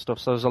signing and stuff,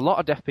 so there's a lot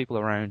of deaf people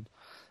around.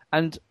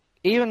 And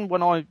even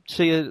when I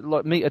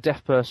meet a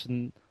deaf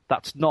person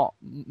that's not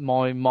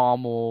my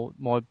mom or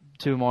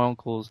two of my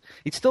uncles,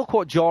 it's still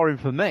quite jarring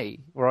for me,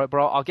 right? But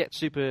I'll get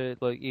super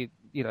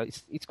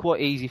it's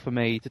quite easy for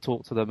me to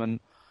talk to them, and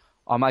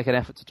I make an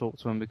effort to talk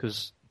to them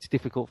because it's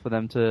difficult for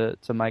them to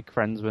make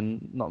friends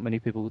when not many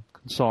people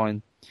can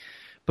sign.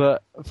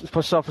 But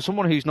for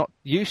someone who's not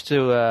used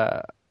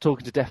to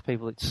talking to deaf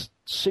people, it's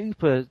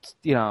super,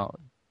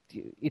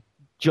 it's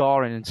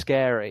jarring and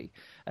scary,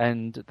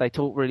 and they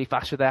talk really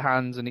fast with their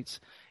hands, and it's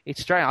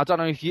strange. I don't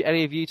know if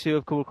any of you two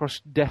have come across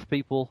deaf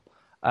people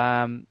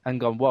and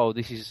gone, "Whoa,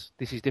 this is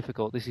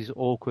difficult, this is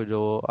awkward,"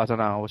 or I don't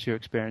know. What's your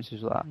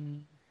experiences with that?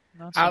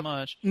 Not so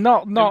much.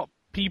 Not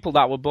people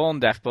that were born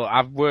deaf, but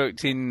I've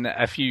worked in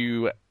a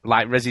few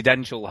like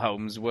residential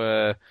homes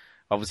where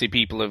obviously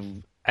people have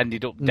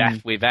ended up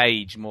deaf with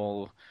age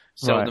more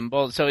so than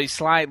both. So it's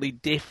slightly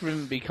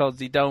different because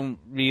they've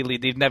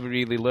never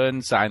really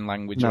learned sign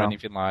language or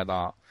anything like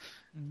that.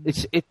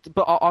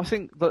 But I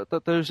think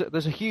that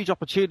there's a huge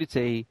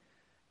opportunity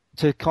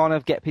to kind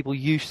of get people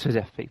used to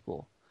deaf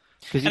people.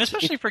 And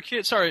especially for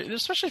kids,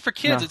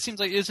 it seems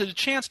like it's a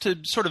chance to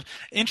sort of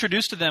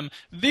introduce to them,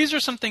 these are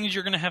some things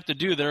you're going to have to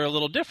do that are a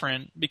little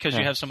different because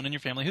you have someone in your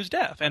family who's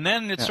deaf. And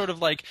then it's sort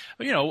of like,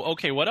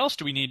 okay, what else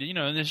do we need?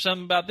 There's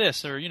something about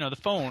this or, the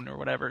phone or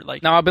whatever.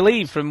 Like, now, I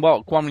believe from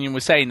what Kwamrian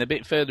was saying, a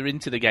bit further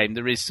into the game,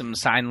 there is some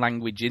sign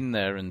language in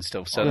there and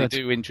stuff. So they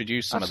do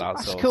introduce some of that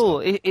that's sort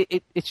cool. of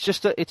stuff. It's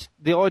just it's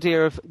the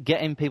idea of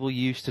getting people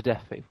used to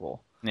deaf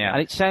people. Yeah.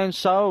 And it sounds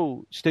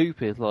so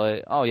stupid,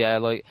 but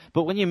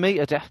when you meet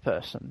a deaf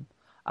person,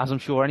 as I'm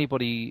sure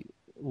anybody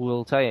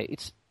will tell you,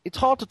 it's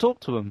hard to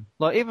talk to them.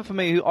 Like, even for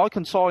me, who I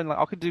can sign,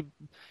 I can do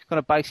kind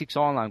of basic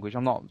sign language.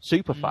 I'm not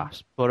super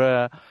fast,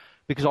 but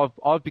because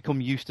I've become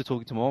used to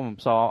talking to my mum,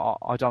 so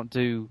I don't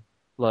do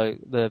like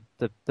the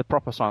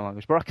proper sign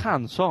language, but I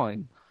can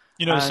sign.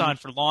 The sign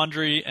for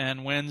laundry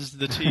and when's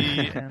the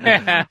tea. And...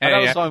 I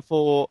know the sign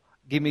for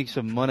give me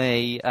some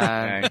money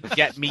and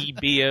get me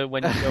beer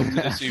when you go to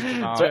the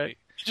supermarket.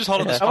 You just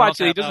hold up the Oh,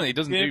 actually, he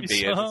doesn't do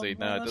beer, does he?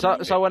 No,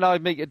 so when I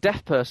meet a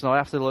deaf person, I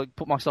have to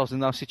put myself in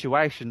those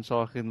situations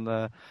so I can.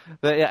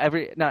 But yeah,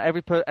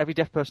 every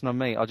deaf person I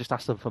meet, I just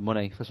ask them for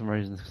money for some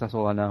reason because that's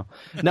all I know.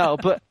 No,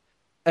 but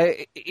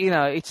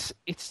it's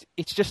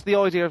just the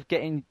idea of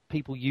getting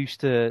people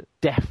used to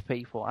deaf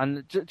people,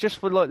 and just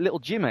for little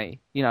Jimmy,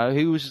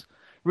 who was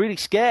really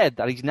scared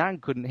that his nan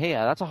couldn't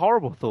hear. That's a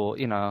horrible thought,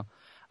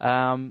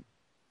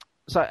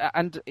 So,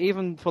 and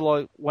even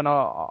for when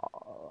I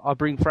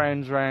bring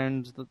friends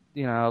around,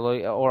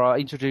 or I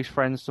introduce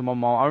friends to my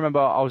mom. I remember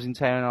I was in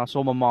town and I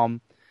saw my mom,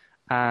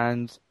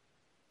 and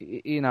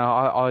we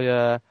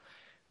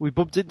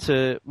bumped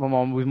into my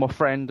mom with my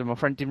friend, and my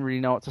friend didn't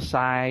really know what to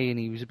say, and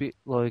he was a bit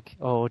like,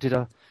 "Oh,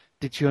 did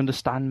she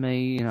understand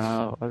me? Did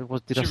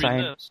I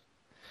say?"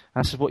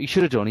 I said, "What you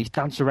should have done? He's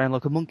danced around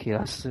like a monkey."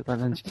 That's it.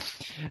 And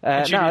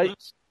then, she read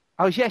lips?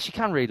 Oh, yeah, she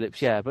can read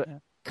lips, yeah, but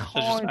So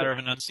it's just a matter of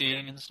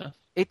enunciating and stuff.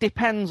 It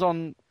depends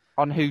on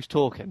who's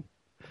talking.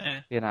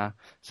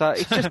 So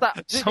it's just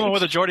that someone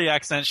with a Geordie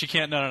accent, she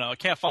can't. No, I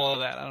can't follow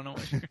that. I don't know.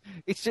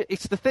 It's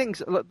the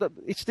things.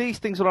 It's these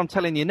things that I'm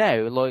telling you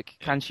now. Like,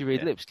 can she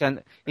read lips?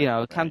 Can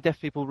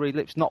deaf people read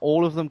lips? Not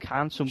all of them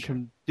can. Some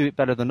can do it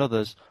better than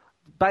others.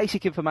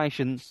 Basic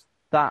information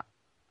that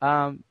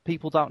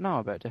people don't know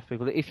about deaf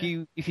people. If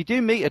you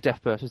do meet a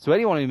deaf person, to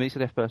anyone who meets a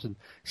deaf person,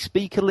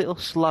 speak a little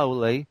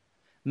slowly.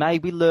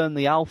 Maybe learn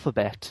the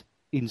alphabet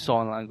in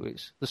sign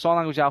language. The sign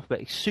language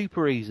alphabet is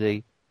super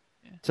easy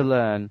to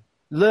learn.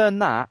 Learn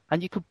that,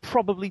 and you could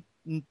probably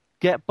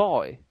get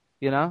by,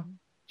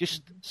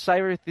 Just say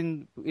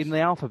everything in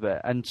the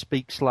alphabet and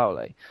speak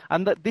slowly.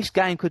 And that this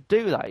game could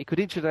do that. It could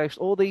introduce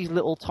all these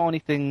little tiny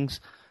things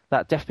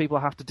that deaf people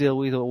have to deal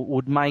with, or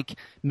would make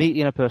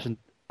meeting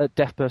a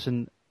deaf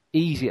person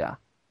easier,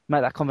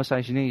 make that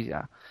conversation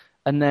easier.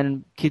 And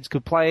then kids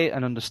could play it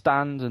and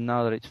understand and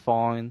know that it's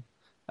fine.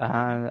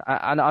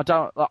 And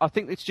I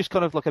think it's just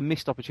kind of like a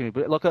missed opportunity,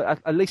 but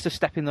at least a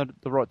step in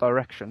the right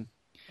direction.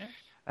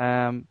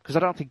 Because I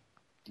don't think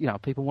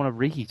people want to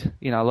read.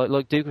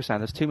 Like Duke was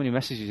saying, there's too many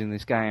messages in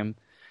this game,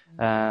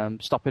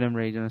 stopping them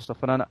reading and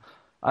stuff. And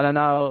I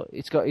know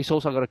it's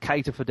also got to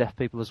cater for deaf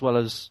people as well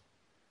as,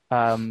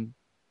 for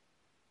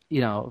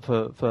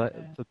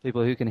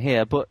people who can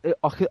hear. But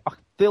I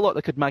feel like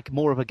they could make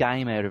more of a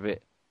game out of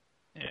it.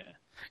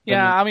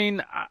 Yeah, I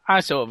mean, I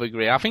sort of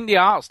agree. I think the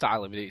art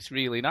style of it's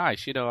really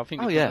nice. I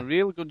think they've done a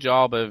really good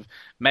job of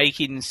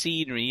making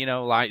scenery,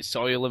 like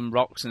soil and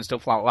rocks and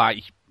stuff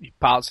like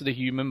parts of the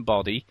human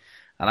body.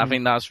 And I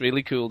think that's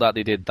really cool that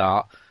they did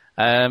that.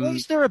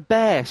 Is there a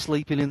bear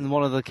sleeping in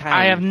one of the caves?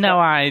 I have no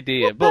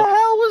idea. What the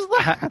hell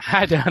was that?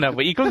 I don't know,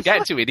 but you couldn't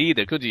get to it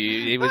either, could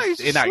you? It was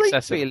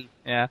inaccessible. Sleeping.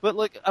 Yeah. But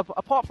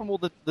apart from all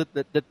the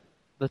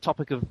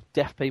topic of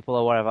deaf people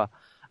or whatever,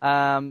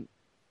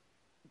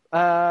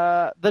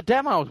 the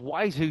demo is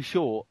way too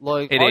short.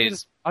 I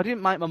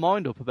didn't make my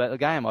mind up about the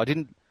game. I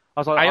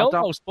was like, I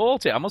almost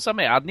bought it. I must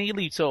admit, I'd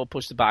nearly sort of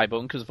pushed the buy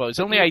button because I thought it's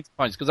only 80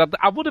 points. Because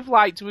I would have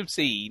liked to have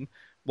seen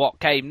what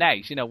came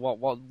next. What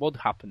would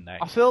happen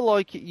next. I feel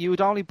like you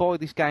would only buy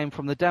this game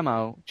from the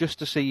demo just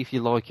to see if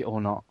you like it or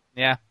not.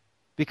 Yeah.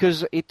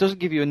 Because it doesn't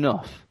give you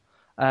enough.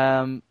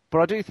 But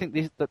I do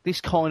think that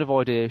this kind of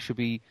idea should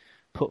be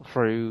put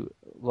through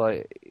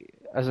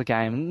as a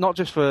game, not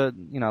just for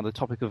the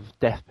topic of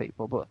deaf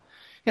people, but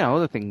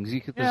other things.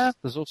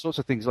 There's all sorts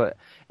of things like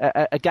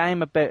a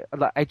game about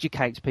that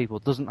educates people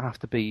doesn't have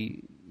to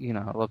be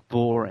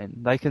boring.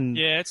 They can.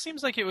 Yeah, it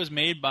seems like it was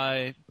made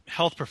by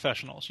health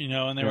professionals,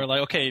 and they were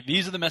like, okay,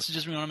 these are the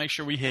messages we want to make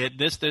sure we hit.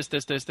 This, and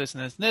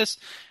this,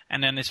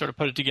 and then they sort of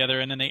put it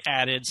together, and then they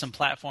added some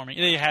platforming.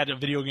 They had a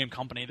video game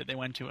company that they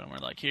went to and were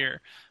like,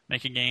 here,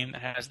 make a game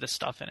that has this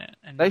stuff in it.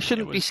 And they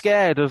shouldn't be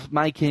scared of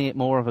making it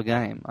more of a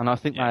game, and I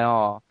think they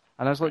are.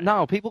 And I was like,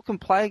 no, people can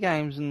play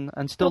games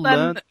and still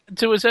learn.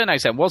 To a certain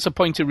extent, what's the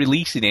point of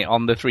releasing it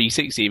on the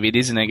 360 if it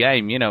isn't a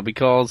game?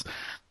 Because,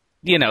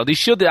 they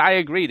should. I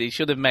agree, they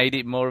should have made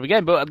it more of a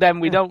game. But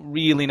then we don't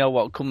really know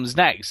what comes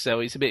next, so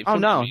it's a bit. Oh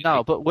no,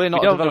 but we're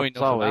not developers,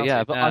 are we?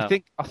 Yeah, but no.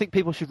 I think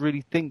people should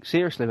really think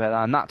seriously about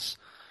that, and that's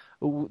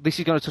this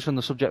is going to touch on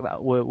the subject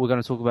that we're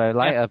going to talk about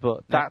later,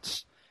 but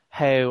that's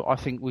how I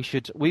think we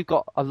should. We've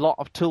got a lot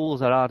of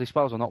tools at our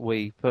disposal, not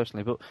we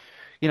personally, but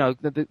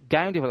the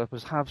game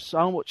developers have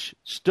so much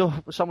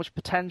stuff, so much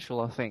potential.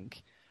 I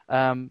think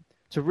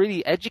to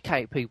really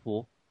educate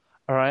people.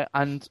 All right,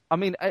 and I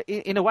mean,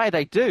 in a way,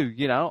 they do.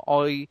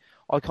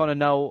 I kind of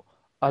know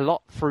a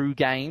lot through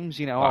games.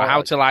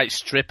 How to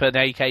strip an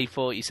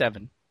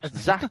AK-47.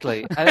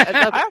 Exactly. I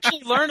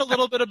actually learned a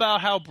little bit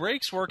about how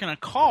brakes work in a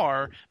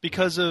car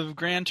because of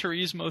Gran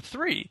Turismo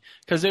 3.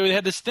 Because they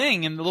had this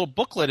thing in the little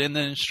booklet in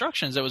the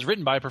instructions that was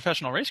written by a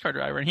professional race car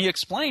driver, and he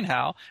explained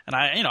how. And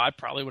I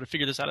probably would have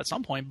figured this out at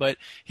some point, but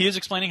he was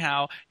explaining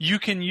how you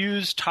can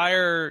use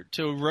tire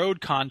to road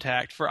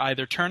contact for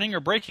either turning or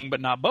braking, but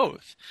not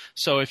both.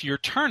 So if you're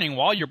turning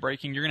while you're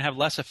braking, you're going to have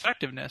less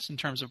effectiveness in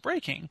terms of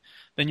braking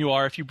than you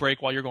are if you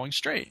brake while you're going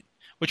straight.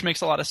 Which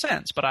makes a lot of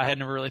sense, but I had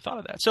never really thought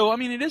of that. So, I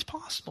mean, it is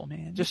possible,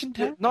 man. Just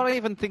not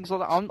even things like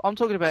that. I'm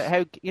talking about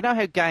how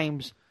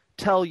games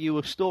tell you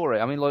a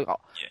story. I mean,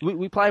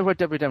 we play Red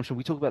Dead Redemption,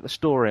 we talk about the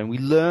story, and we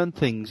learn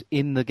things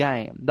in the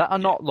game that are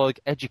not,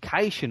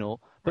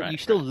 educational, but you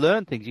still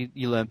learn things.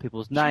 You learn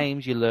people's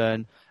names, you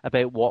learn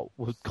about what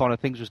kind of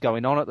things was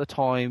going on at the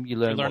time, you're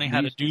learning how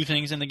to do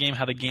things in the game,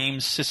 how the game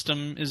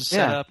system is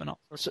set up, and all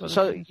sorts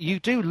of things. You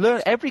do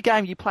learn. Every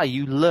game you play,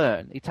 you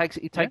learn. It takes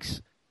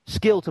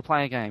skill to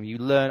play a game. You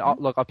learn.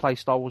 I play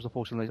Star Wars.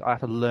 Unfortunately, I have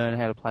to learn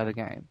how to play the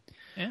game.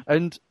 Yeah.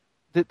 And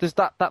there's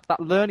that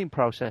learning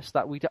process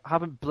that we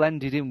haven't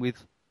blended in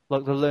with the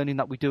learning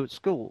that we do at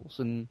schools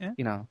and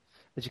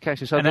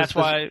education. So that's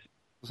why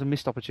there's a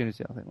missed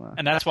opportunity, I think. There.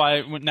 And that's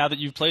why now that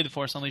you've played The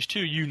Force Unleashed 2,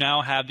 you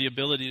now have the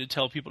ability to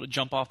tell people to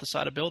jump off the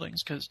side of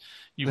buildings because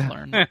you've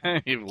learned.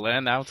 You've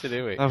learned how to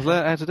do it. I've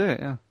learned how to do it.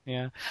 Yeah.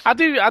 Yeah. I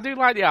do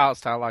like the art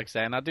style, like I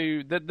say, and I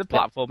do the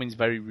platforming is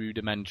very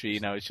rudimentary.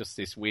 It's just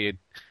this weird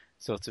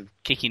sort of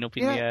kicking up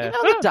in the air.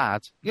 The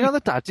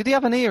dad. Did he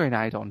have an hearing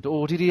aid on,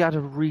 or did he have a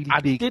really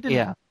big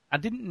ear? I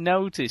didn't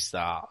notice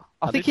that.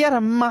 I think he had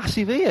a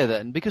massive ear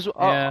then, because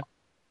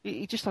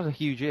he just had a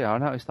huge ear. I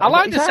noticed that. I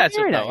like the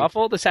setup though. I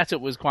thought the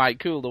setup was quite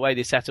cool. The way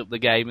they set up the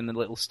game and the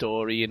little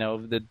story,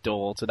 of the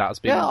daughter that's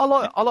been. Yeah, I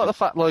like the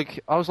fact.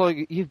 I was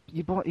like, you're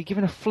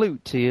giving a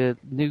flute to your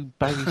new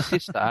baby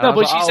sister. No,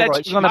 but she said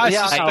she's going to be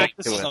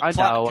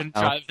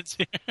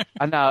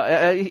I know.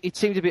 It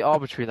seemed a bit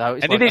arbitrary though.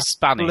 And it is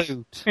Spanish.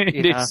 Flute,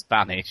 it is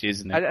Spanish,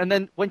 isn't it? And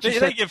then when she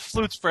they give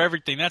flutes for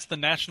everything. That's the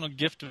national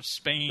gift of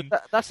Spain.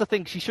 That's the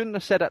thing. She shouldn't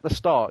have said at the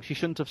start. She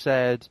shouldn't have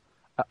said,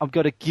 "I'm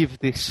going to give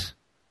this."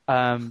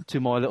 To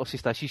my little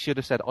sister, she should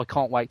have said, "I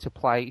can't wait to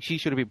play." She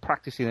should have been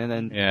practicing, and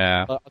then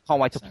I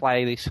can't wait to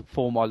play this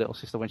for my little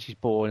sister when she's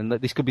born, and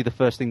this could be the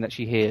first thing that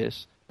she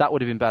hears. That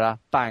would have been better.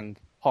 Bang,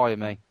 hire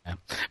me. Yeah.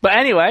 But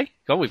anyway,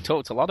 we've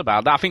talked a lot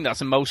about that. I think that's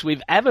the most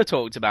we've ever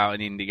talked about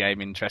an indie game.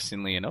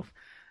 Interestingly enough,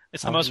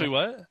 it's the most we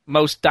what?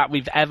 Most that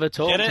we've ever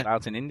talked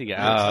about an indie game.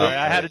 Sorry,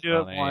 I had to do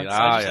it once. You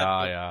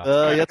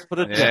have to put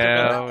it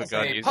As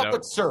a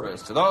public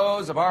service to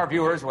those of our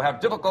viewers who have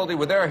difficulty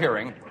with their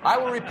hearing, I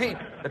will repeat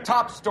the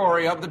top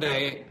story of the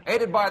day,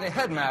 aided by the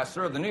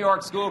headmaster of the New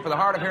York School for the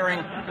Hard of Hearing,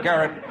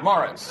 Garrett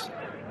Morris.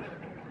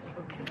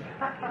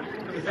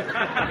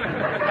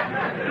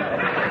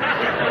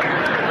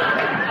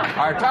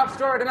 Our top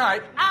story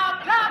tonight.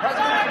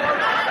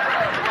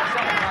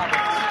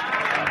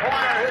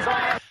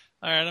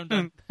 All right, I'm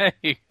done.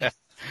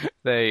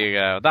 There you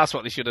go. That's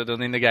what they should have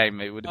done in the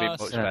game. It would have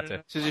been much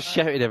better. So just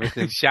shouted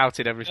everything.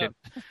 Shouted everything.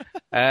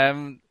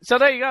 So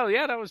there you go.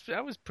 Yeah, that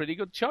was pretty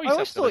good choice. I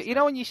always thought,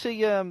 when you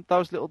see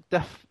those little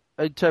deaf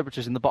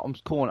interpreters in the bottom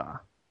corner,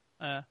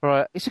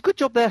 right? It's a good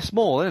job they're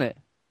small, isn't it?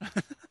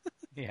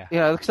 Yeah.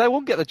 Yeah, because they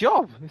won't get the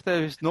job if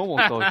they're just normal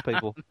sized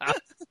people.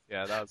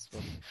 Yeah, that's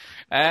fun.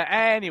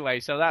 Anyway,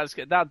 so that.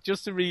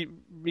 Just to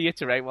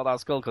reiterate what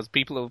that's called, because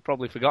people have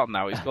probably forgotten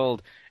now. It's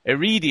called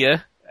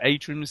Iridia.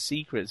 Atrium's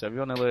Secrets. So if you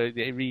want to learn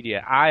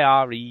Iridia,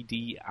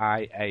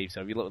 Iredia.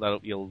 So if you look that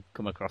up, you'll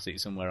come across it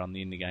somewhere on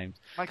the indie games.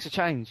 Makes a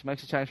change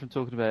from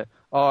talking about,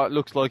 it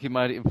looks like he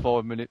made it in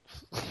 5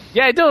 minutes.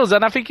 Yeah, it does,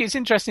 and I think it's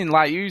interesting,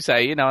 like you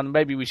say, and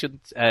maybe we should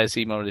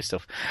see more of this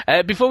stuff.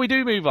 Before we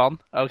do move on,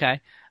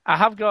 okay, I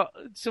have got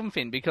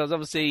something, because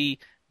obviously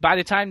by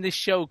the time this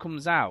show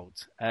comes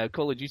out,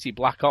 Call of Duty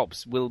Black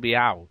Ops will be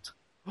out.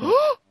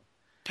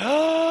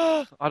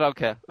 I don't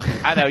care.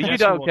 I know, you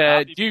don't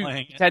care.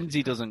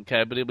 Tenzi doesn't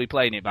care, but he'll be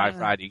playing it by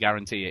Friday,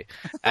 guarantee it.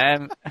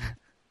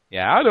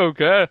 Yeah, I don't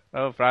care.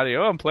 Oh, Friday,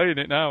 I'm playing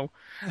it now.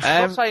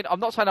 I'm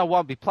not saying I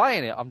won't be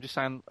playing it. I'm just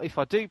saying if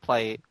I do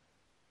play it,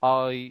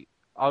 I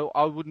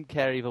wouldn't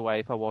care either way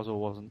if I was or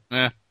wasn't.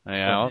 Yeah,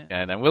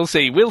 okay, then we'll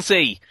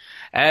see.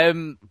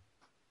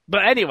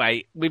 But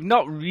anyway, we've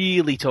not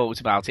really talked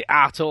about it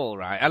at all,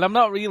 right? And I'm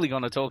not really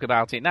going to talk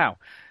about it now.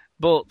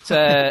 But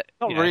not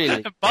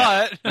really.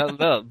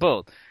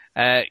 But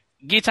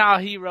Guitar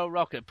Hero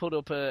Rocket put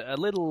up a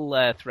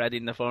little thread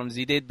in the forums.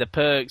 He did the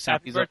perks.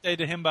 Happy birthday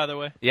to him, by the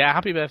way. Yeah,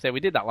 happy birthday. We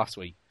did that last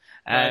week.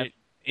 Right.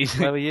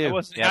 Where were you?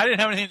 I didn't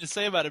have anything to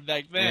say about it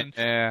back then,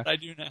 Yeah. but I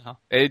do now.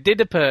 It did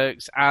the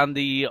perks, and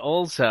he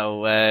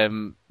also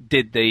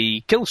did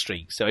the kill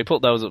streaks, so he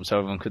put those up so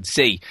everyone could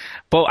see.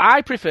 But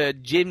I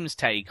preferred Jim's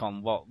take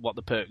on what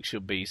the perks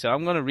should be, so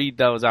I'm going to read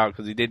those out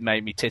because he did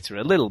make me titter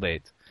a little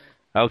bit.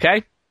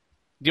 Okay?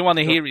 Do you want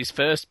to hear his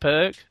first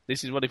perk?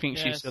 This is what he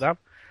thinks you should have.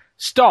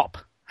 Stop!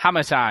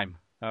 Hammer time.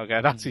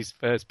 Okay, that's his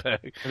first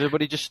perk.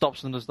 Everybody just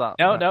stops and does that.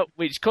 No,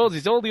 which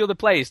causes all the other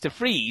players to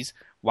freeze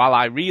while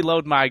I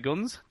reload my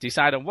guns,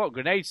 decide on what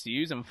grenades to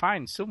use, and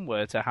find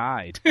somewhere to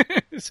hide.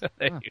 So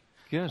there you go.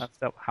 Good.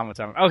 That's hammer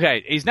time.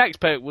 Okay, his next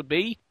perk would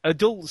be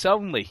adults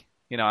only.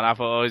 And I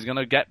thought, he's going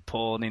to get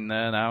porn in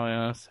there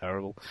now. It's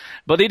terrible.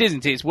 But it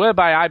isn't. It's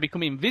whereby I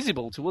become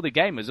invisible to other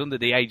gamers under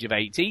the age of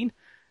 18.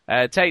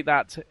 Take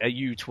that,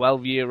 you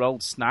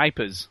 12-year-old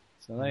snipers.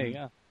 So there you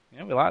go.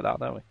 Yeah, we like that,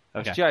 don't we?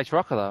 Okay. It's GH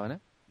Rocker, though, isn't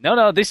it?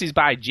 No, this is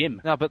by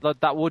Jim. No, but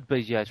that would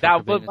be GH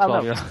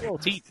Rocker. It's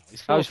 14.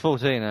 I was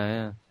 14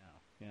 now,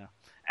 yeah.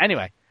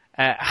 Anyway,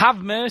 Have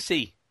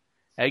Mercy.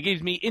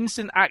 Gives me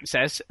instant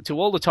access to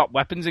all the top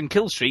weapons and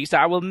kill streaks that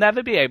I will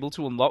never be able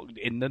to unlock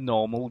in the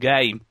normal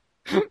game.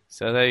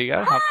 So there you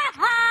go.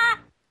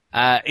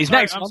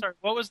 Next one. Sorry,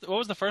 what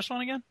was the first one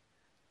again?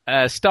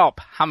 Stop.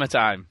 Hammer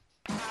time.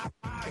 All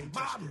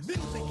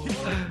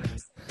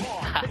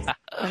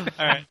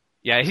right.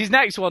 Yeah, his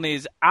next one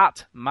is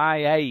At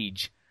My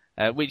Age,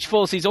 which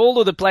forces all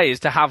other players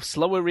to have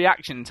slower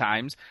reaction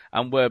times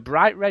and wear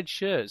bright red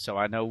shirts so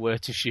I know where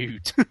to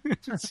shoot.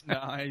 That's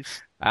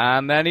nice.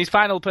 And then his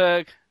final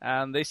perk,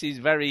 and this is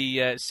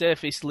very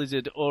surface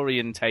lizard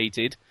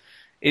orientated,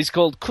 is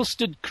called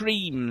Custard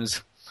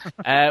Creams.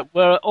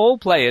 Where all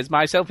players,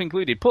 myself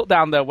included, put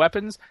down their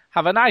weapons,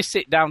 have a nice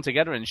sit down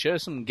together and share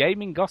some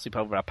gaming gossip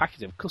over a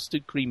packet of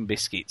custard cream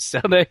biscuits. So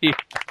there you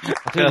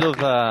go.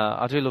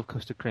 I do love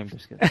custard cream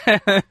biscuits.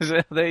 So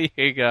there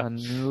you go.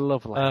 And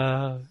lovely.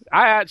 I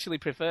actually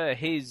prefer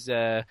his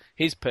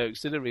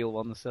perks to the real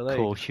ones. So of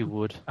course you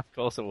would. Of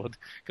course I would,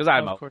 because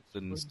I'm old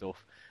and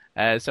stuff.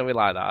 So we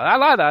like that. I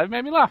like that. It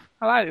made me laugh.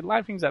 I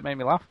like things that made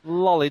me laugh.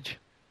 Lollage.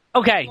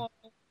 Okay.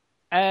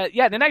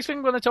 The next thing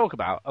we're going to talk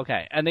about,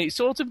 and it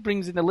sort of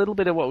brings in a little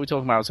bit of what we're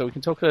talking about, so we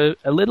can talk a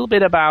little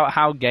bit about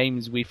how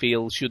games we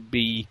feel should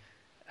be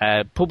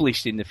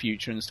published in the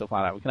future and stuff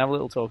like that. We can have a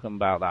little talk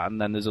about that, and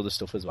then there's other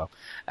stuff as well.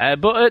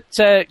 But at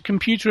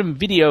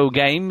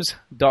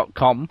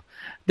computerandvideogames.com,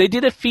 they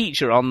did a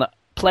feature on the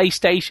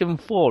PlayStation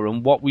 4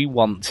 and what we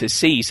want to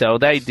see, so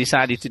they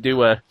decided to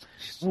do if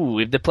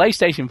the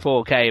PlayStation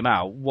 4 came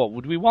out, what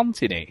would we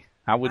want in it?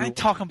 How would I ain't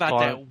talking about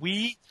that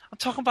Wii. I'm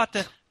talking about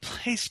the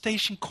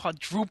PlayStation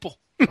Quadruple.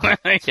 Yeah,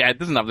 it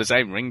doesn't have the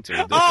same ring to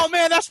it. Oh,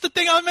 man, that's the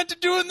thing I meant to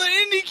do in the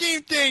indie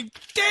game thing.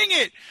 Dang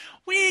it.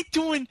 We ain't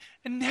doing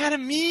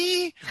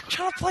Anatomy. I'm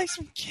trying to play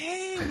some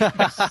games.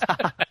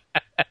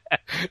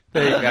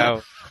 There you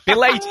go.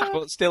 Belated,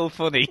 but still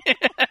funny.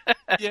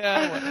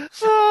 Yeah.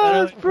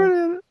 That's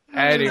brilliant.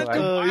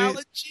 Anyway.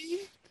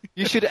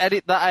 You should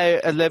edit that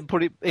out and then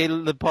put it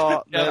in the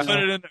part. Yeah,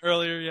 put it in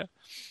earlier, yeah.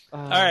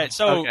 All right,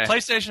 so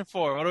PlayStation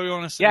 4, what do we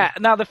want to see? Yeah,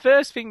 now the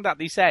first thing that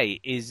they say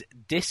is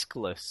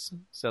diskless.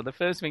 So the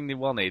first thing they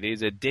wanted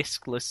is a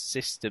diskless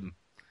system.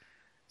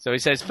 So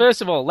it says,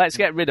 first of all, let's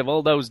get rid of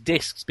all those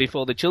discs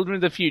before the children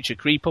of the future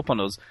creep up on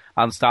us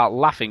and start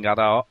laughing at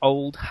our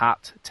old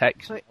hat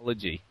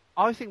technology.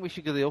 I think we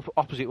should go the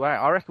opposite way.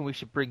 I reckon we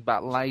should bring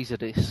back laser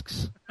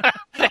discs. I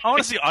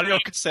want to see audio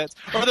cassettes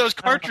or those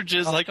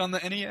cartridges like on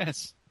the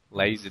NES.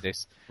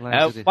 Laserdisc.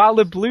 While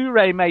the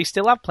Blu-ray may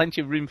still have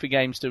plenty of room for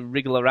games to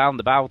wriggle around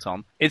about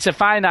on, it's a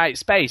finite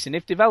space, and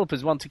if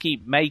developers want to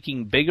keep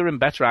making bigger and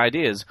better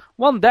ideas,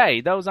 one day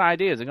those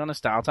ideas are going to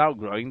start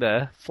outgrowing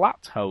their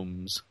flat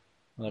homes.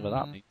 Whatever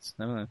that means.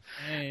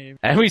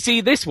 And we see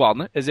this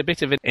one as a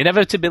bit of an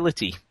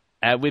inevitability,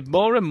 with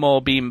more and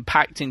more being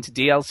packed into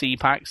DLC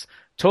packs,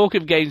 talk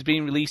of games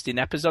being released in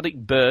episodic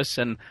bursts,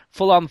 and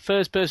full-on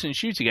first-person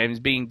shooter games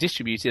being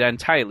distributed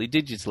entirely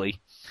digitally.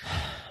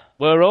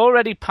 We're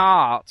already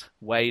part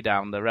way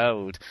down the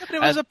road. Yeah, but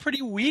it was a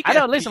pretty weak. I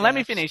know. Listen, let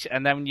me finish,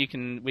 and then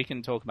we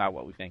can talk about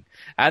what we think.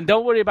 And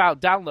don't worry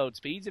about download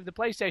speeds. If the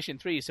PlayStation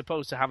 3 is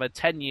supposed to have a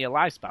 10-year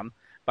lifespan,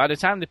 by the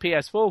time the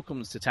PS4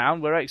 comes to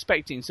town, we're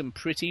expecting some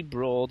pretty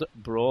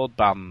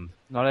broadband.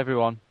 Not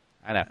everyone.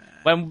 I know.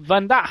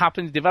 When that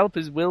happens,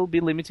 developers will be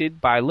limited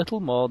by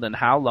little more than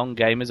how long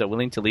gamers are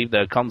willing to leave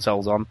their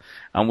consoles on,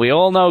 and we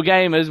all know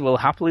gamers will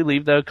happily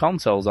leave their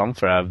consoles on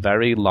for a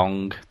very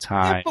long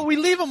time. Yeah, but we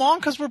leave them on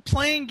because we're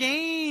playing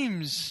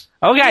games.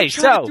 Okay,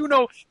 so do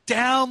no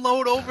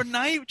download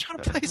overnight. We're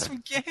trying to play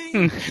some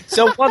games.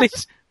 So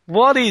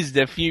what is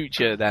the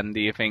future then? Do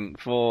you think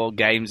for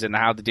games and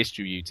how they're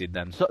distributed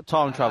then?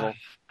 Time travel.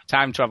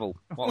 Time travel.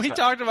 We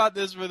talked about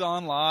this with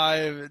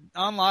OnLive.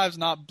 OnLive's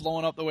not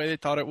blowing up the way they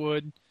thought it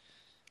would.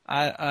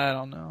 I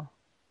don't know.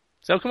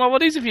 So come on,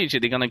 what is the future?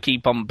 They're going to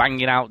keep on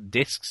banging out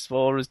discs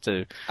for us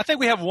to... I think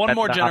we have one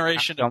more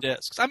generation of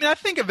discs. I mean, I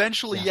think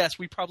eventually, yes,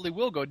 we probably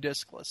will go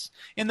discless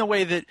in the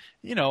way that,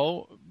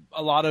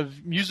 a lot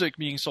of music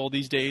being sold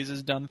these days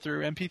is done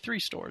through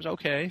MP3 stores.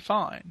 Okay,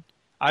 fine.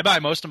 I buy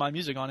most of my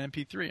music on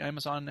MP3,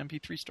 Amazon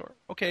MP3 store.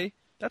 Okay,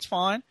 that's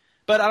fine.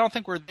 But I don't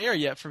think we're there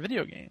yet for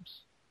video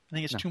games. I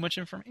think it's too much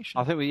information.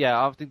 I think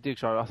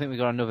Duke's right. I think we've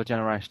got another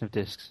generation of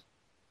discs.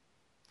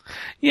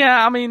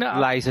 Yeah, I mean...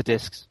 laser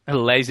discs.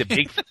 Laser,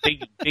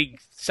 big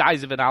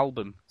size of an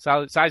album.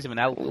 Size of an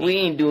LP. We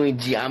ain't doing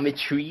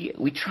geometry.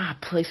 We trying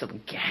to play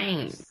some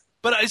games.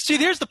 But see,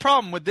 here's the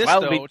problem with this,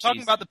 though.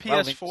 Talking about the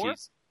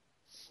PS4...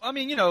 I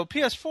mean,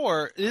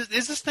 PS4, is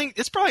this thing...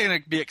 It's probably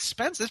going to be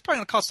expensive. It's probably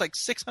going to cost like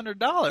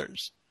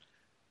 $600.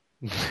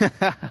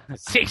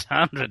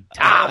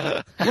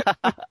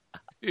 $600?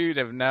 Who'd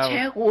have known?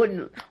 Jack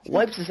wouldn't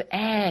wipes his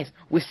ass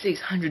with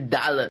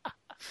 $600.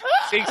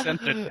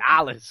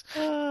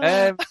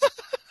 $600.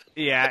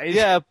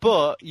 Yeah,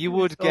 but you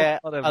would get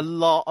a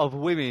lot of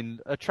women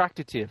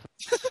attracted to you.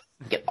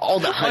 Get all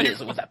the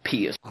hunters with a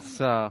PS.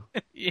 So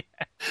yeah,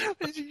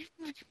 you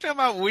talking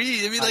about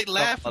weed? I mean, like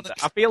laughing.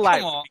 I feel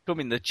like we're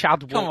becoming the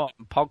Chad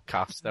Walton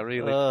podcast. I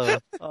really. Oh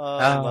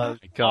my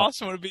God!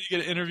 Awesome would be to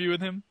get an interview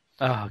with him.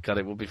 Oh God,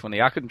 it would be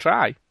funny. I can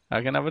try.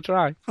 I can have a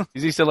try.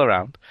 Is he still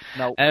around?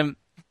 No.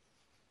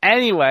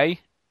 Anyway.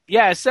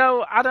 Yeah,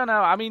 so I don't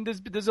know. I mean,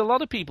 there's a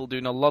lot of people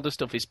doing a lot of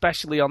stuff,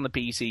 especially on the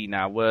PC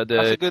now. Where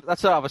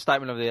that's sort of a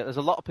statement of the year. There's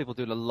a lot of people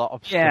doing a lot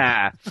of stuff.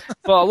 Yeah,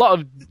 but a lot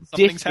of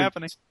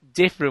happening.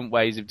 Different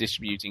ways of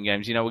distributing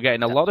games. We're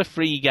getting a lot of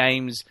free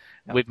games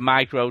with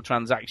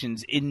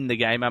microtransactions in the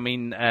game. I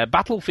mean,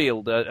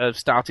 Battlefield have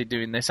started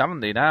doing this,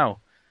 haven't they? Now,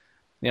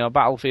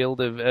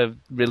 Battlefield of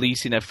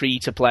releasing a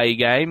free-to-play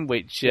game,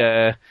 which.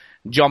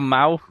 John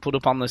Mao put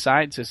up on the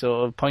site to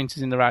sort of point us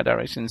in the right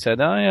direction and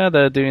said, oh yeah,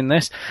 they're doing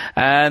this.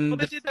 And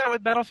they did that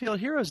with Battlefield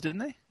Heroes, didn't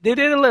they? They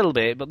did a little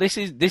bit, but this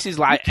is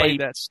like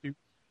that stupid.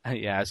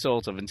 Yeah,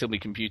 sort of, until my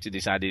computer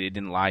decided it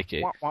didn't like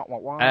it.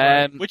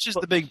 Which is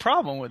the big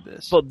problem with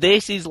this. But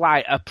this is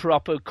like a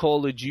proper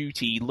Call of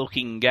Duty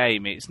looking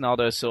game. It's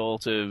not a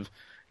sort of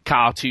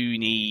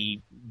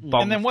cartoony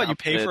bomb. And then what, you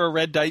pay for a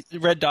red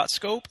dot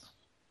scope?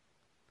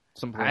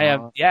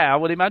 I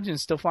would imagine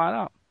stuff like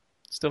that.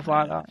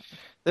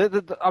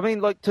 I mean,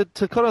 like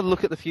to kind of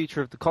look at the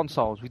future of the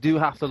consoles, we do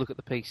have to look at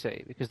the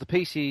PC, because the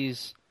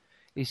PC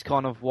is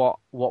kind of what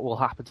will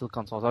happen to the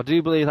consoles. I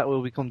do believe that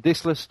will become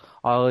diskless.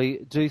 I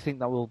do think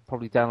that we'll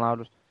probably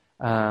download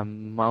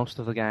most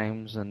of the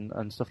games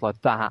and stuff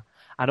like that.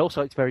 And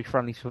also, it's very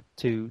friendly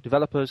to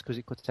developers because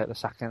it could take the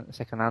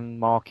second-hand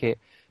market.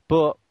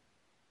 But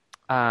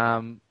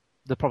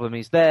the problem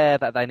is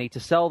that they need to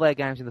sell their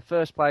games in the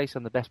first place,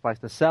 and the best place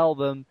to sell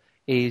them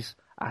is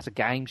at a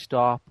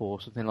GameStop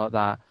or something like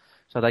that.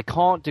 So they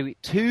can't do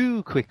it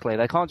too quickly.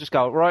 They can't just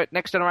go, right,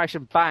 next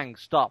generation, bang,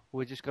 stop.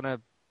 We're just going to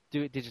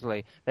do it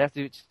digitally. They have to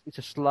do it. It's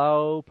a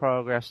slow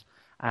progress,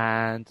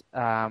 and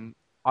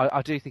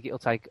I do think it'll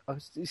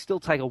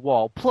still take a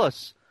while.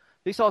 Plus,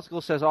 this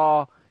article says,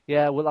 oh,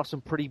 yeah, we'll have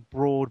some pretty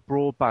broad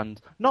broadband.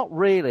 Not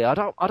really. I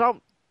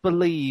don't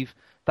believe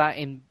that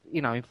in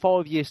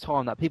 5 years'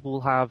 time that people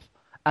will have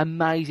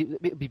amazing.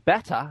 It'll be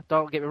better.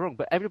 Don't get me wrong,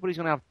 but everybody's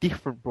going to have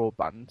different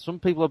broadband. Some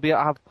people will be able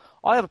to have.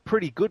 I have a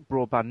pretty good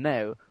broadband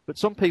now, but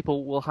some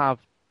people will have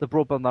the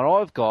broadband that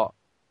I've got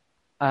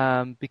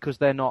because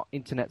they're not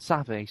internet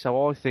savvy.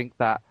 So I think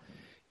that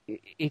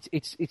it's a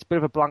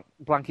bit of a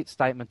blanket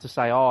statement to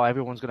say, oh,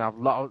 everyone's going to have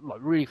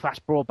really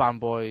fast broadband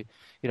by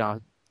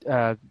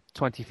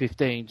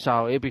 2015,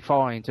 so it'll be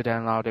fine to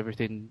download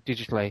everything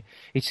digitally.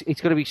 It's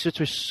going to be such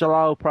a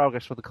slow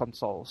progress for the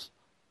consoles.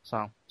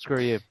 So,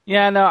 screw you.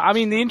 Yeah, no, I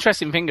mean, the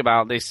interesting thing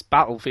about this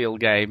Battlefield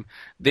game,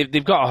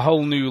 they've got a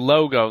whole new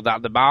logo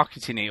that they're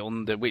marketing it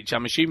under, which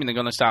I'm assuming they're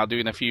going to start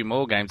doing a few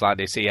more games like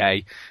this,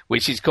 EA,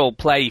 which is called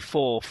Play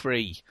for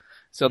Free.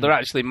 So they're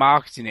actually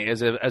marketing it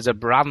as a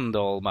brand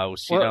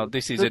almost.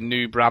 This is a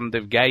new brand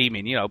of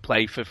gaming,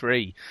 play for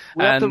free.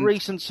 We have the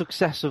recent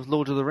success of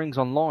Lord of the Rings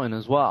Online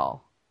as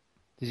well.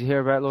 Did you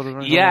hear about Lord of the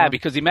Rings? Yeah, Online?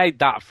 because he made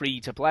that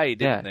free to play,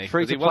 didn't he?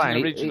 Free to play.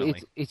 Wasn't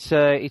originally.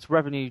 Its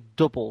revenue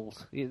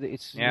doubled.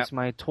 It's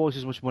made twice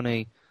as much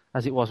money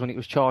as it was when it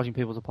was charging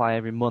people to play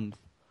every month.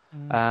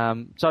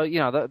 So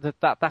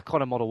that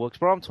kind of model works.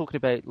 But I'm talking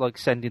about like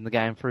sending the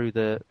game through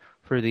the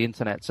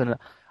internet, and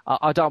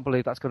I don't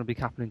believe that's going to be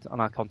happening on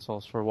our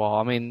consoles for a while.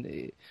 I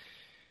mean,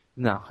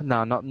 no,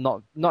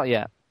 not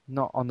yet.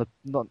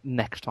 Not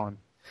next time.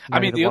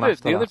 I mean, the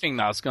other thing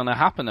that's going to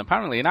happen,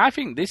 apparently, and I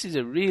think this is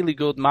a really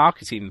good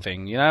marketing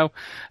thing,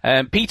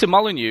 Peter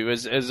Molyneux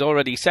has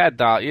already said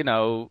that,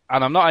 and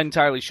I'm not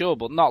entirely sure,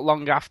 but not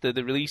long after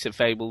the release of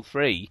Fable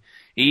 3,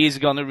 he is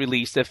going to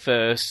release the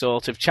first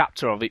sort of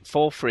chapter of it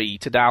for free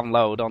to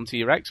download onto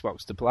your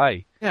Xbox to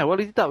play. Yeah, well,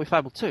 he did that with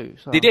Fable 2.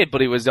 So. They did,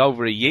 but it was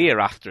over a year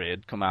after it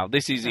had come out.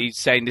 He's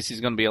saying this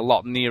is going to be a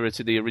lot nearer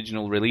to the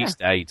original release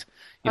date.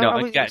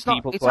 And get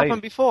people it's playing.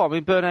 Happened before. I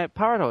mean, Burnout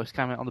Paradise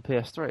came out on the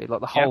PS3, like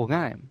the whole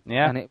game.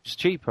 Yeah. And it was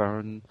cheaper.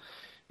 And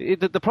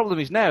the problem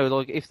is now,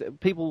 like, if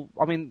people,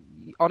 I mean,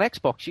 on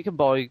Xbox, you can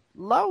buy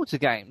loads of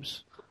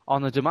games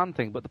on the demand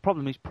thing, but the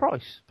problem is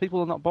price. People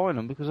are not buying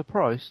them because of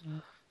price.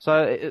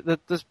 So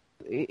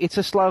it's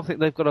a slow thing.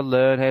 They've got to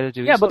learn how to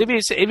do it. Yeah, but if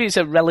it's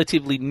a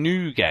relatively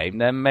new game,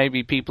 then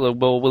maybe people are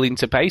more willing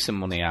to pay some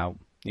money out.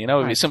 You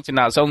know, if it's something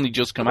that's only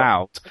just come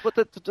out. But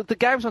the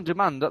games on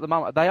demand at the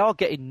moment, they are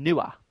getting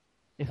newer.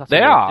 If that's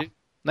They are.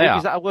 They are.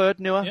 Is that a word,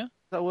 newer? Yeah. Is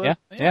that a word?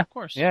 Yeah, of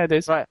course. Yeah, it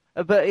is. Right,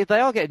 but they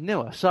are getting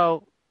newer,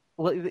 so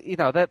you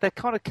know they're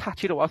kind of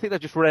catching up. I think they're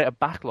just running a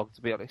backlog,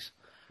 to be honest.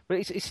 But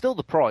it's still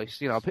the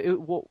price, you know.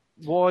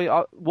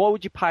 Why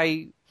would you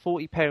pay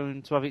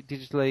 £40 to have it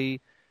digitally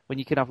when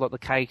you can have like the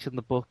case and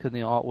the book and the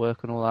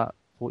artwork and all that?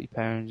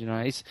 £40, you know,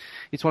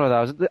 it's one of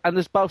those. And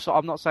there's both. So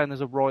I'm not saying there's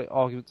a right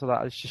argument to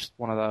that. It's just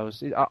one of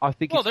those. I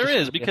think. Well, there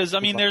is because I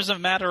mean, there's a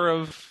matter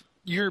of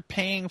you're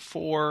paying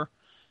for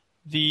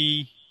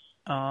the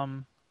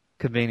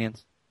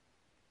convenience.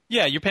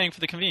 Yeah, you're paying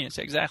for the convenience.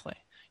 Exactly.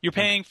 You're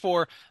paying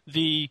for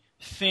the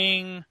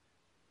thing.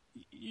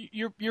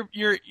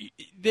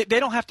 They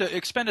don't have to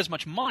expend as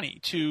much money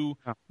to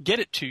get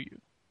it to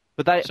you.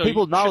 But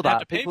people know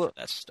that. People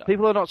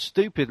are not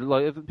stupid.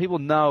 Like people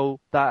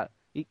know that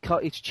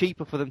it's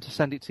cheaper for them to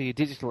send it to you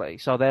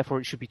digitally, so therefore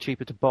it should be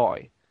cheaper to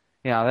buy.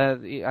 Yeah,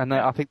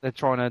 I think they're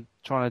trying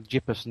to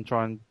jip us and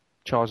try and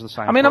charge the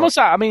same. I mean, price.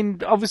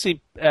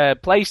 obviously,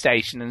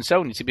 PlayStation and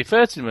Sony, to be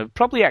fair to them, have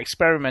probably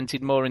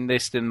experimented more in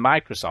this than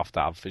Microsoft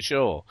have, for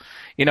sure.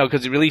 You know,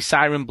 because they released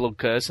Siren Blood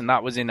Curse, and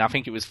that was in, I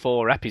think it was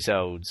 4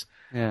 episodes.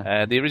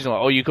 Yeah. The original,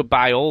 or you could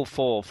buy all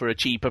 4 for a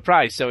cheaper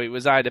price. So it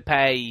was either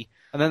pay.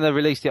 And then they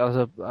released it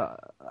as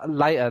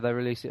later. They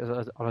released it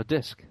on a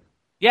disc.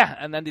 Yeah,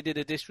 and then they did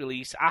a disc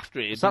release after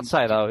it. Does that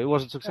say, though, it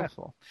wasn't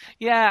successful?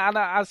 Yeah, and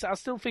I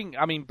still think,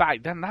 I mean,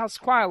 back then, that's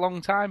quite a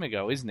long time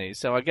ago, isn't it?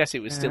 So I guess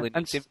it was still in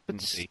its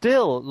infancy. But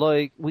still,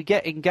 like, we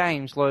get in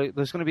games, like,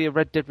 there's going to be a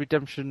Red Dead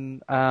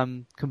Redemption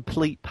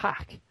complete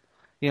pack,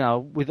 you know,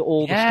 with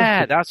all the stuff.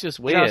 Yeah, that's just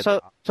weird. You know,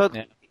 so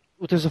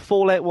there's a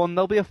Fallout one,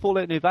 there'll be a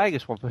Fallout New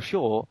Vegas one for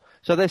sure.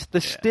 So there's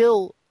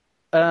still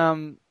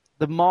the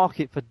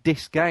market for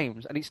disc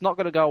games, and it's not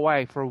going to go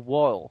away for a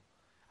while.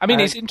 I mean,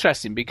 it's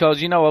interesting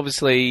because, you know,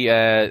 obviously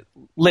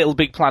Little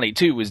Big Planet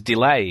 2 was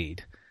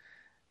delayed.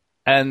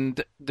 And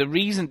do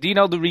you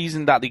know the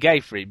reason that they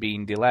gave for it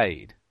being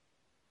delayed?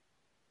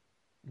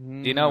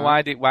 Do you know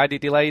why they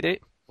delayed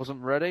it?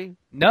 Wasn't ready?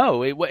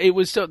 No, it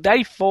was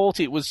they thought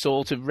it was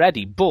sort of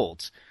ready,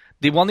 but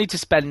they wanted to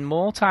spend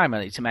more time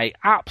on it to make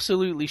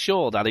absolutely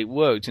sure that it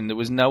worked and there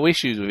was no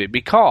issues with it,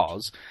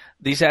 because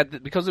they said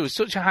that because there was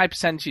such a high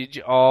percentage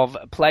of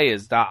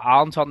players that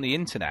aren't on the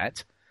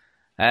internet,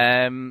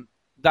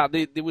 that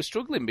they were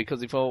struggling because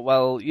they thought,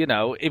 well, you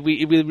know, if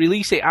we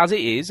release it as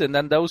it is and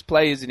then those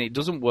players and it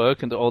doesn't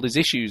work and all there's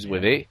issues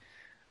with it,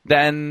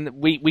 then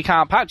we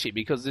can't patch it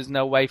because there's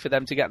no way for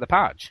them to get the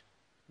patch.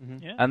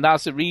 Mm-hmm. Yeah. And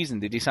that's the reason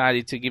they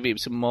decided to give it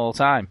some more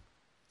time.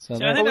 So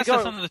I think that's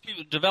something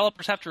that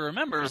developers have to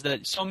remember, is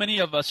that so many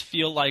of us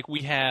feel like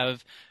we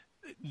have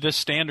the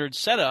standard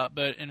setup,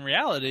 but in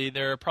reality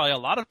there are probably a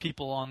lot of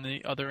people on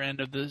the other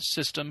end of the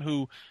system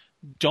who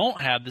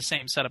don't have the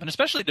same setup, and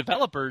especially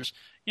developers.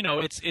 You know,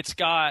 it's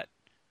got,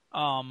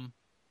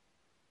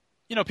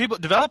 you know,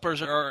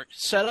 developers are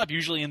set up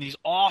usually in these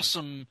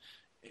awesome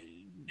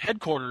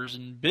headquarters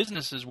and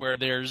businesses where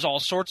there's all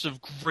sorts of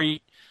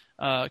great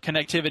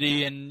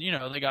connectivity, and you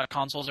know they got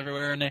consoles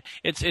everywhere, and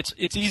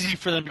it's easy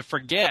for them to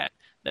forget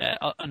that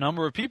a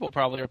number of people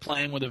probably are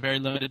playing with a very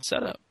limited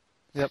setup.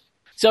 Yep.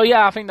 So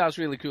yeah, I think that's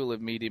really cool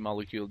of Media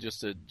Molecule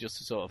just to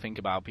sort of think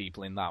about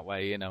people in that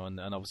way, you know, and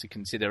obviously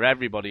consider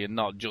everybody and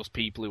not just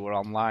people who are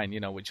online, you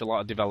know, which a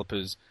lot of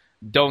developers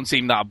don't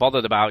seem that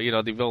bothered about. You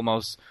know,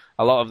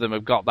 a lot of them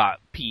have got that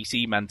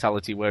PC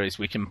mentality, whereas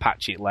we can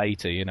patch it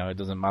later, you know, it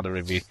doesn't matter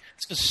if you...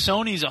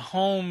 Sony's a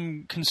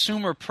home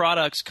consumer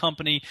products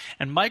company,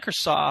 and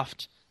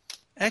Microsoft,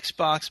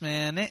 Xbox,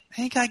 man, they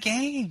ain't got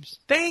games.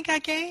 They ain't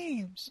got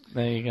games.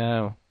 There you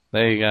go.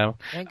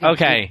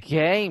 Okay.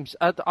 Games.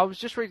 I was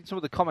just reading some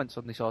of the comments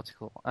on this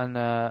article,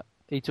 and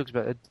he talks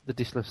about the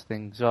diskless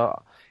thing.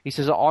 So he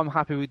says, I'm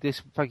happy with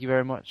this, thank you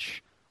very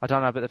much. I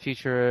don't know about the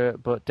future,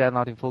 but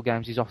downloading full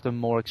games is often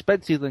more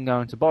expensive than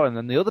going to buy them.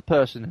 And the other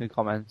person who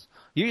comments,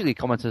 usually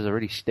commenters are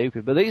really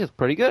stupid, but these are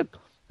pretty good.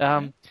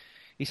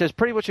 He says,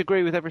 pretty much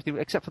agree with everything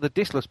except for the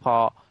diskless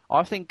part.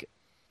 I think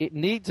it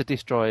needs a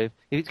disk drive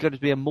if it's going to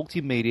be a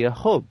multimedia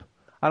hub.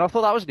 And I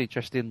thought that was an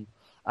interesting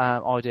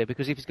idea,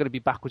 because if it's going to be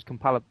backwards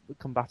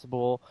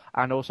compatible,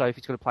 and also if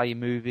it's going to play your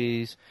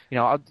movies, you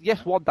know,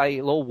 yes, one day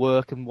it'll all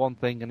work and one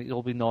thing, and it'll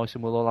all be nice,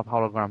 and we'll all have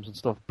holograms and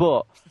stuff.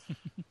 But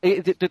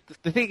the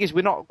thing is,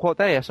 we're not quite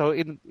there. So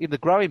in the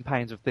growing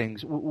pains of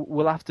things,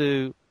 we'll have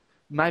to,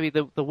 maybe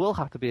there will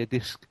have to be a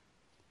disc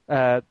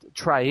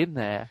tray in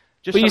there.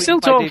 But you're still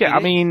talking, I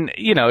mean,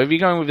 you know, if you're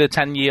going with a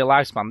 10-year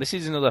lifespan, this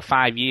is another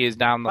 5 years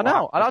down the line. I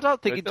know, and I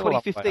don't think in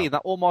 2015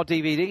 that all my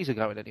DVDs are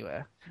going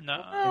anywhere.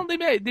 No. Well,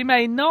 they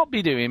may not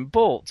be doing,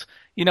 but,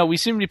 you know, we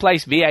soon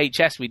replaced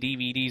VHS with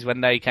DVDs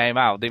when they came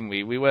out, didn't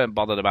we? We weren't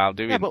bothered about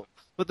doing it.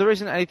 But there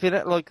isn't anything,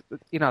 like,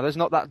 you know, there's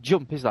not that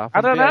jump, is there?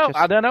 I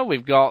don't know.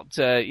 We've got,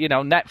 you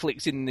know,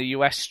 Netflix in the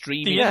US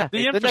streaming.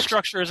 The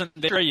infrastructure isn't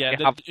there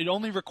yet. It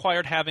only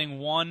required having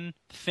one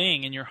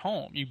thing in your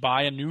home. You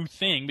buy a new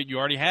thing, but you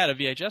already had a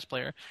VHS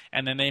player,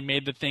 and then they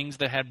made the things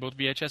that had both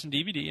VHS and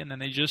DVD, and then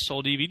they just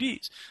sold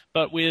DVDs.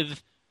 But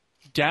with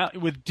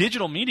with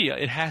digital media,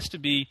 it has to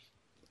be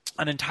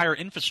an entire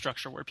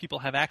infrastructure where people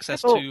have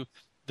access to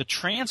the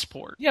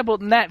transport. Yeah, but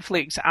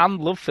Netflix and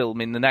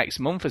LoveFilm in the next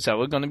month or so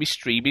are going to be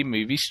streaming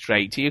movies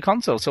straight to your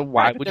console. So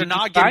why would they're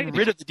not getting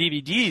rid of the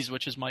DVDs,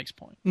 which is Mike's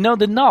point. No,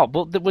 they're not.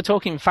 But we're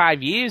talking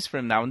 5 years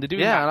from now, and they're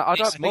doing. Yeah, that. I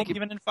don't think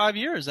even in 5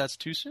 years, that's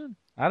too soon.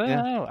 I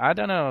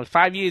don't know.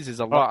 5 years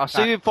is a lot. Right, I'll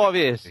see you in 5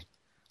 years.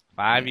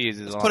 5 years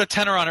is a lot. Put a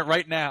tenner on it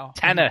right now.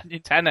 Tenner.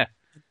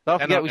 Don't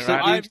forget, we still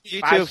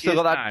have still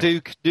got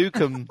that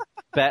Dukem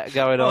bet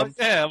going on.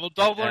 Yeah, well,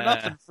 double or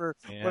nothing for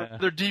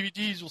their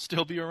DVDs will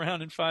still be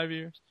around in 5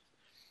 years.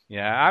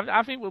 Yeah,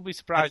 I think we'll be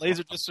surprised. And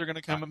Laserdiscs are going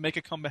to come and make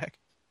a comeback.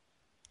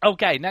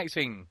 Okay, next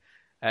thing.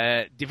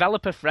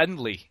 Developer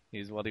friendly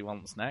is what he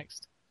wants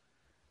next.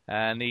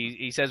 And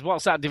he says,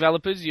 what's that,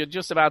 developers? You're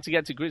just about to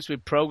get to grips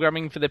with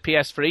programming for the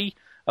PS3?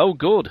 Oh,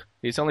 good.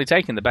 It's only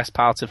taken the best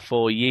part of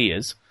 4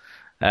 years.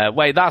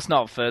 Wait, that's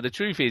not fair. The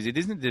truth is, it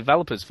isn't the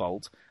developer's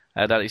fault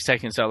that it's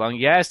taken so long.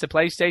 Yes, the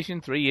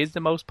PlayStation 3 is the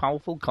most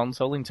powerful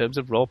console in terms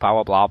of raw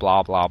power, blah,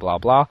 blah, blah, blah,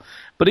 blah.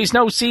 But it's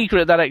no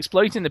secret that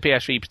exploiting the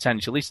PS3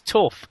 potential is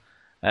tough.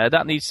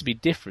 That needs to be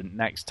different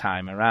next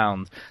time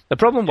around. The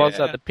problem was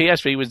that the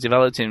PS3 was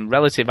developed in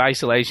relative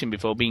isolation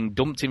before being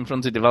dumped in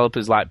front of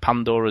developers like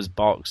Pandora's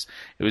Box.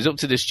 It was up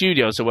to the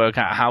studios to work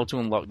out how to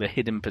unlock the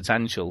hidden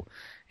potential.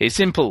 It's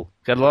simple.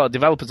 Get a lot of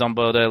developers on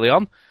board early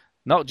on,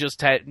 not just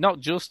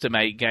to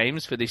make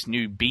games for this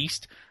new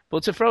beast,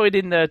 but to throw it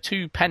in their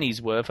 2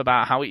 pennies worth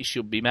about how it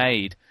should be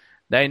made.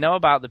 They know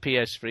about the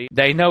PS3.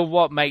 They know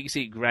what makes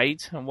it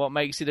great and what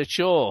makes it a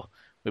chore.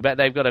 We bet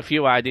they've got a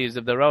few ideas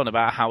of their own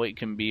about how it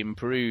can be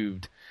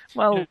improved.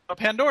 Well,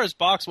 Pandora's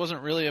Box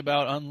wasn't really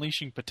about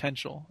unleashing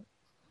potential.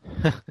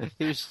 It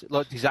was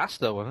like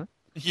disaster, wasn't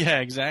it? Yeah,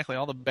 exactly.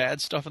 All the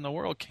bad stuff in the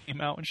world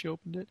came out when she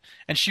opened it.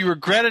 And she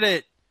regretted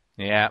it.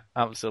 Yeah,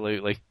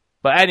 absolutely.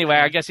 But anyway,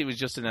 I guess it was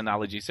just an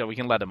analogy, so we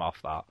can let them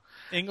off that.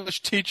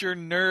 English teacher,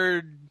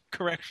 nerd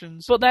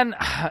corrections. But then,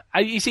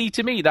 you see,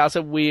 to me, that's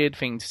a weird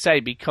thing to say,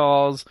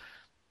 because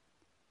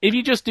if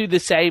you just do the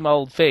same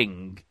old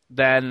thing,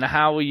 then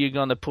how are you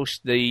going to push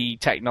the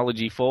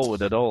technology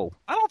forward at all?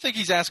 I don't think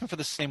he's asking for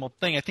the same old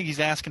thing. I think he's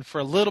asking for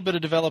a little bit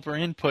of developer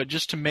input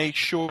just to make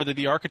sure that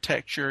the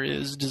architecture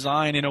is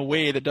designed in a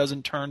way that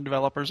doesn't turn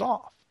developers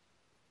off.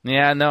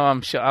 Yeah, no,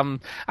 I'm sure.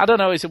 I don't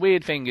know. It's a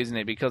weird thing, isn't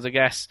it? Because I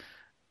guess,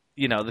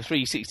 the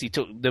 360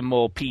 took the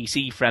more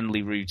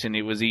PC-friendly route, and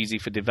it was easy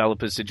for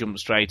developers to jump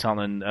straight on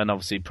and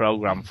obviously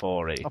program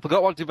for it. I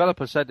forgot what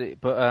developer said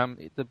it, but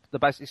they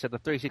basically said the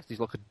 360 is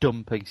like a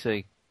dumb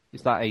PC.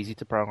 It's that easy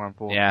to program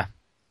for. Yeah.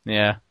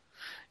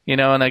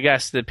 And I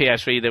guess the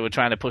PS3, they were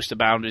trying to push the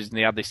boundaries, and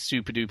they had this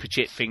super-duper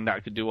chip thing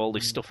that could do all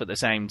this stuff at the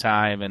same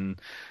time,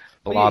 and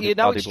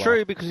it's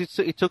true, because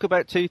it took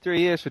about 2-3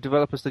 years for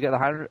developers to get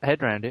their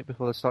head around it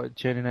before they started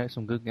churning out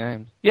some good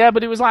games. Yeah,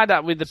 but it was like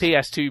that with the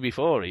PS2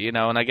 before,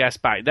 and I guess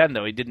back then,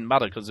 though, it didn't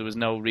matter because there was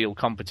no real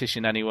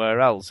competition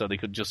anywhere else, so they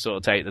could just sort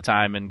of take the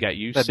time and get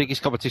used to it. Their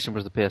biggest competition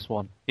was the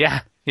PS1. Yeah.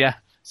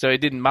 So it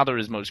didn't matter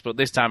as much, but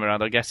this time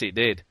around, I guess it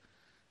did.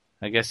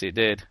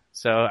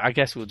 So I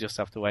guess we'll just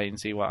have to wait and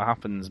see what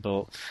happens,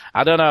 but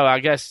I don't know, I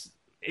guess...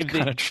 It's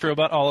kind of true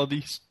about all of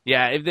these.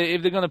 Yeah, if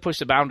they're going to push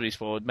the boundaries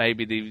forward,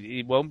 maybe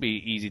it won't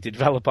be easy to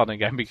develop on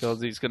again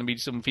because it's going to be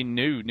something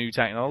new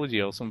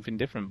technology or something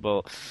different.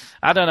 But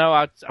I don't know.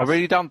 I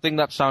really don't think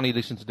that Sony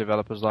listens to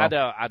developers, though. I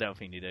don't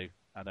think they do.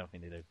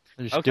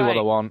 They just do what they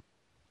want.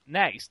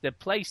 Next, the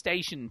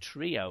PlayStation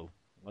Trio,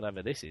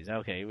 whatever this is.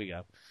 Okay, here we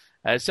go.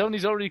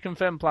 Sony's already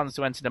confirmed plans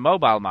to enter the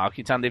mobile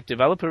market, and if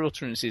developer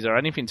utterances are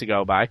anything to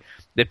go by,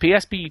 the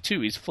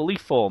PSP2 is fully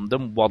formed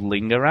and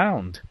waddling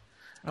around.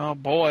 Oh,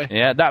 boy.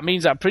 Yeah, that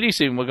means that pretty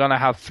soon we're going to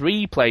have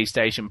 3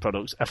 PlayStation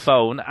products, a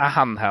phone, a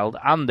handheld,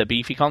 and a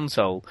beefy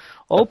console.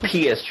 All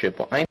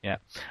PSTriple. Yeah.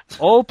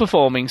 All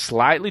performing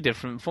slightly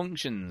different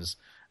functions.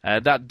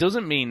 That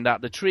doesn't mean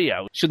that the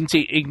trio shouldn't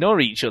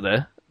ignore each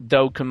other,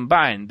 though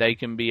combined they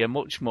can be a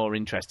much more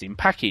interesting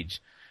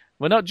package.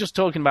 We're not just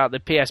talking about the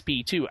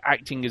PSP2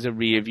 acting as a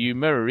rear-view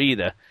mirror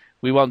either.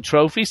 We want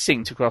trophies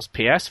synced across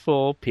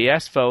PS4,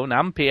 PS Phone,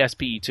 and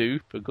PSP2.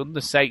 For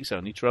goodness sakes,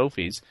 only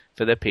trophies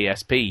for the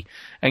PSP.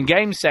 And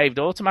games saved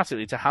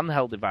automatically to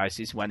handheld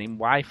devices when in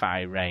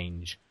Wi-Fi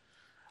range.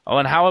 Oh,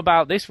 and how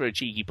about this for a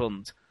cheeky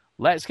punt?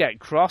 Let's get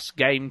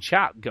cross-game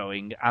chat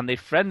going, and if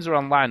friends are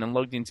online and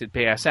logged into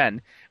PSN,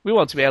 we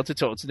want to be able to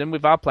talk to them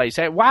with our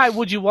PlayStation. Why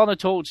would you want to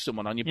talk to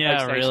someone on your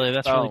PlayStation? Yeah, really,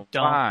 that's really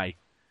dumb.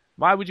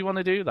 Why would you want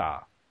to do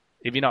that?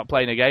 If you're not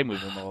playing a game with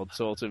them or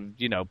sort of,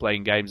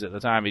 playing games at the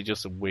time, it's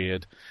just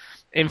weird.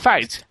 In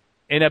fact,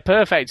 in a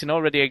perfect and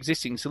already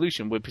existing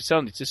solution would be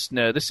Sony to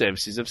snare the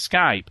services of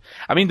Skype.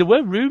 I mean, there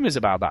were rumours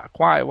about that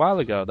quite a while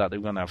ago that they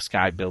were going to have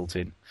Skype built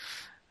in.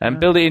 And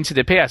build it into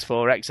the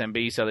PS4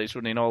 XMB so that it's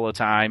running all the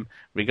time,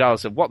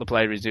 regardless of what the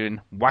player is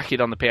doing. Whack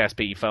it on the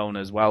PSP phone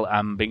as well,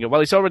 and bingo.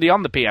 Well, it's already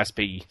on the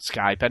PSP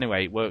Skype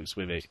anyway. It works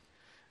with it.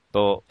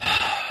 But...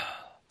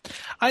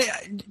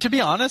 to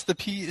be honest, the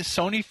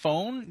Sony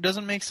phone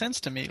doesn't make sense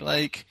to me.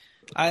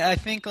 I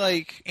think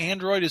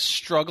Android is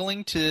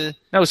struggling to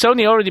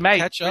Sony already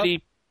made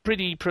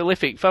pretty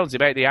prolific phones. They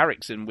make the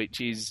Ericsson, which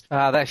is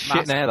they're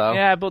shit now though.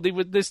 Yeah, but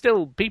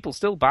people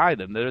still buy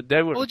them.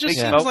 They were. Well, it just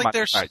seems like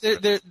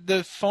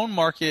the phone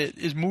market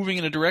is moving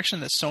in a direction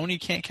that Sony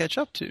can't catch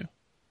up to.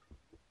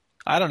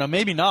 I don't know,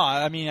 maybe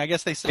not. I mean, I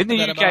guess they said in the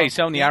that UK, about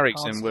Sony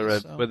Ericsson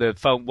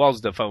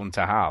was the phone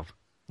to have.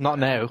 Not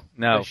now.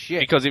 No,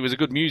 because it was a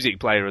good music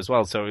player as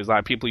well. So it was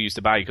like people used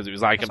to buy it because it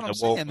was like That's what I'm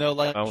saying, though.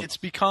 Like it's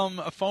become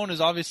a phone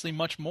is obviously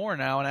much more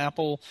now, and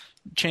Apple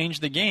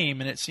changed the game.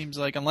 And it seems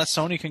like unless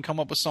Sony can come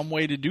up with some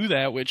way to do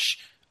that, which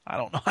I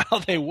don't know how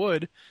they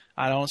would,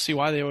 I don't see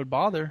why they would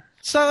bother.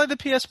 It's not like the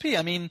PSP.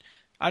 I mean,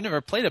 I've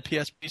never played a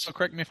PSP, so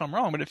correct me if I'm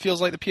wrong, but it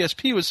feels like the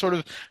PSP was sort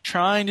of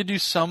trying to do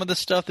some of the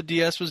stuff the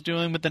DS was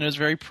doing, but then it was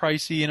very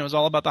pricey, and it was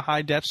all about the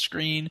high-def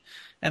screen,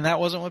 and that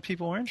wasn't what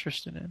people were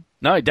interested in.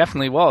 No, it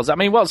definitely was. I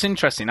mean, what's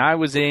interesting, I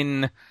was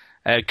in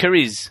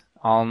Curry's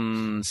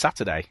on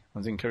Saturday. I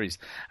was in Curry's,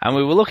 and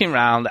we were looking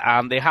around,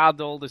 and they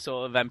had all the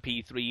sort of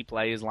MP3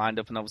 players lined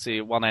up, and obviously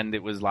at one end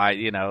it was like,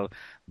 you know,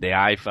 the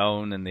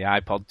iPhone and the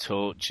iPod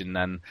Touch, and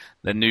then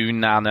the new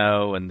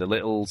Nano, and the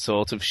little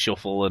sort of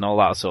Shuffle, and all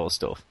that sort of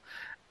stuff.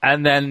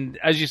 And then,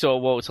 as you sort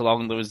of walked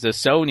along, there was the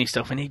Sony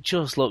stuff, and it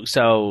just looked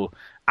so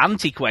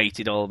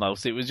antiquated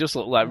almost. It was just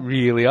looked like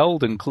really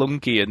old and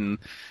clunky. And,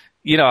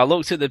 you know, I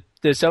looked at the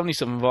Sony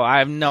stuff and thought, I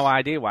have no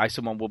idea why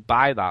someone would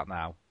buy that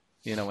now.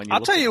 You know, when you I'll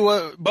tell you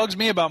what bugs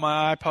me about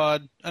my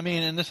iPod. I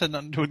mean, and this had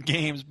nothing to do with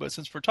games, but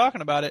since we're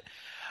talking about it,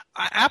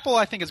 Apple,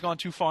 I think, has gone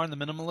too far in the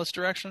minimalist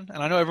direction.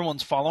 And I know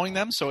everyone's following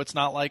them, so it's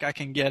not like I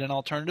can get an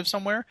alternative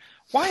somewhere.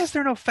 Why is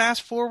there no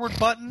fast forward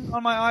button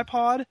on my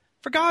iPod?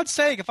 For God's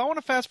sake, if I want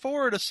to fast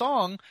forward a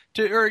song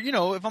or, you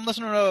know, if I'm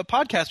listening to a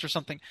podcast or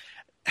something,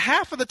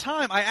 half of the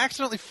time I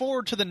accidentally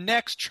forward to the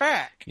next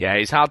track. Yeah,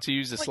 it's hard to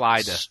use the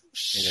slider.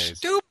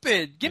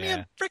 Stupid. Give me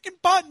a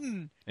freaking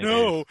button. We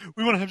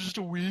want to have just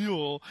a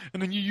wheel.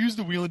 And then you use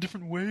the wheel in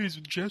different ways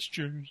with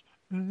gestures.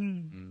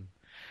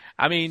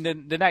 I mean,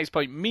 the next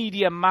point,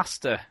 Media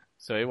Master.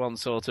 So he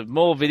wants sort of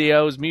more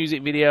videos,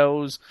 music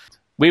videos.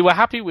 We were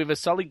happy with a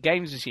solid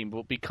games machine,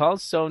 but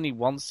because Sony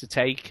wants to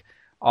take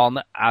on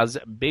as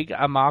big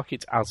a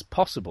market as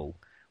possible,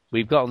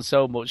 we've gotten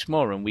so much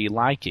more, and we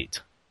like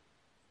it.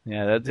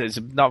 Yeah, it's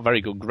not very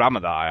good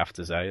grammar, that I have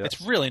to say.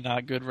 It's really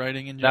not good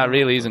writing in general. That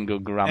really isn't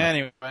good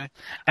grammar.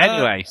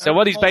 Anyway, so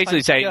what he's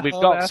basically saying, we've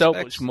got so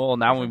much more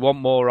now, and we want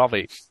more of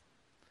it.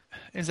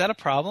 Is that a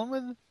problem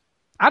with?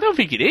 I don't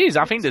think it is.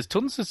 I think there's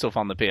tons of stuff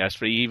on the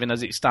PS3, even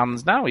as it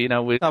stands now. You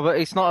know, no, but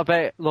it's not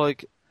about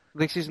like.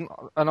 This isn't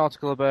an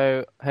article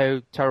about how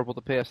terrible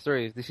the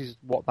PS3 is. This is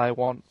what they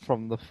want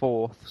from the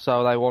fourth,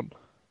 so they want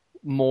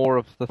more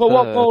of the third.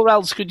 What more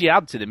else could you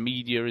add to the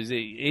media as it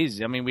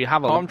is? I mean, we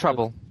have a time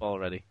travel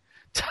already.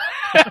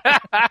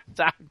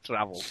 Time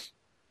travel.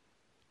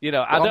 You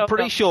know, I'm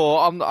pretty sure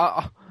I'm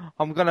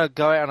going to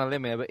go out on a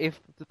limb here, but if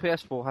the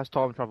PS4 has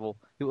time travel,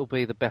 it will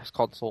be the best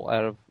console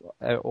out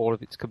of all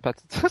of its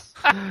competitors.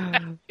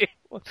 And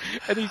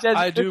he says,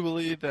 I do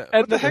believe that.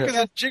 What the heck is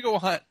a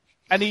gigawatt?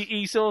 And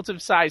he sort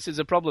of cites as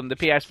a problem the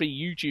PS3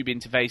 YouTube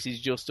interface is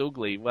just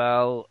ugly.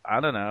 Well, I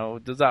don't know.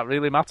 Does that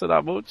really matter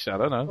that much? I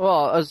don't know.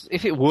 Well,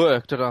 if it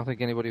worked, I don't think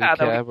anybody would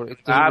care, but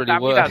it doesn't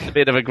really work. That's a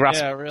bit of a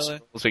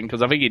grassroots thing,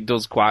 because I think it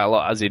does quite a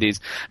lot as it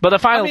is. But the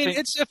final thing...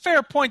 it's a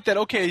fair point that,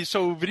 okay,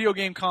 so video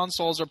game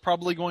consoles are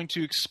probably going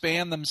to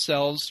expand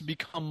themselves to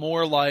become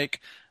more like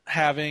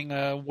having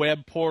a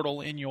web portal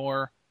in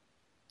your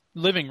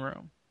living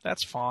room.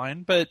 That's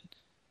fine, but...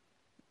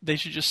 They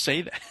should just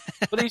say that.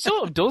 But he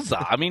sort of does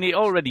that. I mean, he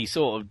already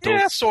sort of does.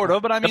 Yeah, sort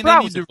of, but I mean, they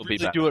need to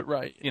really do it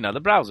right. You know, the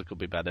browser could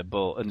be better,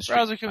 but... The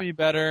browser could be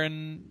better,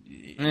 and,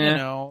 you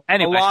know,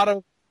 anyway.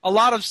 a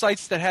lot of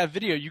sites that have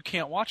video, you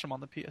can't watch them on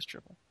the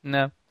PSTriple.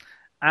 No.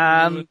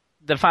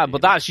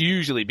 But that's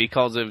usually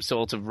because of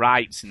sort of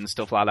rights and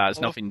stuff like that.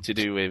 It's nothing to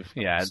do with,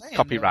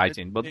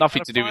 copywriting, but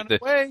nothing to do with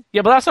the...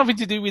 Yeah, but that's nothing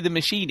to do with the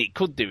machine. It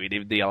could do it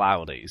if they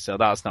allowed it, so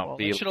that's not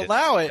really... They should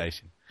allow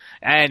it.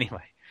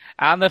 Anyway.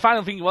 And the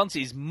final thing he wants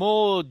is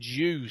more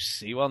juice.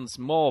 He wants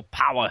more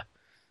power.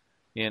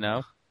 You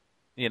know,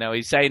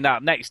 he's saying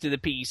that next to the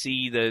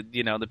PC, the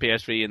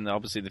PS3 and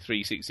obviously the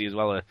 360 as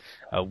well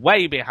are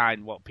way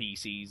behind what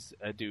PCs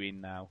are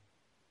doing now.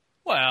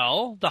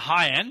 Well, the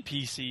high-end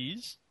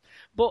PCs.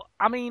 But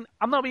I mean,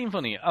 I'm not being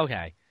funny.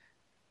 Okay,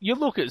 you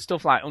look at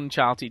stuff like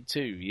Uncharted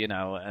 2,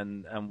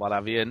 and what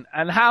have you,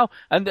 and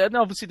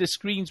obviously the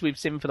screens we've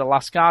seen for The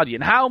Last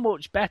Guardian. How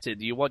much better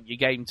do you want your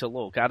game to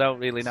look? I don't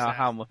really know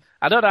how much.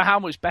 I don't know how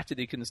much better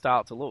they can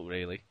start to look,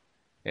 really.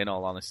 In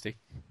all honesty,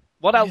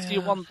 what else do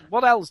you want?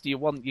 What else do you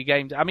want your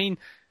game to? I mean,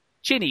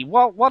 Chinny,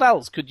 what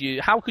else could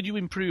you? How could you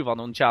improve on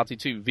Uncharted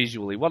 2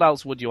 visually? What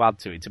else would you add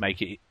to it to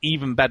make it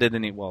even better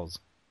than it was?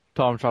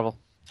 Time travel.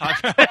 Time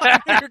travel.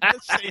 You're going to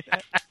say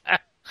that.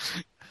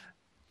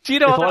 Do you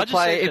know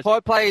if I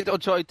played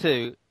Uncharted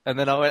 2 and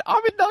then I went,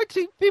 I'm in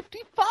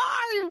 1955!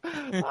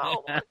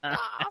 Oh my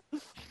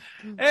God!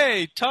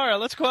 Hey, Tara,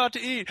 let's go out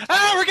to eat.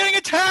 Ah, we're getting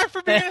attacked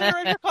for being an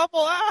interracial couple!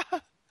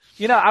 Ah!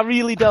 You know, I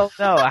really don't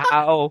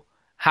know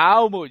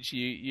how much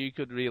you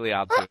could really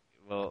add to it.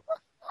 But...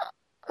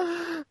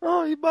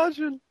 Oh,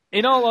 imagine.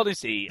 In all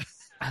honesty,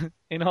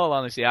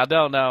 I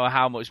don't know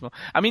how much more.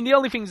 I mean, the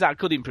only things that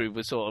could improve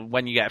was sort of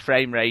when you get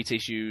frame rate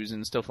issues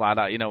and stuff like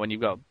that. You know, when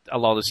you've got a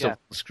lot of stuff on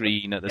the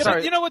screen at the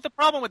same. You know what the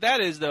problem with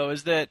that is, though,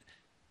 is that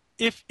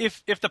if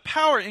the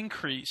power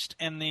increased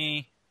and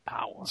the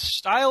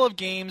style of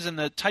games and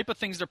the type of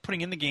things they're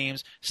putting in the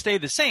games stay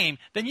the same,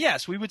 then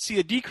yes, we would see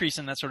a decrease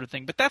in that sort of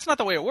thing. But that's not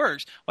the way it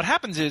works. What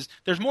happens is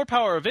there's more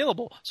power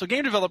available, so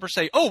game developers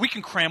say, oh, we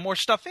can cram more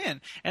stuff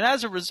in. And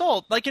as a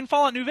result, like in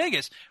Fallout New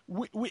Vegas,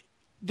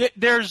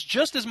 there's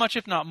just as much,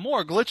 if not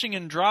more, glitching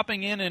and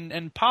dropping in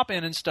and pop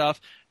in and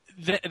stuff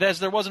as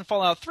there was in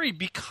Fallout 3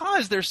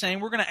 because they're saying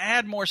we're going to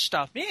add more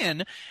stuff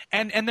in,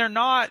 and they're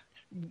not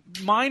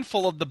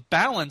mindful of the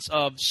balance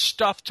of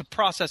stuff to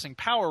processing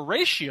power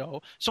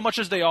ratio so much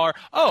as they are,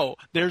 oh,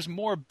 there's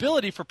more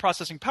ability for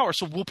processing power,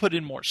 so we'll put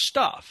in more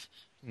stuff.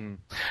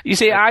 You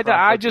see,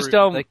 I just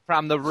don't. They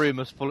cram the room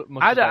as full.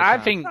 I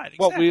think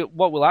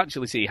what we'll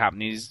actually see happen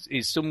is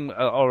some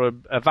or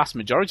a vast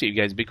majority of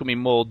games becoming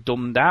more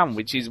dumbed down,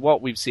 which is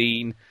what we've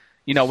seen.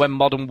 You know, when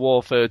Modern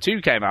Warfare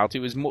 2 came out, it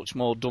was much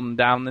more dumbed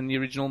down than the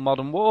original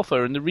Modern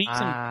Warfare, and the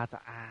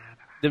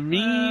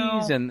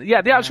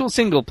actual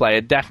single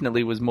player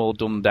definitely was more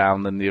dumbed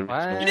down than the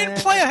original. You didn't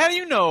play it. How do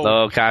you know?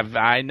 Look,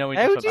 I know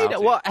enough about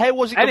it. How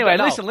was it? Anyway,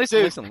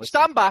 listen.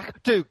 Stand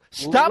back, Duke.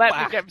 Stand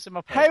back.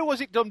 How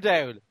was it dumbed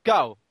down?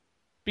 Go.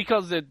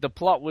 Because the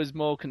plot was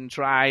more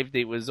contrived.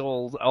 It was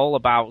all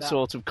about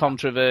sort of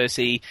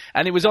controversy,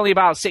 and it was only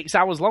about 6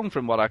 hours long,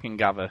 from what I can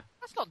gather.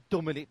 That's not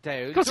dumbing it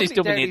down. Because it's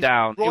dumbing it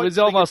down. It was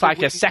almost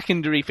like a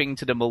secondary thing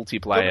to the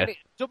multiplayer.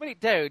 Dumbing it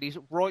down is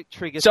right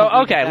trigger. So,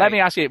 okay, let me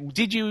ask you: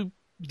 Did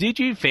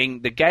you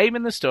think the game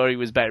and the story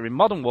was better in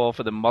Modern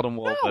Warfare than Modern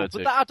Warfare 2?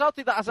 But I don't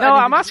think that has. No,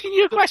 I'm asking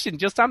you a question.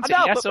 Just answer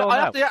yes or no. I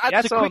have to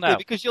answer quickly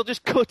because you'll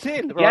just cut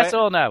in. Right? Yes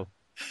or no?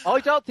 I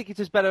don't think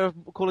it's as better as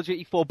Call of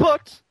Duty 4,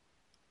 but.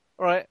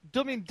 All right,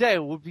 dumbing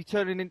down would be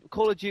turning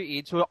Call of Duty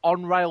into an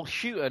on-rail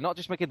shooter, not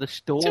just making the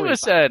story. To a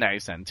certain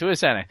extent.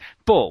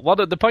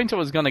 But the point I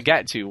was going to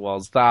get to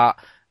was that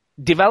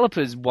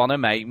developers want to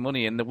make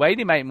money, and the way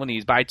they make money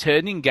is by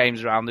turning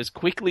games around as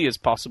quickly as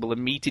possible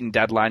and meeting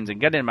deadlines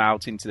and getting them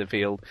out into the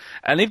field.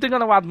 And if they're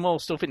going to add more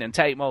stuff in and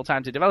take more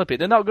time to develop it,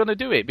 they're not going to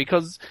do it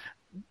because,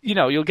 you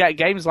know, you'll get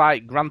games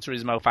like Gran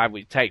Turismo 5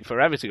 which take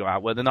forever to go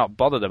out where they're not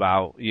bothered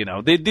about, you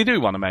know, they do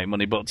want to make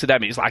money, but to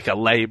them it's like a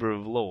labour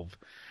of love.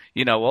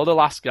 You know, all the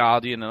Last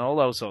Guardian and all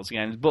those sorts of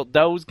games. But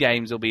those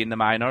games will be in the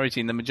minority,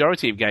 and the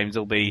majority of games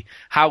will be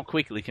how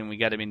quickly can we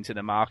get them into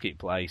the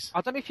marketplace. I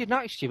don't know if you've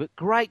noticed, but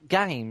great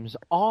games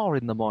are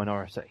in the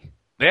minority.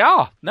 They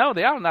are. No,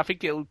 they are, and I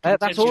think it'll...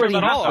 that's already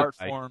in all art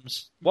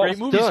forms. Great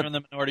movies are in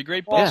the minority.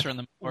 Great books are in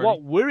the minority.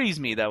 What worries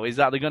me, though, is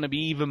that they're going to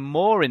be even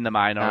more in the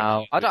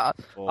minority.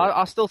 No,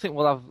 I still think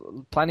we'll have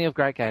plenty of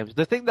great games.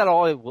 The thing that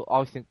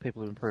I think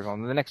people will improve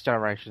on, the next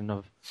generation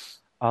of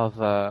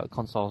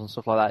consoles and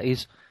stuff like that,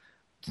 is...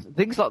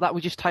 things like that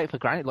we just take for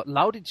granted, like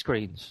loading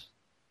screens.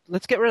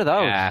 Let's get rid of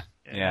those.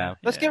 Yeah.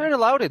 Let's get rid of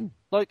loading.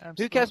 Like,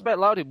 Absolutely. Who cares about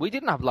loading? We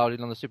didn't have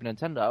loading on the Super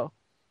Nintendo.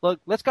 Like,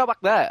 let's go back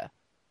there.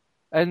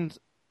 And,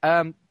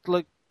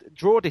 like,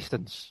 draw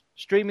distance.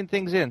 Streaming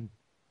things in.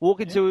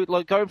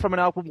 Going from an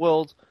open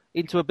world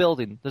into a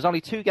building. There's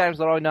only 2 games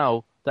that I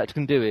know that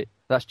can do it.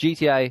 That's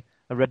GTA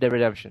and Red Dead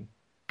Redemption.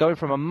 Going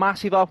from a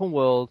massive open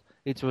world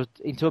into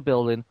a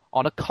building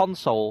on a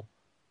console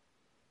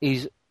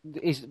is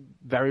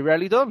very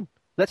rarely done.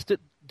 Let's do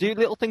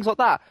little things like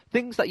that.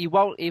 Things that you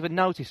won't even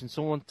notice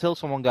until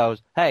someone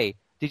goes, hey,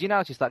 did you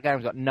notice that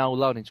game's got no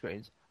loading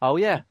screens? Oh,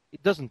 yeah,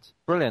 it doesn't.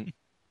 Brilliant.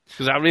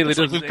 Because that really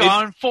does. We've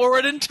gone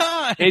forward in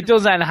time. It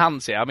does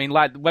enhance it. I mean,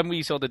 like, when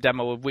we saw the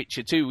demo of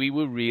Witcher 2, we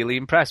were really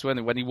impressed when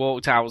he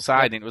walked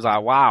outside and it was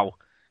like, wow.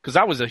 Because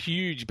that was a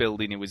huge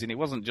building it was in. It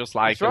wasn't just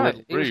like a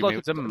little room. It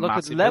was a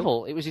massive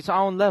level. It was its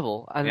own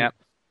level. And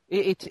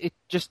it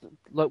just,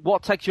 like,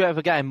 what takes you out of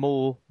a game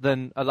more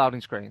than a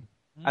loading screen?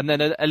 And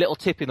then a little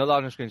tip in the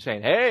loading screen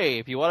saying, hey,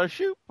 if you want to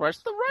shoot, press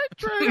the right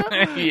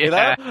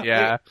trigger.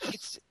 Yeah.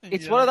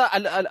 It's one of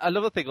that.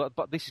 Another thing,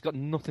 but this has got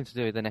nothing to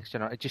do with the next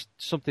generation. It's just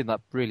something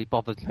that really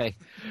bothered me.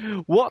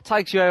 What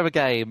takes you out of a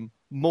game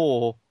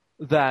more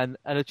than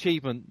an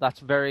achievement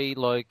that's very,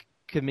 like,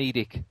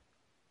 comedic?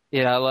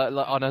 You know,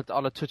 like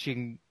on a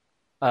touching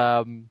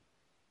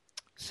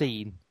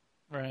scene.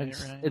 Right.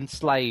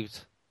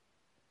 Enslaved.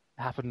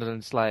 Happened and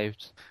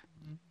enslaved.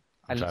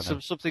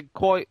 And something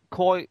quite...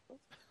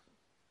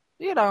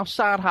 you know,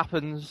 sad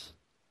happens,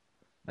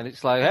 and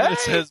it's like, hey! It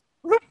says,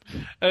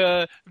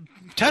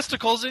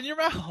 testicles in your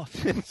mouth.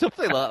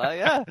 Something like that,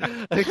 yeah.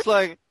 And it's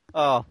like,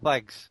 oh,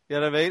 thanks. You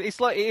know what I mean? It's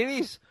like, it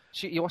is.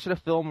 You're watching a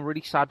film, a really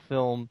sad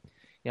film,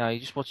 you know, you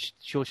just watch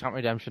Shawshank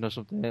Redemption or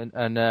something,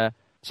 and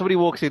somebody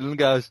walks in and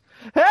goes,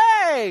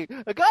 hey!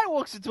 A guy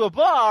walks into a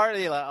bar,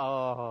 and you're like,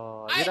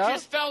 oh, you know? I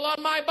just fell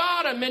on my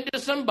bottom into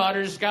some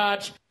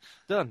butterscotch.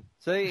 Done.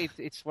 See,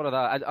 it's one of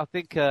that. I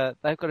think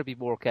they've got to be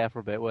more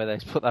careful about where they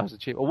put those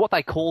achievements, or what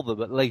they call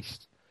them at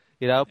least.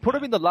 You know, put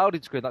them in the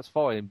loading screen, that's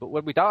fine. But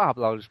when we don't have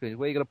loading screens,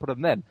 where are you going to put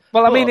them then?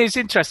 Well, I mean, it's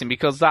interesting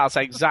because that's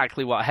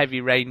exactly what Heavy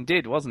Rain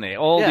did, wasn't it?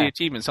 All the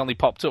achievements only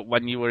popped up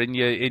when you were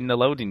in the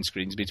loading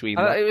screens between.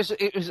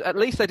 It was at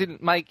least they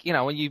didn't make, you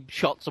know, when you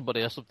shot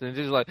somebody or something, it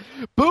was like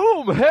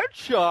boom,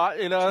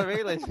 headshot. You know what I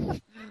mean? Like,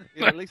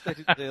 you know, at least they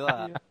didn't do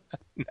that.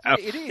 No.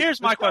 Here's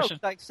my question: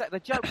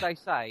 the joke they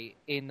say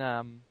in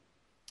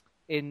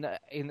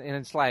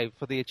Enslaved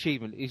for the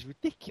achievement is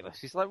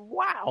ridiculous. It's like,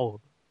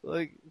 wow,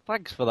 like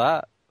thanks for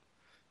that.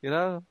 You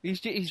know,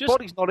 his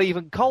body's not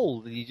even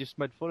cold, and you just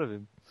made fun of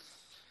him.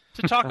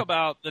 To talk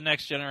about the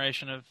next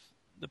generation of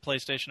the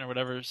PlayStation or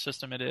whatever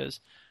system it is,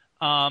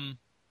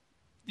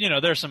 you know,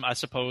 there's some, I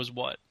suppose,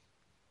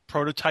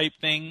 prototype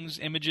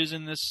images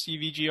in this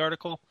CVG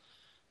article.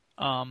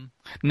 No,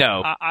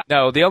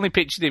 the only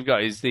picture they've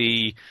got is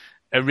the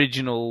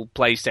original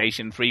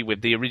PlayStation 3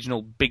 with the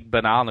original big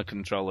banana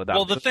controller.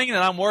 Well, the thing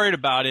that I'm worried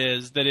about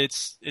is that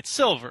it's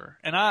silver,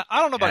 and I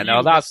don't know about you.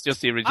 No, that's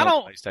just the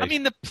original PlayStation. I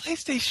mean, the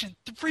PlayStation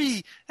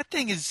 3, that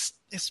thing is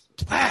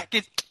black.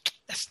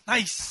 It's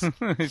nice.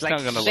 It's not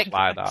going to look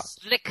like that.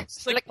 Slick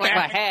like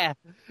my hair.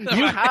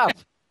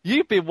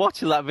 You've been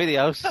watching that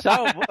video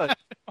so much.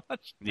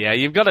 Yeah,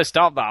 you've got to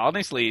stop that.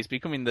 Honestly, it's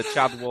becoming the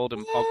Chad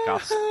Warden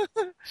podcast.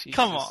 Jesus.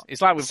 Come on,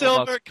 it's like with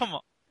silver. Come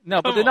on. No,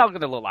 but they're not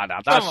going to look like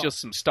that. That's just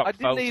some stock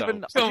photos.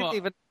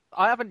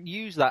 I haven't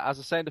used that as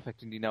a sound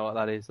effect, and you know what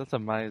that is. That's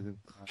amazing.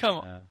 Come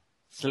on.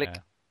 Slick.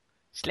 Yeah.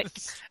 Slick.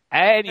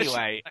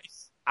 Anyway,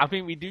 I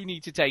think we do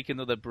need to take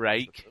another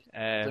break.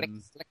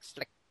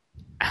 Slick.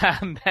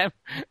 And then,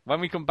 when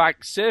we come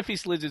back,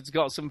 Surface Lizard's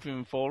got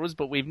something for us,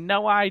 but we've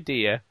no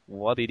idea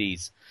what it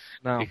is.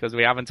 No. Because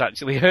we haven't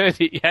actually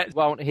heard it yet. We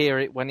won't hear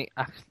it when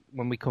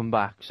we come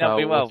back. So no,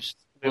 we won't.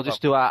 We'll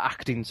just do our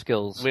acting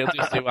skills. We'll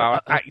just do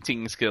our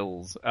acting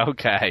skills.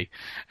 Okay.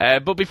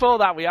 But before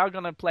that, we are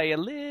going to play a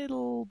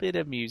little bit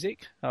of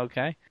music.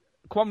 Okay.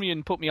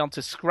 Quamrian put me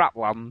onto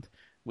Scrapland,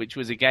 which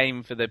was a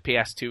game for the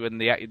PS2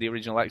 and the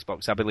original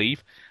Xbox, I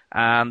believe.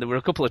 And there were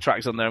a couple of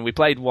tracks on there, and we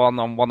played one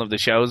on one of the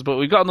shows. But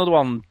we've got another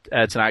one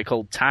tonight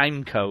called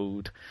Time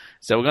Code.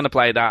 So we're going to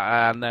play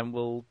that, and then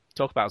we'll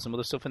talk about some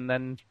other stuff, and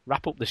then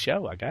wrap up the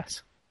show, I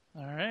guess.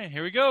 All right,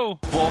 here we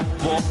go. Oh,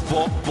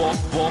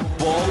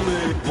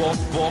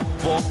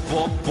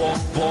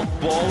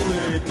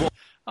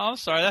 I'm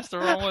sorry, that's the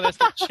wrong one. That's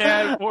the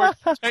Chad Ward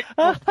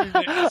technical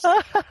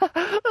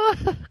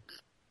remix.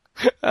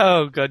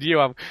 Oh God, you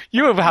have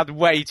had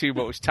way too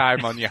much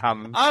time on your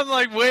hands.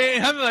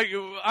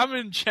 I'm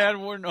in Chad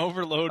Warden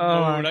overload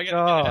mode. I gotta get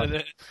out of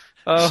it.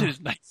 This shit is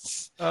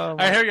nice. All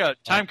right, here we go.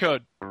 Time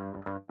code.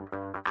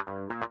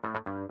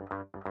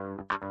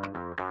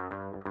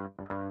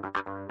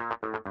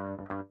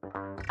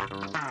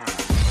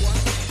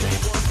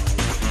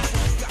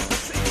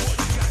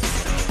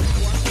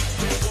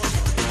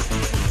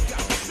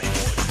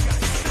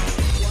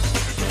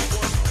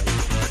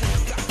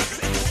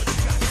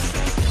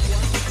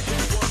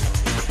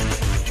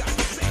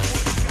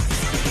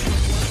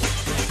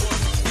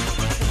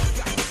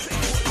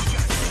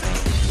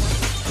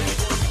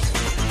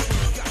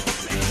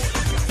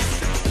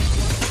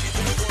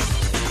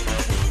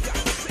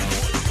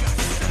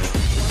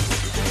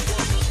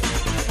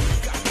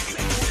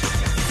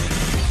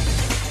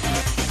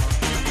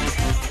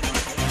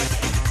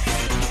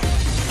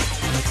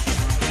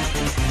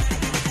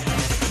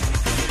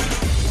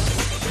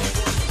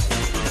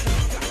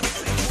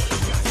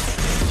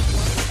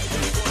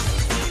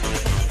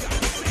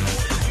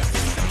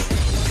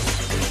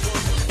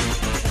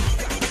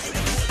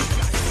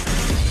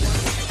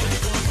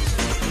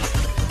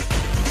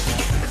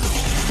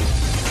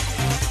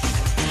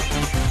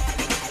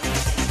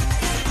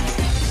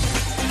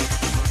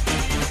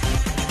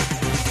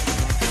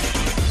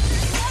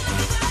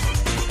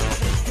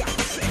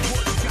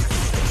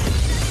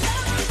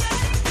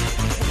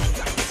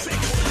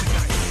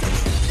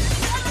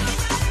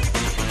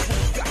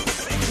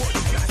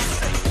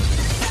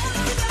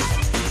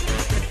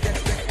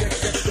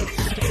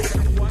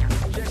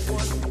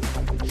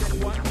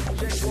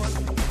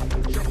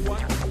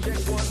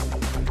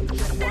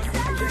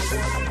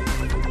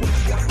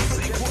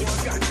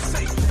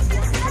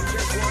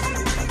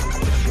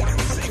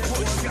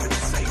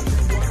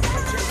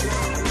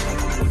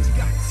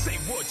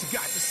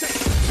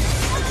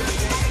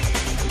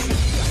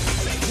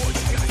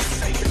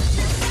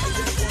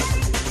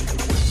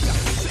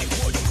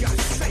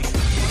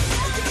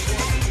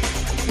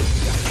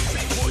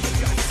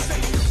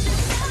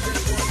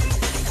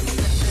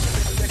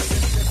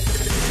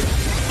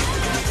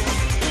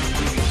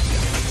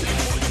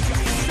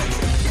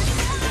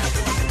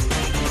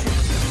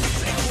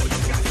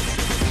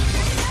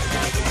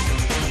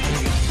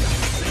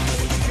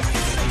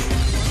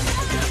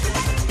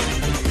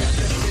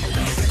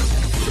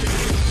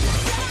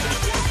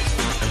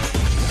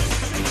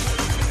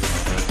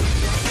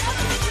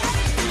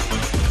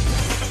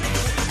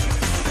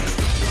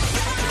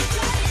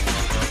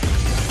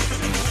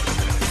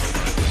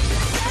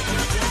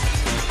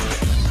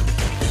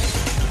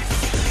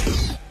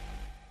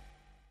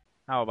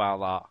 How about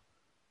that?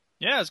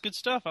 Yeah, it's good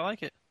stuff. I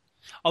like it.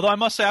 Although I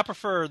must say I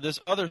prefer this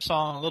other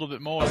song a little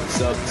bit more.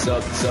 Sup,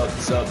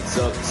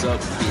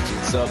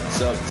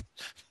 bitches,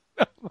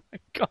 Oh my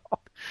god.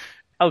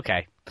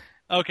 Okay.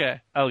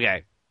 Okay.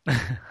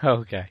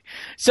 Okay.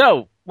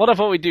 So, what I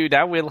thought we'd do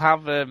now, we'll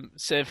have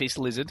Surface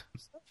Lizard.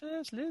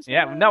 Surface Lizard.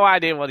 Yeah, no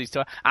idea what he's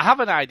talking. I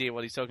have an idea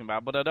what he's talking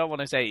about, but I don't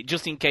want to say it,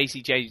 just in case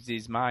he changed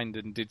his mind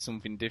and did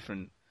something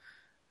different.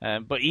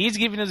 But he is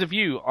giving us a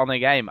view on the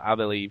game, I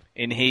believe,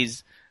 in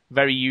his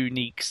very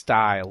unique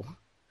style.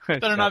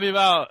 Better not be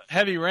about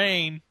heavy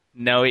rain.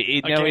 No, it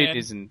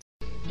isn't.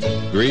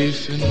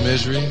 Grief and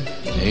misery,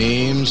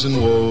 aims and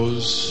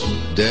woes,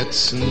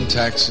 debts and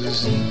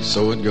taxes, and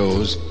so it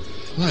goes.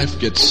 Life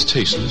gets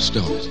tasteless,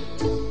 don't it?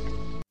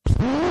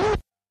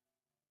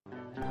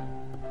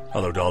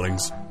 Hello,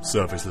 darlings.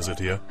 Surface Lizard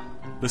here.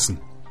 Listen,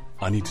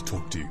 I need to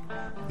talk to you.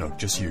 No,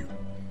 just you.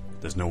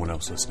 There's no one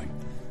else listening.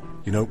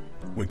 You know,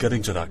 we're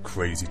getting to that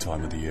crazy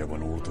time of the year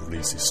when all of the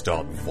releases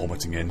start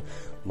vomiting in,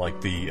 like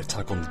the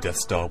attack on the Death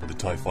Star with the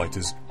TIE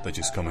Fighters. They're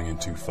just coming in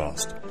too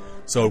fast.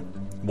 So,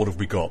 what have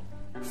we got?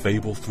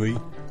 Fable 3?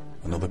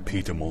 Another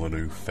Peter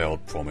Molyneux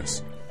failed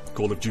promise.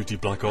 Call of Duty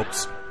Black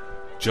Ops?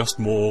 Just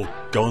more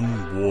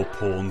gun war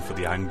porn for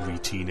the angry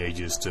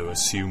teenagers to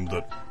assume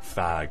that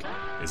fag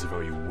is a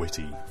very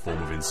witty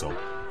form of insult.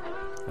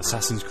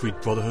 Assassin's Creed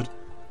Brotherhood?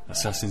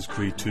 Assassin's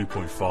Creed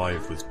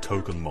 2.5 with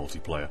token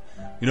multiplayer.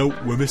 You know,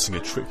 we're missing a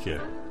trick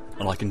here,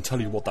 and I can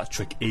tell you what that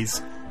trick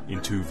is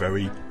in two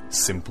very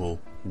simple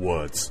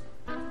words.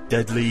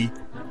 Deadly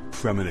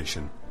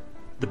Premonition.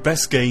 The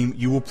best game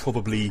you will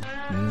probably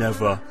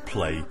never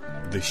play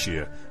this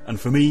year, and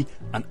for me,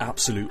 an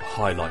absolute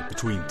highlight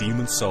between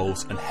Demon's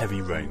Souls and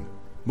Heavy Rain.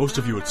 Most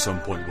of you at some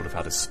point would have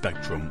had a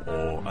Spectrum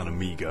or an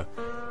Amiga.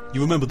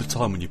 You remember the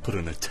time when you put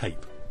in a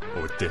tape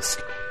or a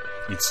disc.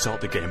 You'd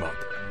start the game up,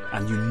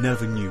 and you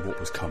never knew what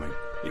was coming.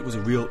 It was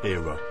a real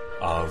era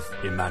of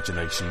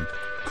imagination,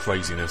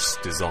 craziness,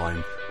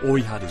 design. All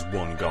you had is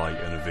one guy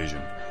and a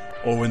vision.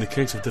 Or in the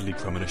case of Deadly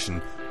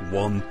Premonition,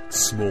 one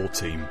small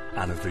team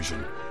and a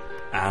vision.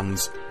 And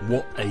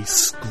what a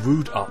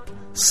screwed up,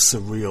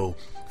 surreal,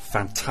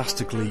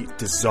 fantastically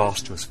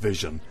disastrous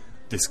vision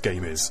this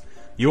game is.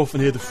 You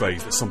often hear the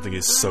phrase that something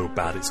is so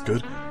bad it's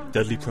good.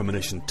 Deadly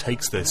Premonition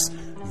takes this,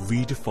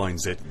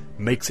 redefines it,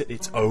 makes it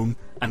its own,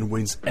 and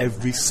wins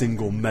every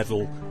single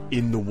medal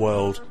in the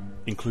world,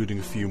 including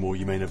a few more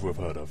you may never have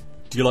heard of.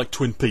 Do you like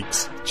Twin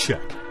Peaks?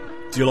 Check.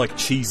 Do you like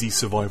cheesy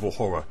survival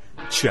horror?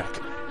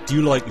 Check. Do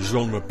you like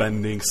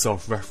genre-bending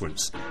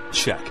self-reference?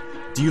 Check.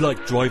 Do you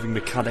like driving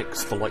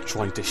mechanics for like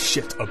trying to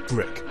shit a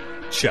brick?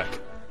 Check.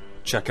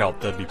 Check out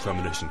Deadly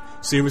Premonition.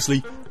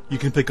 Seriously, you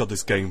can pick up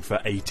this game for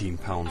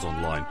 £18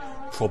 online.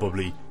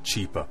 Probably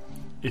cheaper.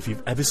 If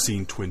you've ever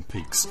seen Twin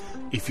Peaks,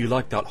 if you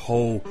like that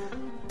whole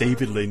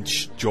David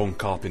Lynch, John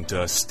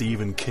Carpenter,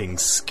 Stephen King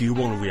skew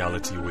on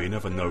reality where you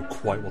never know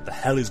quite what the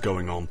hell is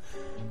going on,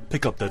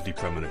 pick up Deadly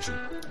Premonition.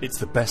 It's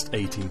the best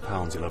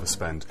 £18 you'll ever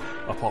spend,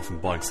 apart from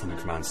buying something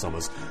from Ann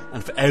Summers.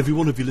 And for every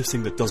one of you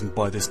listening that doesn't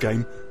buy this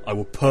game, I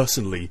will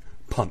personally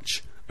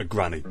punch a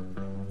granny.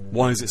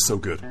 Why is it so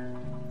good?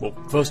 Well,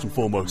 first and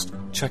foremost,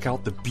 check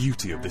out the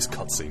beauty of this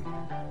cutscene.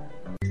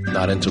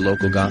 Not into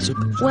local gossip?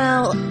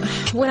 Well,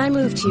 when I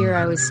moved here,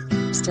 I was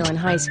still in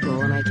high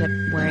school, and I kept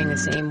wearing the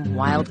same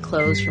wild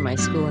clothes from my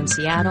school in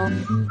Seattle.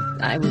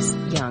 I was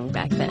young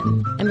back then.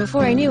 And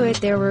before I knew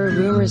it, there were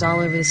rumors all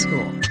over the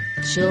school.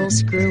 She'll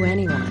screw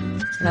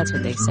anyone. That's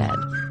what they said.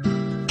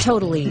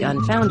 Totally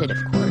unfounded, of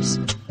course.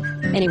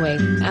 Anyway,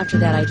 after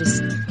that, I just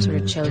sort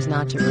of chose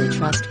not to really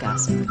trust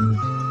gossip.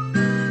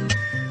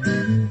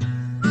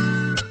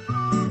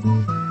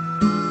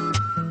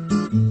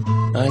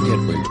 I get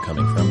where you're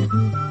coming from.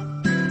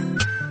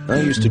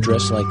 I used to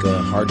dress like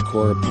a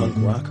hardcore punk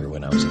rocker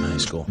when I was in high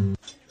school.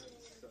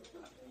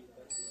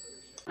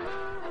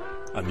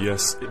 And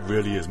yes, it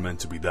really is meant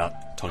to be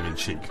that,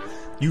 tongue-in-cheek.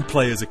 You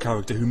play as a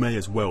character who may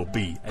as well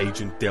be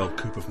Agent Dale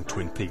Cooper from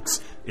Twin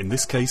Peaks. In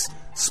this case,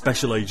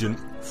 Special Agent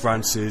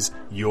Francis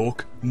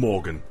York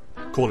Morgan.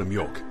 Call him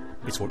York.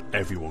 It's what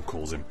everyone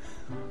calls him.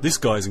 This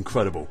guy is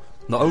incredible.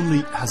 Not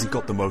only has he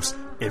got the most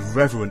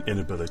irreverent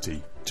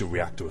inability to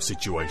react to a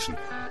situation,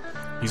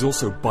 he's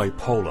also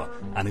bipolar,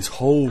 and his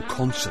whole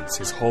conscience,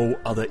 his whole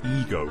other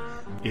ego,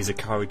 is a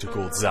character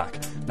called Zack.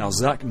 Now,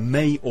 Zack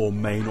may or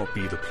may not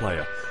be the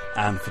player,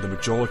 and for the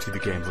majority of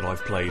the games that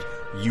I've played,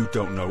 you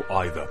don't know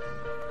either.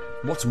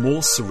 What's more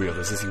surreal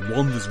is as he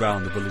wanders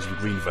around the village of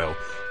Greenvale,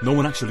 no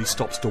one actually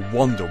stops to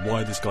wonder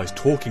why this guy's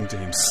talking to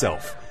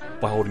himself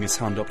by holding his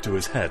hand up to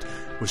his head,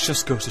 which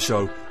just goes to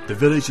show the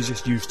village is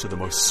just used to the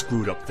most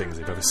screwed up things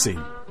they've ever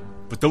seen.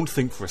 But don't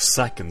think for a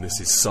second this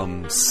is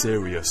some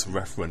serious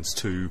reference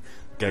to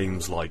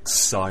games like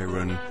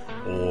Siren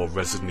or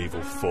Resident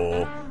Evil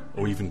 4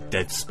 or even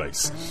Dead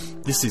Space.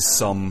 This is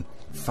some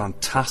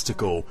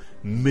fantastical,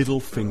 middle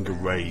finger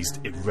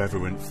raised,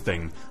 irreverent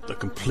thing that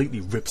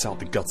completely rips out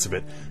the guts of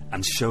it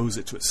and shows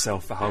it to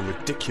itself for how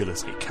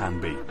ridiculous it can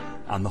be,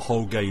 and the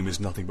whole game is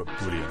nothing but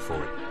brilliant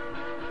for it.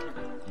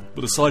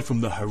 But aside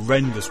from the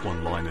horrendous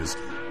one-liners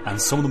and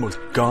some of the most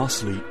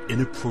ghastly,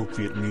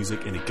 inappropriate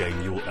music in a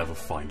game you'll ever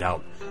find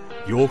out,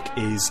 York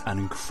is an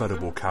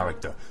incredible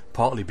character,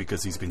 partly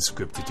because he's been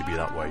scripted to be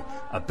that way.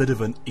 A bit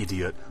of an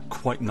idiot,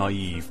 quite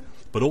naive,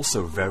 but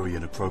also very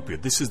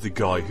inappropriate. This is the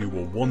guy who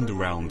will wander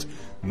around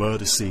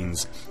murder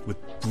scenes with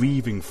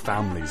grieving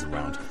families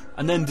around,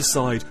 and then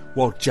decide,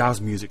 while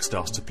jazz music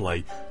starts to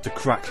play, to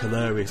crack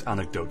hilarious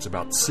anecdotes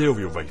about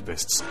serial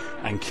rapists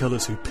and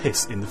killers who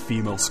piss in the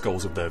female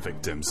skulls of their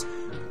victims.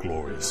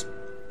 Glorious.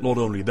 Not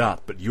only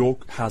that, but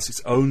York has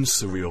its own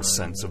surreal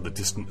sense of the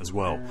distant as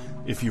well.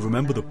 If you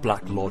remember the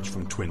Black Lodge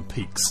from Twin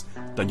Peaks,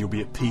 then you'll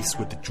be at peace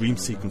with the dream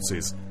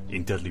sequences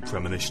in Deadly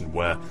Premonition,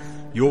 where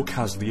York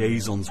has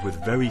liaisons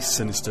with very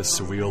sinister,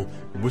 surreal,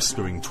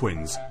 whispering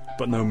twins,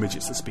 but no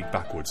midgets that speak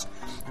backwards.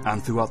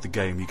 And throughout the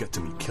game you get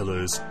to meet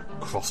killers,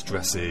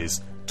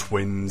 cross-dresses,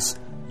 twins,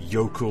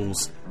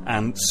 yokels,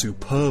 and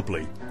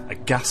superbly, a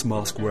gas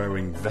mask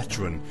wearing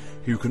veteran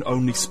who can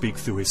only speak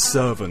through his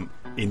servant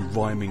in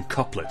rhyming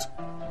couplet.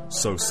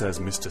 So says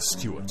Mr.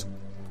 Stewart.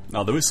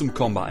 Now there is some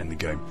combat in the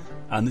game,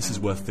 and this is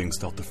where things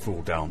start to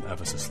fall down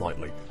ever so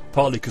slightly.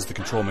 Partly because the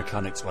control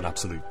mechanics are an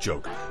absolute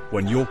joke.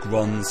 When York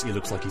runs, he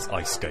looks like he's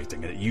ice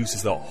skating, and it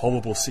uses that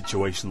horrible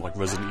situation like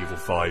Resident Evil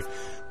 5.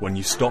 When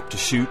you stop to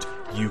shoot,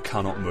 you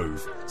cannot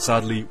move.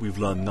 Sadly, we've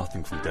learned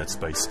nothing from Dead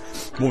Space.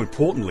 More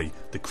importantly,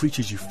 the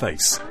creatures you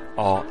face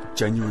are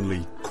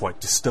genuinely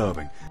quite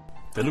disturbing.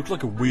 They look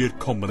like a weird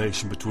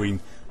combination between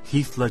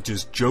Heath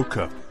Ledger's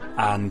Joker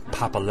and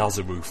Papa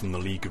Lazarou from the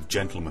League of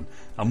Gentlemen.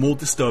 And more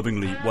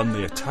disturbingly, when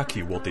they attack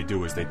you, what they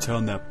do is they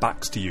turn their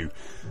backs to you,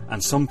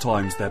 and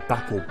sometimes their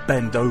back will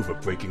bend over,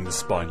 breaking the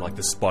spine like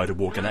the spider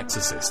walk in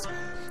Exorcist.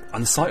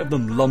 And the sight of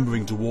them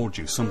lumbering towards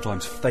you,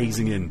 sometimes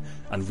phasing in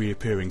and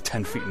reappearing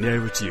 10 feet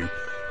nearer to you,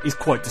 is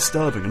quite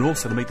disturbing. And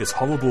also they make this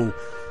horrible,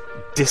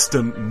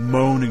 distant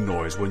moaning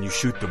noise when you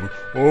shoot them.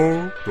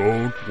 Oh,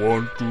 don't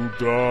want to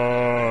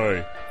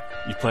die.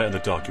 You play it in the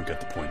dark, you'll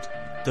get the point.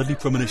 Deadly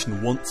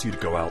Premonition wants you to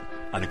go out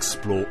and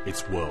explore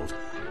its world.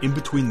 In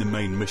between the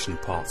main mission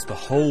parts, the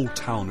whole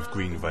town of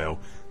Greenvale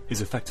is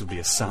effectively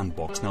a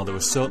sandbox. Now, there are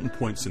certain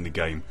points in the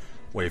game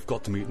where you've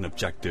got to meet an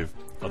objective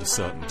at a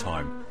certain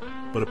time,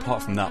 but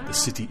apart from that, the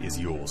city is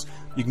yours.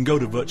 You can go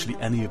to virtually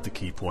any of the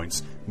key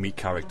points, meet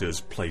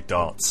characters, play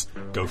darts,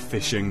 go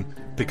fishing,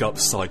 pick up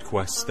side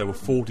quests. There were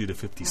 40 to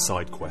 50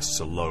 side quests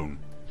alone.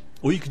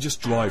 Or you could just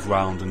drive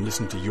round and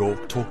listen to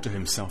York talk to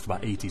himself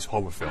about 80s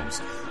horror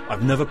films.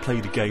 I've never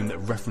played a game that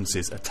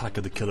references Attack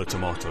of the Killer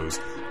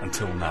Tomatoes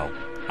until now.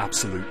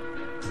 Absolute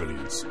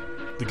brilliance.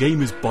 The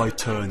game is by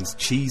turns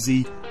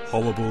cheesy,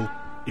 horrible,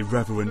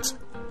 irreverent,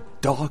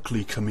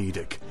 darkly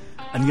comedic,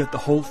 and yet the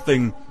whole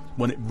thing,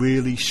 when it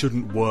really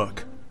shouldn't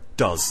work,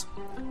 does,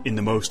 in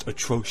the most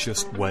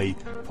atrocious way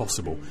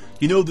possible.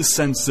 You know the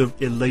sense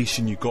of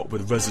elation you got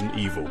with Resident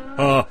Evil?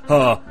 Ha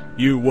ha,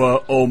 you were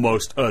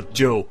almost a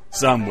Jill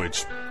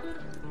sandwich.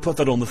 Put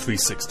that on the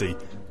 360,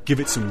 give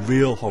it some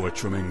real horror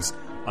trimmings,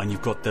 and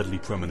you've got Deadly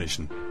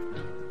Premonition.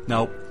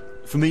 Now,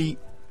 for me,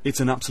 it's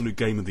an absolute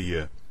game of the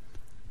year.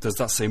 Does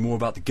that say more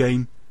about the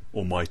game,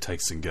 or my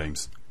tastes in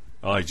games?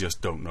 I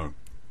just don't know.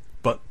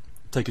 But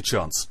take a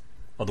chance,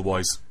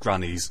 otherwise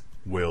grannies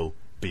will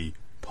be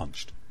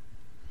punched.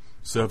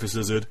 Surface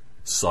Lizard,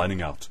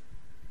 signing out.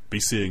 Be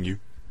seeing you.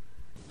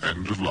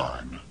 End of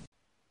line.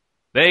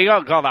 There you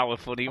go. God, that was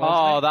funny, wasn't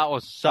it? Oh, that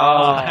was so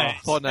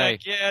funny.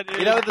 Heck yeah, dude.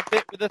 You know the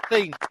bit with the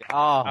thing?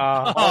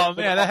 Oh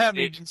man, that had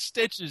me in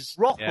stitches.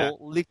 Rockle,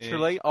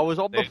 literally. I was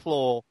on the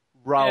floor,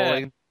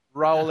 rolling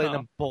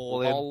and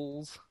balling.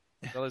 Balls.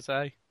 What did I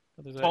say?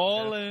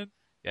 Balling.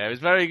 Yeah, it was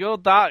very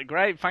good. That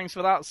great. Thanks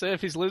for that,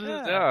 Surface Lizard.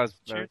 Yeah, it was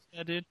cheers,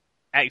 dude.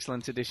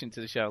 excellent addition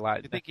to the show.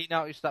 Like, Do you think he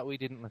noticed that we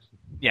didn't listen?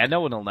 Yeah,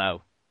 no one will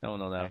know. No one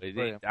will know.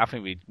 Yeah, I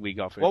think we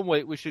got through. 1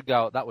 week we should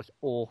go. That was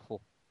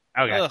awful.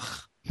 Okay. Ugh.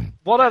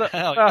 What are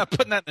Hell, you're not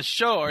putting that in the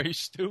show, are you,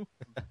 Stu?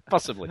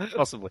 Possibly.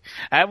 What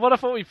I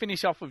thought we'd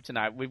finish off with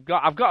tonight,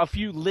 I've got a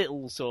few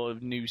little sort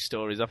of news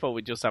stories. I thought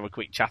we'd just have a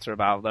quick chatter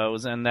about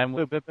those, and then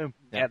we'll get the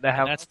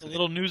hell. That's the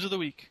little news of the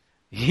week.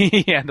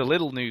 Yeah, the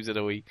little news of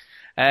the week.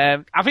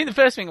 I think the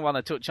first thing I want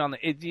to touch on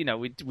is,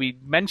 we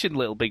mentioned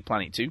Little Big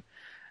Planet 2.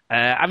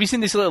 Have you seen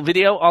this little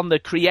video on the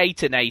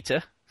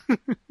Creator-nator?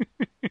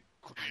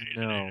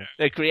 No.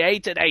 The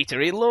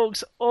Creator-nator. It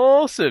looks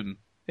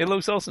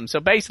awesome. So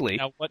basically...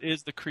 Now, what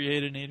is the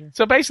Creator-nator?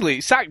 So basically,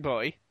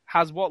 Sackboy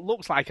has what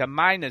looks like a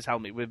miner's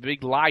helmet with a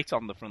big light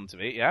on the front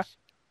of it, yeah?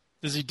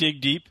 Does he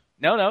dig deep?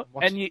 No. I'm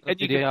watching the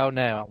video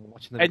now.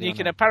 And you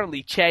can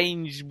apparently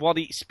change what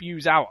it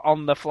spews out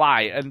on the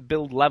fly and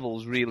build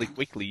levels really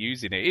quickly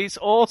using it. It's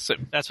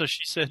awesome. That's what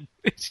she said.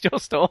 It's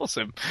just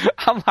awesome.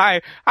 I'm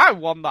like, I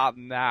want that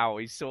now.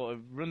 He sort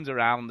of runs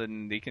around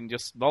and he can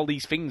all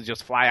these things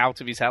just fly out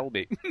of his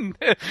helmet.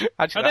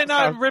 Actually, Are they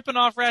not ripping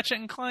off Ratchet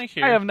and Clank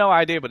here? I have no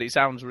idea, but it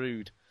sounds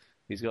rude.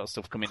 He's got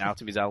stuff coming out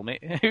of his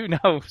helmet. Who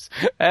knows?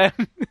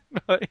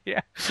 But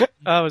yeah,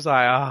 I was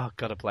like, oh,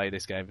 gotta play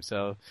this game.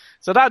 So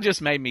that just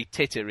made me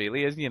titter.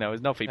 Really, as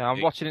there's nothing.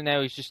 I'm watching it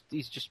now. He's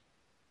just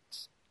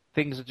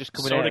things are just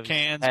coming Soda out of his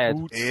cans, head.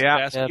 boots, Yeah,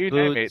 basketball. you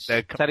name it, Boots,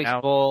 they're coming tennis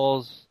out.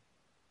 balls,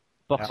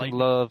 boxing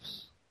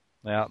gloves.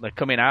 Yeah, they're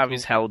coming out of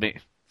his helmet,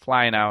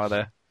 flying out of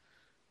there.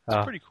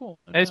 It's pretty cool.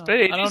 It's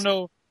pretty. I don't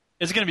know.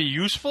 Is it going to be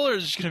useful or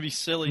is it just going to be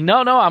silly?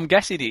 No, I'm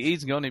guessing it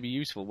is going to be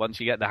useful once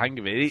you get the hang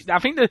of it. I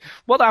think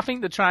what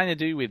they're trying to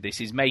do with this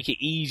is make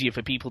it easier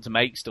for people to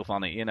make stuff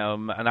on it,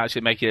 and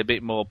actually make it a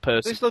bit more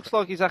personal. This looks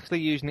like he's actually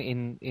using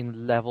it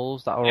in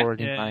levels that are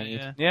already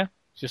made. Yeah,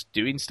 just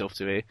doing stuff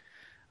to it.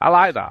 I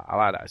like that.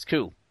 It's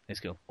cool.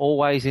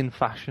 Always in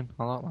fashion.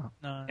 I like that.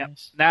 Nice. Yep.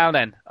 Now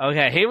then,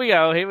 okay, here we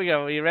go.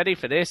 Are you ready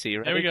for this?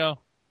 Here we go.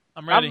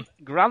 I'm ready.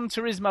 Gran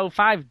Turismo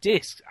 5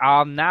 discs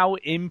are now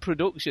in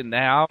production. They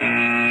are.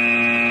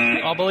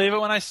 I'll believe it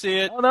when I see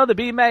it. Oh no, they're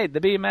being made.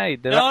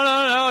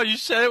 No. You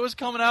said it was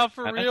coming out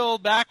for real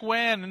back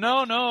when.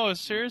 No,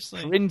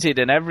 seriously. Printed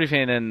and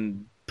everything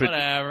and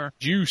whatever.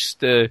 Produced.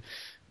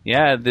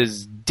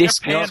 There's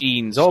disc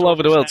machines all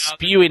over the world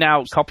spewing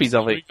out copies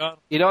of it.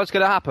 You know what's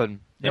going to happen?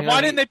 And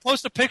why didn't they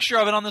post a picture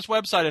of it on this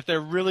website if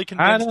they're really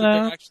convinced that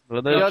they're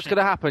actually... You know what's going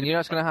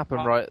to happen?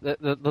 Right?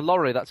 The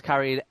lorry that's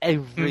carrying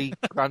every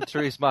Gran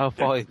Turismo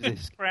 5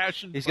 disc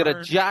is going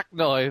to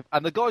jackknife,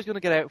 and the guy's going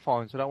to get out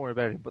fine, so don't worry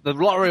about it. But the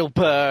lorry will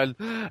burn,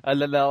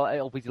 and then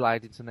it'll be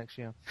delayed into next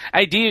year.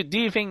 Hey, do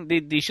you think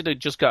they should have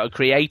just got a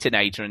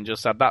Creatinator and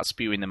just had that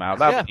spewing them out?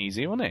 That'd be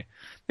easy, wouldn't it?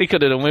 They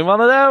could have done with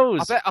one of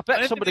those. I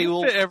bet somebody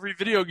will fit every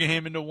video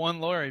game into one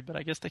lorry, but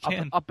I guess they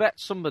can. I bet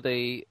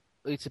somebody...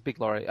 It's a big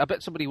lorry. I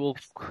bet somebody will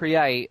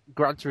create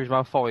Gran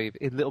Turismo 5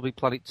 in Little Big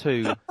Planet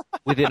 2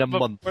 within a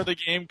month. Before the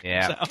game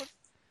comes out.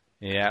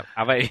 Yeah,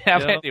 I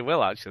bet it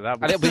will, actually.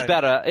 And it'll be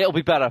better. It'll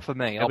be better for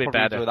me. I'll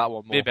probably enjoy that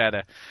one more. Be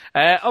better.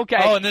 Okay.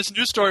 Oh, and this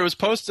news story was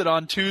posted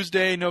on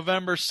Tuesday,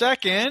 November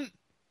 2nd,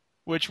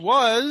 which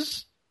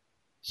was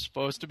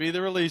supposed to be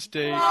the release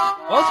date.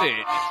 Was it?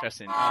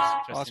 Interesting.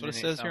 That's what it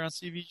says here on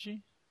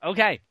CVG.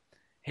 Okay.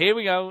 Here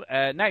we go.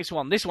 Next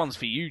one. This one's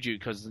for you,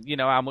 Duke, because you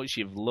know how much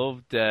you've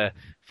loved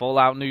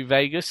Fallout New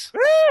Vegas.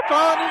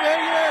 Fallout New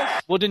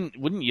Vegas!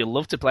 Wouldn't you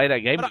love to play that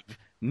game with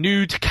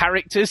nude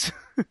characters?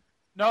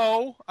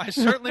 No, I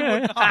certainly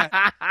would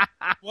not.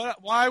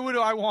 Why would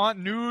I want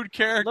nude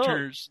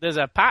characters? Look, there's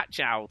a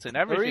patch out and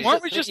everything.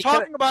 Weren't we just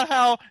talking about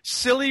how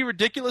silly,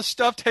 ridiculous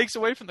stuff takes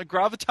away from the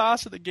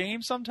gravitas of the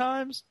game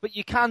sometimes? But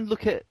you can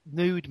look at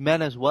nude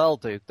men as well,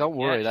 Duke. Don't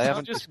worry, they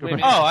haven't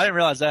discriminated. Oh, I didn't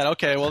realize that.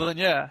 Okay, well then,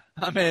 yeah,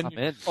 I'm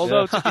in.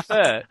 Although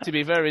to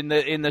be fair, in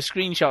the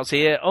screenshots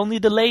here, only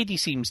the lady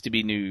seems to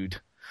be nude.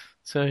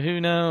 So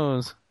who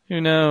knows? Who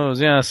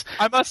knows? Yes.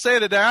 I must say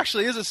that there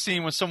actually is a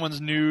scene when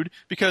someone's nude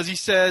because he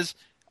says,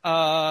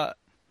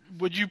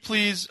 would you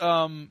please,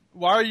 why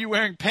are you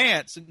wearing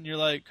pants? And you're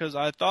like, because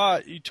I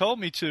thought you told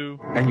me to.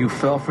 And you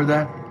fell for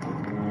that?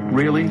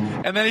 Really?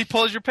 And then he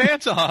pulls your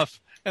pants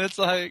off. And it's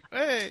like,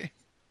 hey.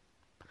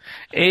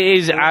 It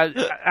is.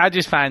 I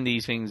just find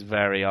these things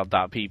very odd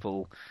that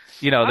people,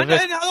 you know, I know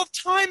how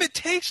time it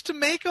takes to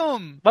make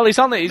them. Well, it's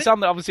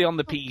obviously on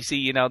the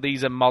PC. You know,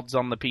 these are mods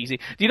on the PC. Do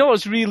you know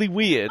what's really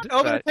weird?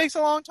 Oh, but it takes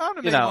a long time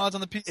to make mods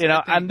on the PC. You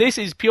know, and this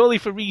is purely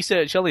for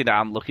research only. That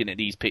I'm looking at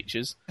these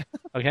pictures.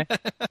 Okay,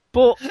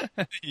 but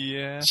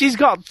yeah, she's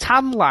got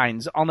tan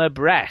lines on her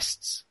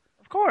breasts.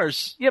 Of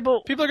course. Yeah,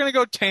 but people are going to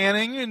go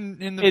tanning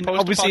in the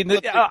obviously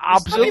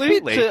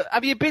absolutely.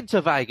 Have you been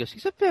to Vegas?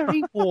 It's a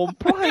very warm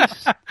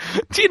place.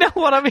 Do you know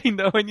what I mean?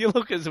 Though, when you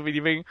look at something,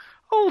 you think,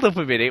 hold up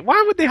a minute,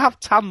 why would they have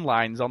tan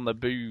lines on the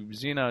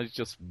boobs? You know, it's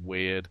just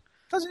weird.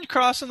 Doesn't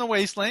cross in the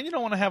wasteland? You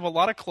don't want to have a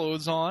lot of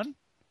clothes on.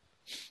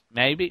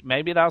 Maybe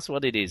that's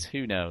what it is.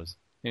 Who knows?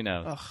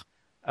 Ugh.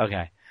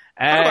 Okay.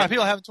 I don't know why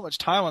people having too much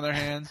time on their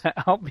hands.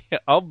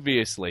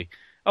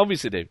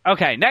 Obviously, do.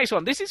 Okay, next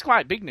one. This is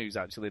quite big news,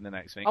 actually, the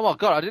next thing. Oh, my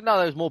God. I didn't know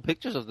there was more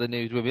pictures of the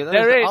nude women.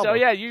 There is. Oh,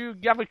 yeah. You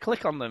have a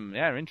click on them.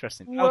 Yeah,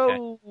 interesting.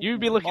 Whoa. Okay. You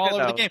be looking all at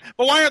over those. the game.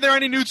 But why aren't there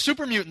any nude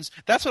super mutants?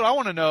 That's what I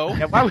want to know.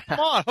 Yeah, come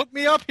on, hook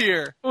me up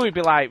here. It would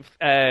be like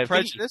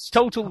Prejudice?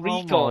 Total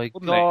Recall. Oh,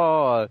 my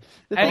God.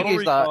 The thing is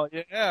Recall,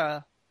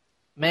 yeah.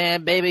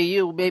 Man, baby,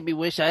 you made me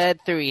wish I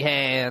had 3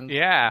 hands.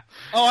 Yeah.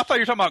 Oh, I thought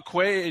you were talking about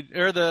Quaid,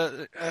 or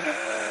the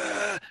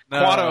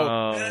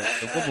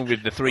Quado. The woman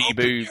with the 3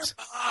 boobs.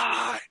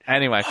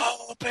 Anyway.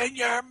 Open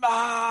your mind.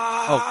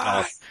 Oh,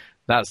 God.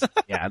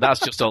 That's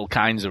just all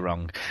kinds of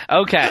wrong.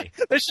 Okay.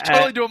 They should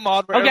totally do a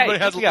mod where everybody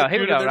has a little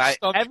here we go, right?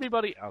 stomach.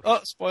 Everybody. Okay.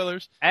 Oh,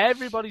 spoilers.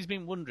 Everybody's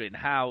been wondering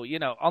how, you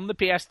know, on the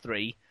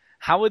PS3,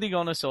 how are they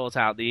going to sort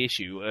out the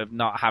issue of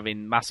not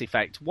having Mass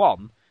Effect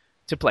 1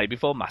 to play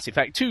before Mass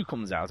Effect 2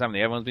 comes out, haven't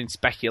they? Everyone's been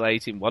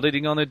speculating, what are they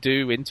going to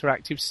do?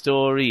 Interactive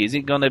story? Is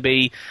it going to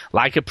be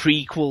like a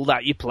prequel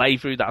that you play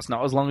through that's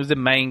not as long as the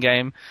main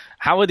game?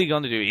 How are they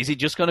going to do it? Is it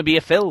just going to be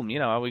a film? You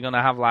know, are we going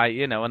to have like,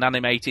 you know, an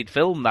animated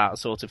film that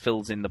sort of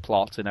fills in the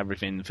plot and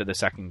everything for the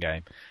second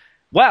game?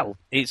 Well,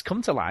 it's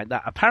come to light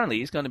that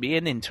apparently it's going to be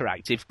an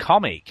interactive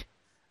comic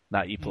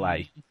that you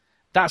play.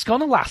 That's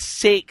going to last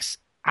 6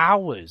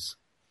 hours.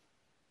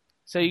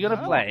 So you're going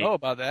to play I don't know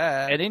about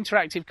that. an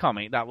interactive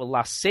comic that will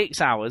last 6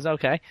 hours,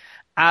 okay,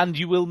 and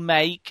you will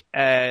make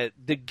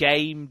the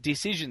game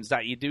decisions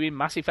that you do in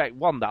Mass Effect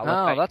 1 that'll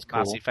affect that's cool.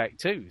 Mass Effect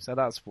 2. So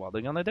that's what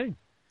they're going to do.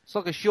 It's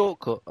like a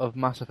shortcut of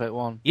Mass Effect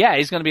 1. Yeah,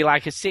 it's going to be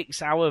like a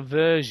 6-hour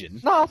version.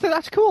 No, I think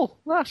that's cool.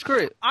 That's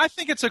great. I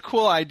think it's a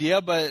cool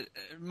idea, but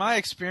my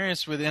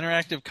experience with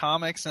interactive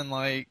comics and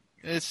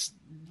it's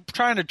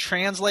trying to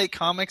translate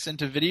comics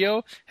into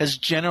video has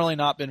generally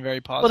not been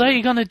very positive. But are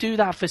you going to do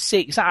that for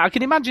 6 hours? I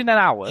can imagine an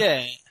hour.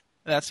 Yeah,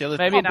 that's the other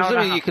Maybe thing. an hour and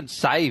a half. You can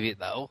save it,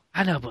 though.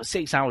 I know, but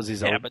 6 hours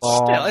is Yeah, over. but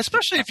still,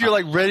 especially if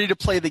you're ready to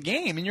play the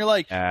game and you're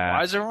like,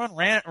 why is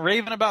everyone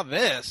raving about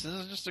this? This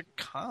is just a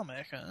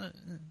comic.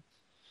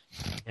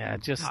 Yeah,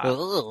 just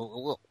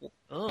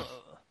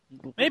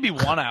maybe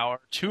 1 hour,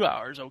 2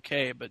 hours,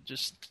 okay, but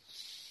just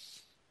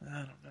I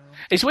don't know.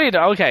 It's weird.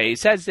 Okay, it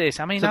says this.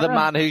 I mean, To the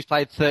man who's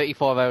played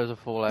 35 hours of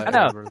Fallout. I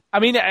know. I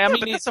mean,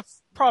 but it's a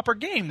proper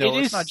game, though.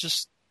 It's not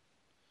just.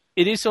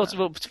 It is sort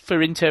of up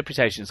for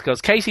interpretations because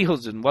Casey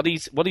Hudson, what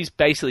he's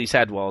basically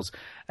said was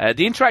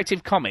the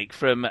interactive comic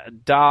from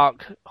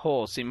Dark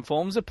Horse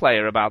informs the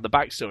player about the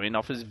backstory and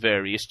offers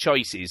various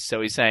choices.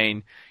 So he's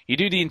saying you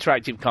do the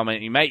interactive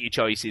comic, you make your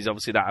choices.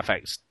 Obviously, that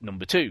affects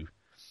number 2.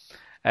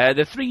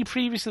 The 3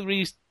 previously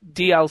released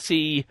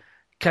DLC,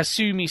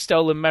 Kasumi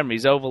Stolen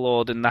Memories,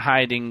 Overlord, and the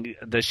Hiding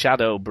the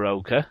Shadow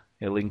Broker.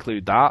 He'll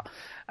include that.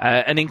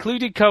 An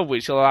included code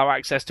which will allow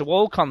access to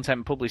all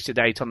content published to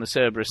date on the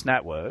Cerberus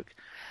network.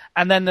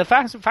 And then the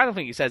final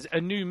thing he says,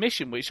 a new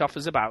mission which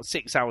offers about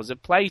 6 hours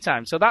of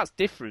playtime. So that's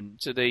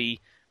different to the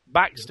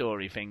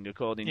backstory thing,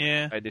 according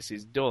to how this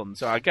is done.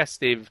 So I guess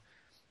they've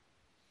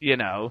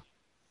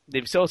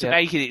sort of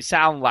making it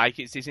sound like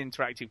it's this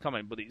interactive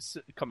comic, but it's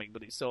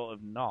sort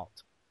of not.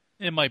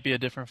 It might be a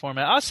different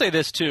format. I'll say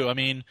this too. I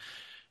mean,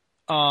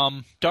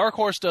 Dark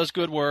Horse does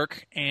good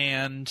work,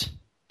 and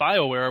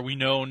BioWare, we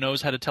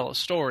knows how to tell a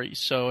story.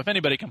 So if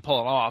anybody can pull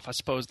it off, I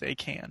suppose they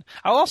can.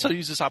 I'll also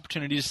use this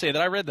opportunity to say that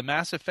I read the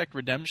Mass Effect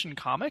Redemption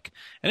comic,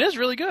 and it is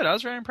really good. I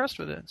was very impressed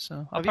with it.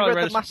 So Have you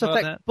read the Mass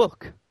Effect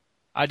book?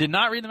 I did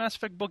not read the Mass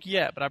Effect book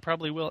yet, but I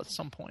probably will at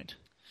some point.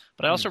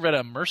 But I also read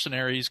a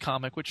Mercenaries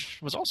comic, which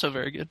was also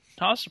very good.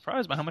 I was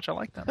surprised by how much I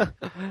liked them.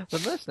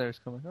 The Mercenaries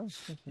comic,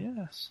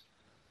 yes.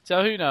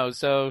 So who knows?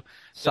 So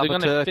they're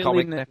going Saboteur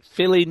to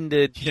fill in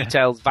the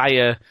details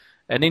via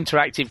an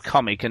interactive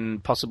comic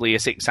and possibly a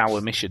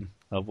 6-hour mission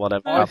of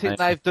whatever. I think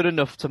they've done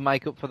enough to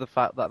make up for the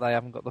fact that they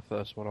haven't got the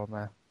first one on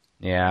there.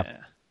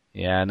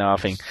 Yeah, no, I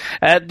think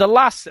the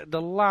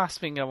last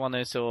thing I want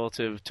to sort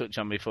of touch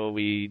on before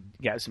we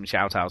get some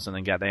shout-outs and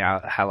then get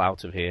the hell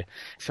out of here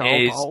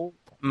is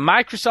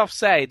Microsoft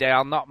say they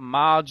are not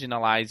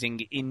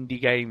marginalising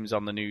indie games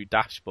on the new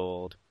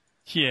dashboard.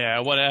 Yeah,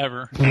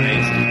 whatever.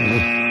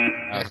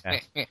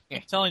 Okay.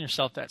 Keep telling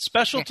yourself that.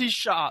 Specialty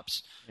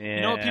shops. Yeah.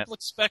 You know what people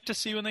expect to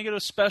see when they go to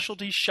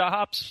specialty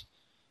shops?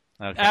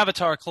 Okay.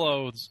 Avatar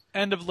clothes.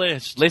 End of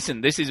list.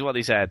 Listen, this is what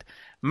he said.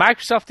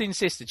 Microsoft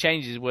insists the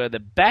changes were the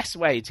best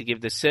way to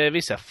give the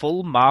service a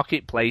full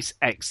marketplace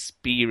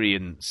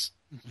experience.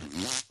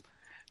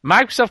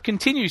 Microsoft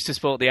continues to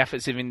support the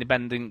efforts of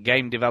independent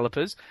game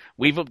developers.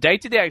 We've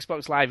updated the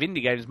Xbox Live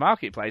Indie Games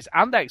Marketplace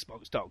and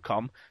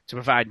Xbox.com to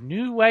provide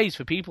new ways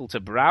for people to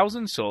browse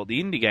and sort the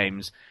indie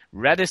games,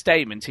 read a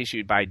statement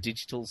issued by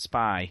Digital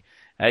Spy.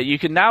 You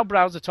can now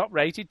browse the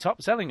top-rated,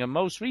 top-selling, and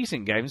most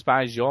recent games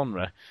by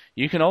genre.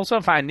 You can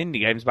also find indie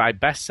games by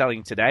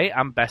best-selling today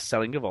and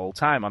best-selling of all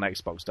time on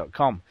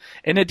Xbox.com.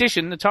 In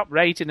addition, the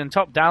top-rated and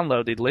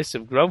top-downloaded lists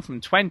have grown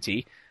from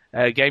 20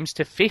 games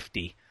to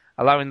 50,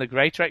 allowing the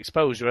greater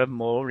exposure of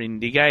more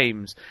indie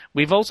games.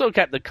 We've also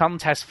kept the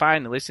contest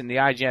finalists in the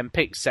IGN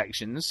Picks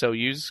sections, so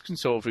users can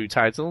sort through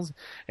titles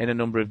in a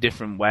number of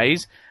different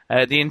ways.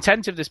 The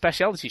intent of the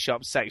specialty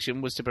shops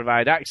section was to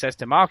provide access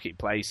to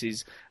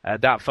marketplaces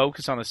that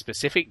focus on a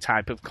specific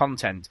type of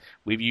content,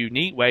 with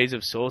unique ways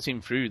of sorting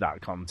through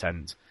that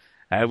content.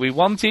 We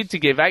wanted to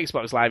give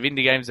Xbox Live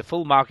Indie Games a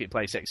full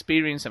marketplace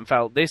experience and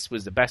felt this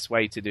was the best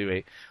way to do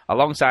it,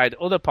 alongside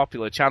other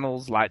popular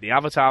channels like the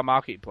Avatar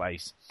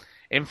Marketplace.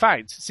 In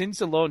fact, since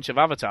the launch of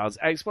Avatars,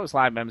 Xbox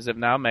Live members have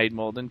now made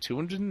more than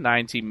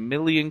 290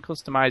 million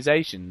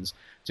customizations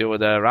to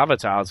their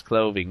Avatars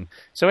clothing.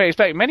 So we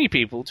expect many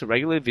people to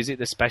regularly visit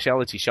the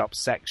specialty shops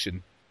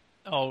section.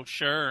 Oh,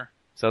 sure.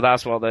 So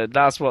that's what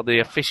the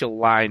official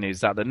line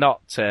is, that they're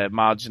not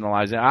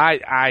marginalising.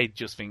 I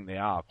just think they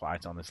are,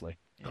 quite honestly.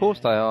 Of course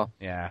they are.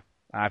 Yeah.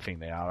 I think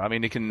they are. I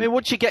mean, it can. I mean,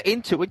 once you get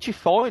into it, once you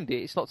find it,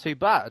 it's not too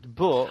bad.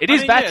 But it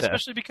is better, yeah,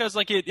 especially because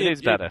it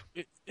is better.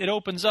 It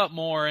opens up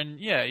more, and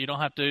you don't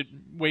have to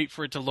wait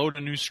for it to load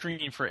a new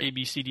screen for A,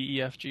 B, C, D,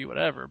 E, F, G,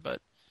 whatever.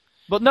 But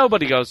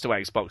nobody goes to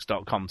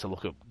Xbox.com to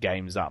look up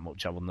games that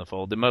much, I wouldn't have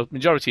thought. The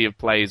majority of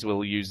players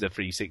will use the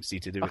 360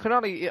 to do it. I can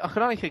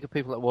only think of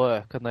people at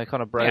work, and they're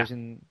kind of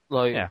browsing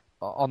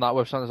on that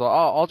website. It's like,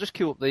 I'll just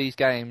queue up these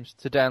games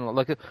to download.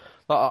 Like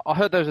I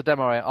heard there was a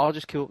demo out. I'll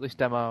just queue up this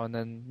demo, and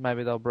then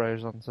maybe they'll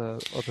browse onto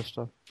other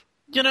stuff.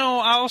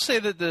 I'll say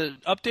that the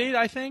update,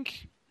 I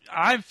think,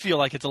 I feel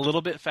like it's a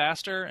little bit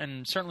faster,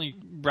 and certainly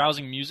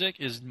browsing music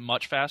is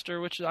much faster,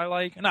 which I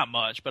like. Not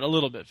much, but a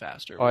little bit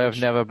faster. I have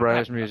never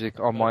browsed music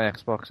on my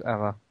Xbox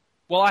ever.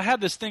 Well, I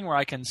have this thing where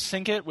I can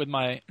sync it with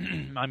my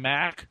my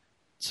Mac,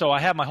 so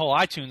I have my whole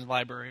iTunes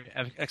library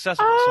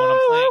accessible. So when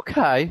I'm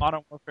playing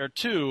Modern Warfare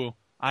 2,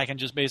 I can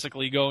just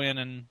basically go in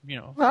and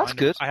That's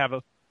good. I have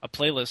a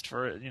playlist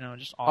for it.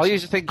 Just awesome. I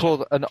use a thing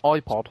called an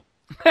iPod.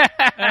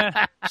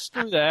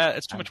 Screw that.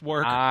 It's too much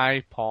work.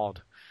 iPod.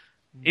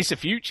 It's the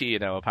future,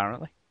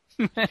 apparently.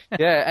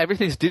 Yeah,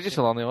 everything's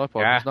digital on the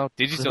iPod. Yeah,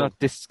 There's no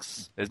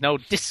discs. There's no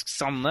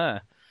discs on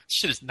there.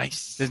 Shit is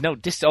nice. There's no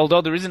disc,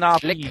 although there is an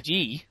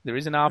RPG. There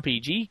is an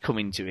RPG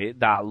coming to it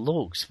that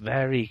looks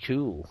very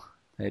cool.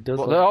 It does.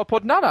 What, the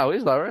iPod Nano,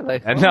 is that really?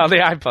 No, the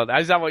iPod.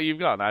 Is that what you've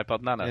got? An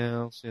iPod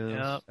Nano? Yes.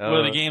 Yeah.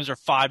 Well, the games are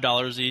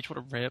 $5 each. What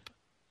a rip.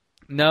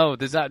 No,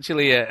 there's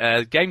actually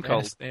a game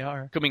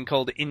coming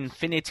called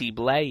Infinity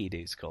Blade.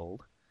 It's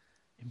called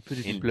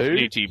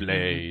Infinity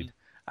Blade.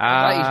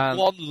 That is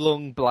one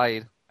long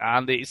blade.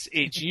 And it's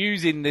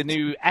using the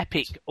new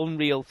Epic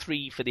Unreal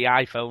 3 for the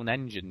iPhone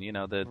engine,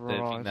 the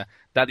thing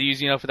that they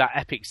use, for that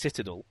Epic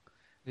Citadel.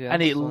 Yeah,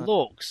 and it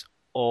looks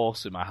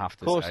awesome, I have to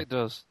say. Of course it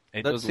does.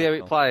 Let's Let's see how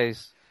it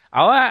plays.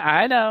 Oh,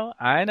 I know.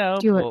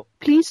 Stuart,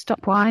 please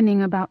stop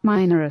whining about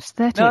minor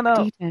aesthetic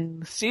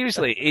details.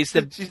 Seriously,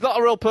 she's not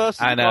a real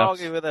person. I know.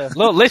 Argue with her.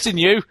 Look, listen,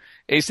 you.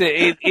 It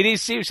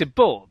is seriously,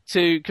 but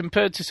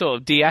compared to sort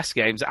of DS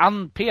games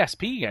and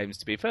PSP games,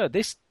 to be fair,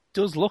 this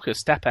does look a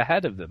step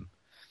ahead of them.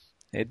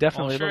 It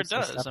definitely looks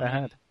a step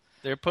ahead.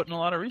 They're putting a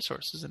lot of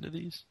resources into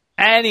these.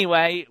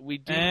 Anyway, we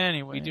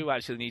do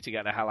actually need to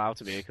get the hell out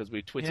of here because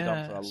we've twittered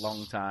on for a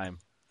long time.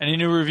 Any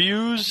new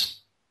reviews?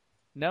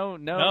 No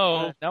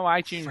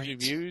iTunes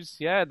reviews.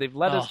 Yeah, they've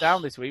let us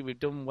down this week. We've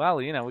done well.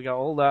 We got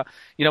all that.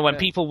 When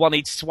people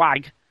wanted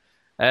swag.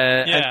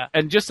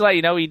 And just to let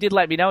you know, he did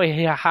let me know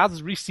he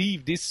has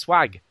received his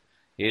swag.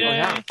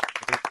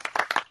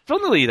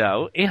 Funnily,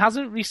 though, he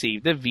hasn't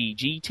received the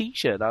VG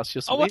T-shirt. That's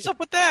just what's up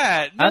with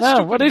that? I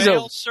know. What is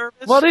it?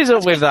 What is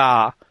it with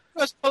that?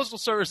 U.S. Postal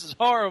Service is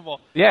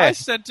horrible. Yeah. I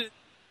sent it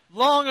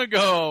long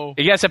ago.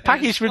 He gets a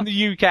package from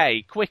the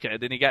UK quicker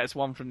than he gets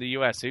one from the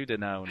US. Who'd have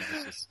known?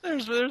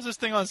 There's this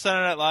thing on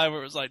Saturday Night Live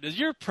where it was like, does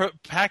your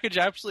package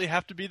actually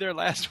have to be there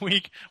last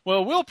week?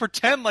 Well, we'll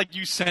pretend like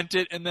you sent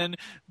it and then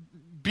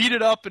beat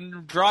it up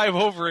and drive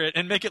over it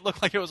and make it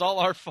look like it was all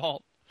our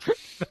fault.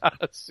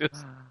 That's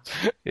just...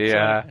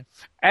 Yeah. Sorry.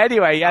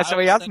 Anyway, so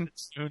he hasn't...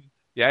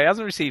 Yeah, he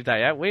hasn't received that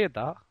yet. Weird,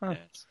 that. Huh.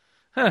 Yes.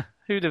 Huh.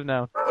 Who'd have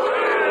known?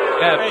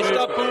 Hey,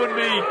 stop booing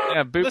me.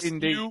 Yeah, boo Listen,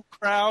 indeed. you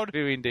crowd,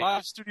 boo indeed.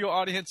 live studio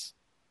audience.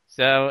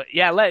 So,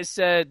 let's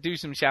do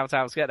some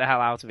shout-outs, get the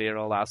hell out of here,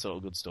 all that sort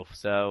of good stuff.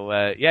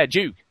 So,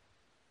 Duke.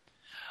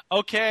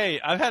 Okay,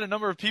 I've had a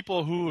number of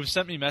people who have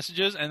sent me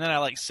messages, and then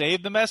I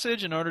saved the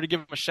message in order to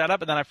give them a shout-out,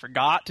 but then I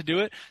forgot to do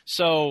it.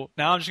 So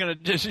now I'm just going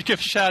to give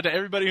a shout-out to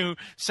everybody who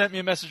sent me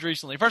a message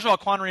recently. First of all,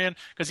 Quanrian,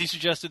 because he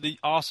suggested the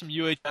awesome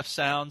UHF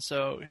sound,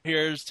 so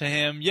here's to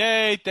him.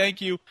 Yay,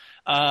 thank you.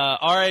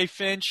 R.A.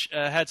 Finch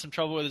had some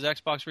trouble with his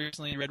Xbox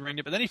recently. He red-ringed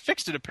it, but then he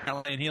fixed it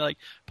apparently, and he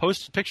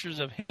posted pictures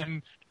of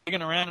him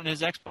digging around in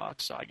his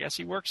Xbox, so I guess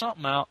he worked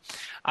something out.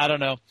 I don't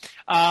know.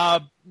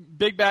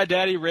 Big Bad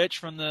Daddy Rich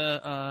from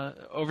the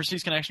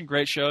Overseas Connection,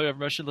 great show.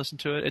 Everybody should listen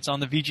to it. It's on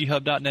the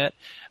VGHub.net.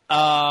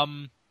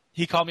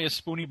 He called me a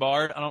spoony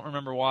bard. I don't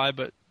remember why,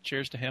 but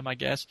cheers to him, I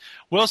guess.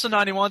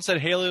 Wilson91 said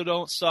Halo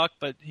don't suck,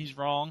 but he's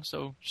wrong,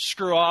 so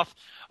screw off.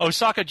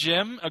 Osaka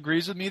Jim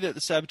agrees with me that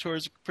the Saboteur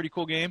is a pretty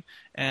cool game,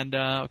 and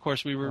of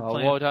course we were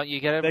playing why don't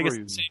you get it Vegas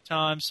at the same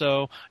time,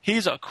 so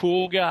he's a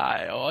cool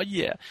guy. Oh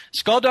yeah.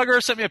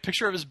 Skulldugger sent me a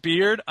picture of his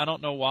beard. I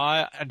don't know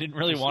why. I didn't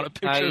really want a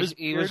picture of his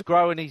beard. He was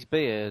growing his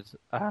beard.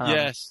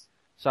 Yes.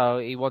 So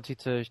he wanted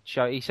to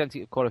show. He sent it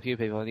to quite a few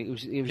people, and it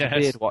was a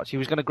beard watch. He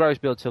was going to grow his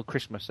beard till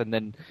Christmas, and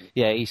then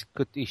he's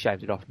good. He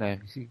shaved it off now.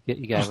 He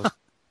gave it.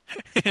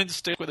 He didn't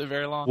stick with it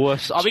very long.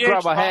 Worse. I've been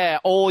growing my hair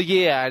all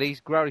year, and he's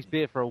grown his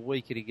beard for a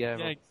week, and he gave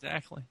it. Yeah,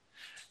 exactly.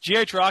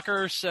 GH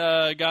Rockers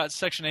got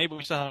Section 8, but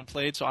we still haven't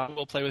played, so I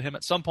will play with him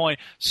at some point.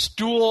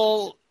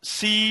 Stool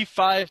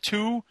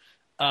C52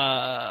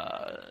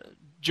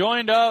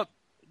 joined up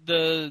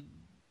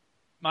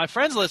my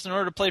friends list in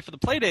order to play for the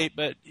Playdate,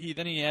 but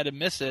then he had to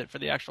miss it for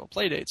the actual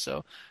Playdate,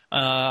 so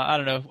I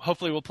don't know.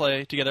 Hopefully we'll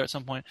play together at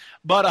some point.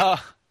 But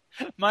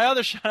my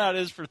other shout-out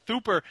is for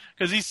Thooper,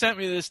 because he sent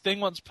me this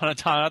thing once upon a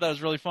time. I thought it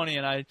was really funny,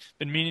 and I've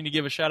been meaning to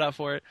give a shout-out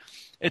for it.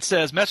 It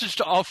says, message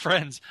to all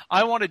friends.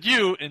 I wanted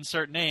you,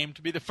 insert name,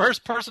 to be the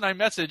first person I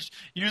messaged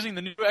using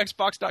the new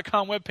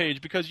Xbox.com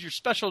webpage because you're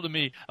special to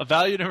me, a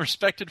valued and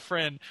respected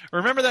friend.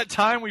 Remember that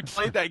time we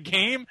played that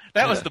game?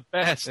 That was the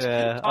best.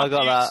 Yeah, I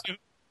got that.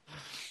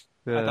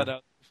 Yeah. I thought that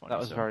was funny. That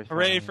was very funny.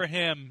 Hooray for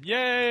him.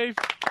 Yay,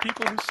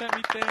 people who sent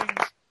me things.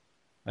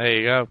 There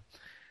you go.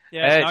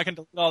 Yeah, so now I can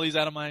delete all these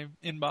out of my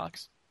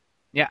inbox.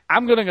 Yeah,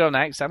 I'm going to go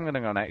next.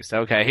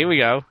 Okay, here we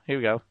go.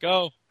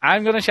 Go.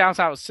 I'm going to shout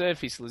out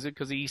Surface Lizard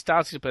because he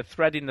started up a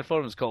thread in the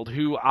forums called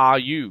Who Are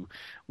You?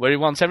 Where he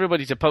wants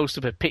everybody to post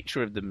up a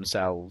picture of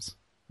themselves.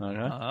 Okay.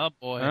 Oh,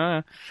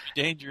 boy.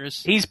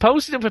 Dangerous. He's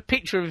posted up a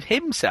picture of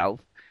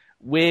himself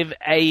with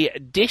a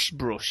dish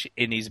brush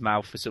in his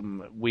mouth for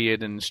some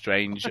weird and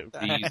strange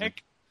reason.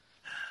 Heck?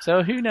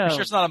 So who knows? I'm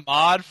sure it's not a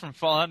mod from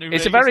Fallout New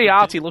Vegas. It's a very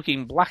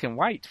arty-looking black and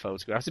white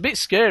photograph. It's a bit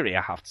scary,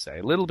 I have to say.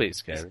 A little bit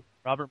scary.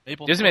 Robert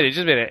Maple. Just a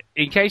minute.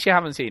 In case you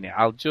haven't seen it,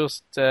 I'll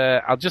just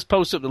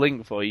post up the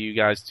link for you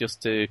guys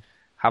just to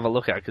have a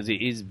look at it, because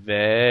it is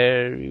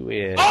very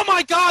weird. Oh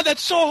my God,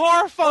 that's so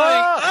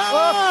horrifying!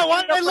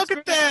 Why did I look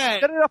at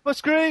that? Get it off my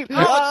screen! There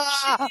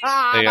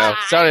you go.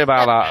 Sorry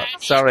about that. I am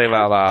sorry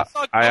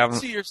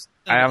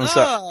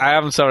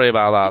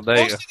about that.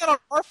 There you go. Posting it on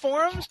our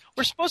forums?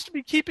 We're supposed to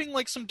be keeping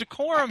like some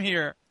decorum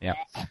here. Yeah.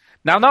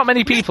 Now, not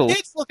many people.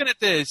 Kids looking at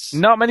this.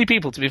 Not many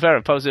people, to be fair,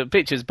 have posted up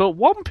pictures, but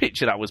one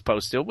picture that was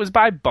posted up was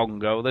by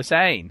Bongo the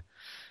Sane.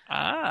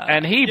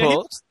 And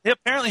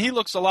apparently he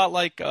looks a lot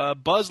like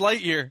Buzz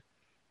Lightyear.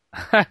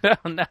 I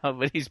don't know,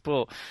 but he's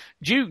put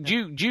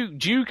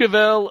Duke of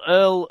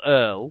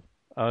Earl.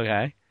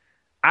 Okay.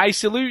 I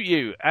salute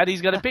you. And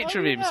he's got a picture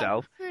of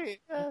himself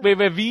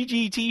with a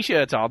VG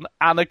t-shirt on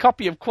and a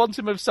copy of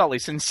Quantum of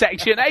Solace and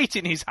Section 8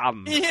 in his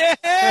hand.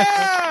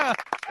 Yeah!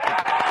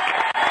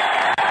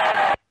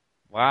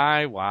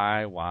 Why?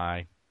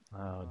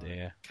 Oh,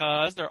 dear.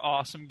 Because they're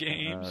awesome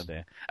games. Oh,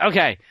 dear.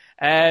 Okay.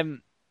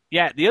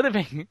 Yeah, the other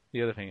thing.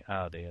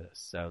 Oh, dear, that's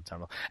so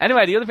terrible.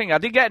 Anyway, the other thing, I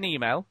did get an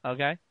email,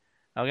 okay?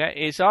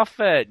 It's off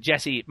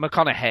Jesse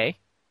McConaughey.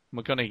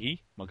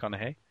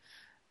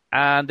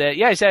 And,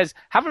 it says,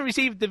 haven't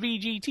received the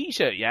VG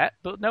t-shirt yet,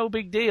 but no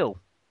big deal.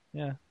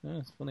 Yeah,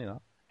 it's funny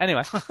that.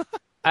 Anyway,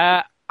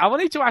 I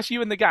wanted to ask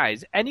you and the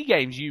guys, any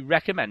games you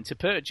recommend to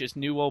purchase,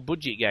 new or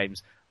budget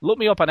games? Look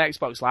me up on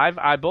Xbox Live.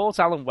 I bought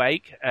Alan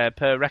Wake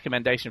per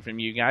recommendation from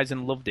you guys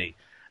and loved it.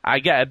 I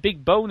get a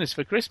big bonus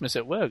for Christmas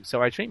at work,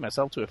 so I treat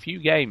myself to a few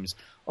games.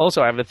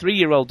 Also, I have a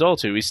 3-year-old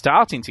daughter who is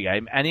starting to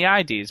game. Any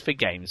ideas for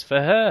games for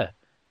her?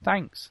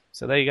 Thanks.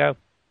 So there you go.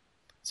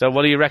 So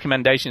what are your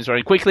recommendations?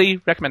 Very quickly,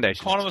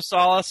 recommendations. Quantum of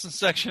Solace and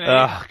Section 8.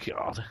 Oh,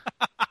 God.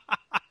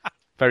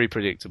 Very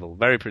predictable.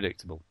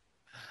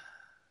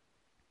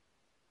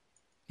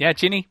 Yeah,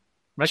 Chinny,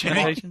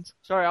 recommendations?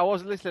 Sorry, I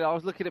wasn't listening. I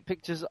was looking at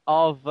pictures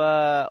of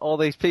all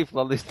these people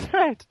on this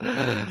thread.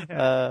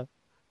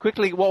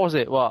 Quickly, what was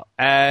it? What?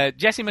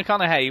 Jesse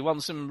McConaughey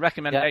wants some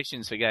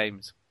recommendations for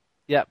games.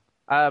 Yep.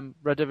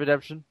 Red Dead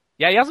Redemption.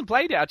 Yeah, he hasn't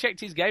played it. I checked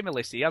his gamer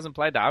list. He hasn't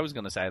played that. I was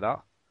going to say that.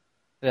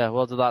 Yeah,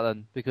 well, do that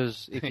then,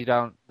 because if you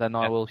don't, then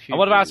I will shoot. And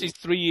what about his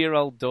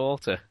 3-year-old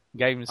daughter?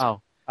 Games.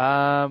 Oh,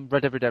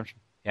 Red Dead Redemption.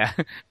 Yeah,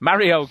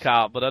 Mario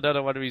Kart, but I don't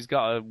know whether he's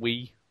got a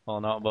Wii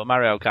or not. But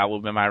Mario Kart will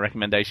be my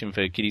recommendation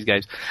for kiddies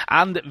games.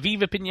 And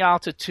Viva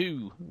Pinata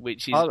 2,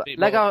 which is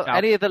Lego.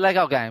 Any of the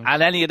Lego games.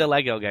 And any of the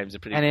Lego games are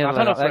pretty. I don't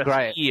know for a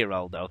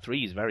 3-year-old though.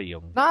 3 is very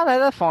young. No,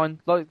 they're fine.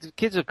 Like the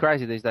kids are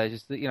crazy these days.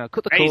 Just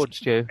cut the cord,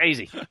 Stu.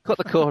 Crazy. Cut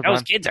the cord.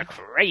 Those kids are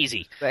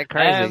crazy. They're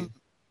crazy.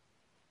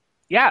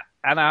 Yeah,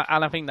 and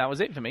I think that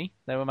was it for me.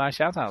 They were my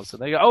shout-outs. So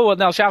there you go. Oh,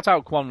 and I'll shout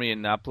out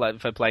Quanrian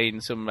for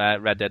playing some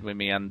Red Dead with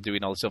me and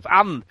doing all the stuff.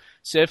 And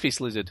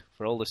Surface Lizard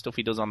for all the stuff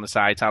he does on the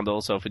site and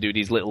also for doing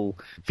these little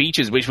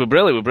features, which were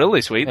brilliant. Were brilliant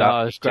this week.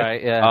 Oh, it's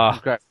great, yeah. Oh,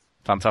 great.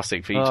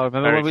 Fantastic feature. Oh,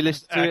 remember when we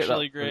listened to it?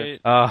 Actually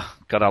great. Oh,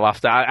 God, I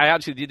laughed. I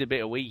actually did a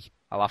bit of Wii.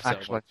 I laughed so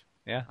much.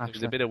 Yeah, actually. It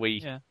was a bit of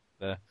Wii. Yeah.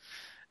 There.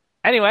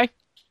 Anyway,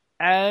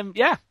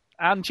 yeah,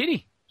 and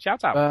Chitty,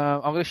 shout out.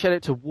 I'm going to shout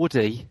out to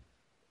Woody.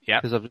 Yeah.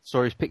 Because I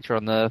saw his picture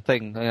on the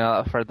thing,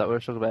 that thread that we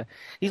were talking about.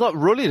 He's like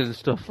running and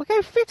stuff. Look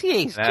how fit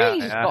he is. Yeah,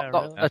 Jeez,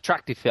 not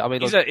attractive fit. I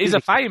mean, he's a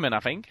fireman, I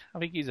think. I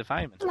think he's a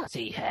fireman.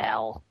 Bloody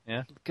hell.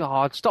 Yeah.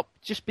 God, stop.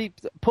 Just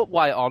put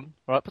weight on,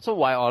 right? Put some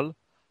weight on.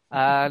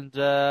 And,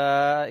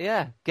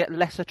 get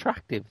less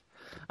attractive.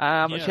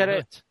 Shout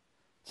out.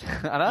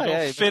 I know,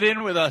 yeah. Fit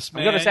in with us,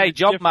 man. I'm going to say,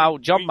 John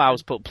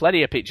Mau's put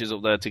plenty of pictures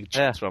up there to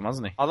choose from,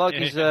 hasn't he? I like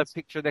his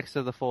picture next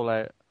to the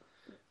Fallout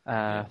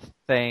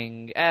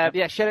thing. Shout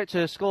out to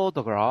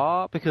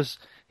Skulldugger because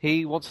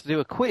he wants to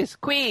do a quiz.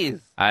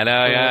 I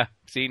know, yeah.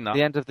 Seen that.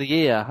 The end of the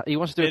year. He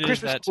wants to do a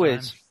Christmas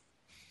quiz.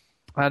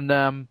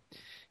 And,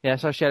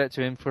 so shout out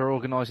to him for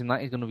organising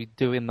that. He's going to be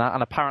doing that.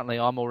 And apparently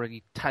I'm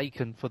already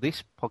taken for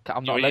this podcast.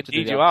 I'm not allowed to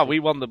do that. You are. We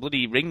won the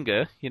bloody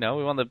ringer. We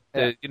won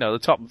the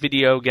top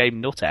video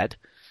game nuthead.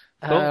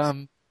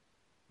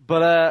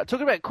 But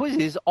talking about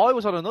quizzes, I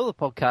was on another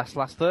podcast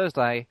last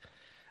Thursday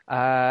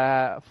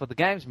for the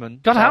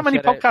Gamesman. God, how many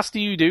podcasts do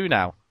you do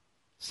now?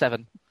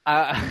 7.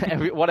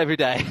 Every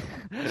day.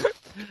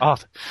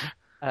 Odd.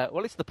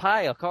 Well, it's the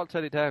pay. I can't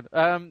turn it down.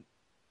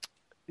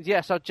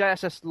 So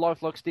JSS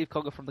Lifelike, Steve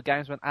Cogger from the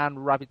Gamesman,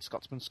 and Rabid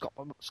Scotsman Scott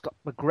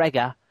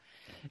McGregor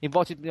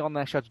invited me on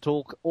their show to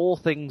talk all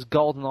things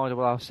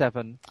GoldenEye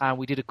 007, and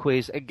we did a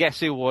quiz. And guess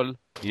who won?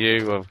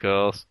 You, of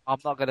course. I'm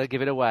not going to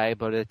give it away,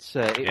 but it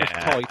was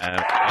tight.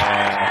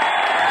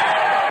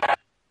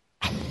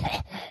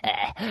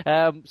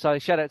 So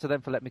shout out to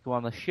them for letting me come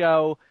on the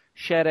show.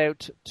 Shout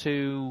out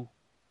to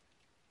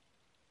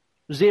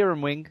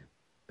Zerum Wing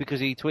because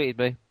he tweeted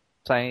me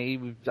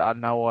saying I don't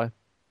know why.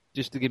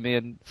 just to give me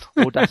an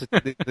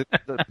audacity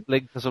the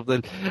link or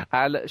something.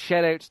 And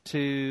shout out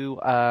to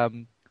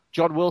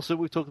John Wilson.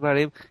 We've talked about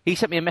him. He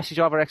sent me a message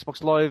over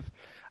Xbox Live,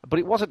 but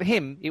it wasn't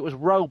him. It was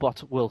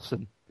Robot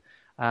Wilson.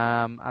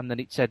 And then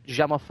it said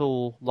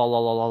Jamaful lol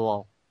lol lol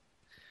lol.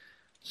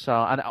 So,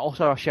 and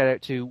also a shout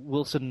out to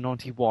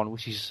Wilson91,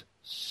 which is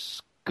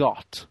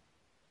Scott.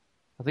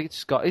 I think it's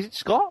Scott. Is it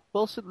Scott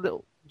Wilson,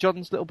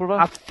 John's little brother?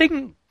 I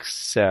think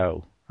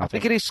so. I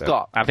think it is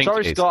Scott. I think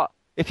Sorry, it is. Scott.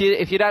 If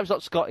your name's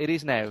not Scott, it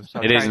is now. So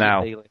it is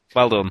now.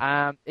 Well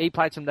done. He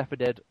played some Left 4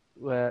 Dead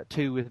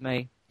 2 with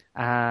me,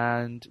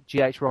 and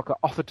GH Rocker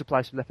offered to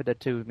play some Left 4 Dead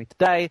 2 with me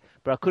today,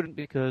 but I couldn't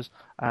because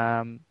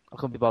I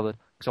couldn't be bothered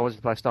because I wanted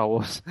to play Star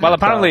Wars. Well,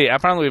 apparently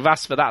we've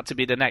asked for that to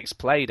be the next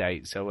play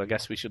date, so I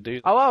guess we should do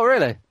that. Oh,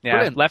 really? Yeah,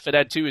 brilliant. Left 4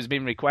 Dead 2 has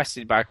been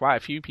requested by quite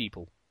a few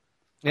people.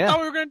 Yeah. I thought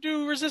we were going to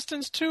do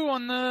Resistance 2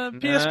 on the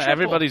PSTriple.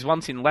 Everybody's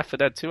wanting Left 4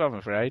 Dead 2, I'm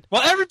afraid.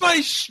 Well,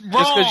 everybody's wrong!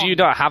 Just because you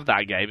don't have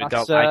that game and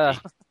don't like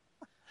it.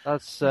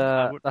 That's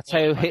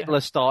how Hitler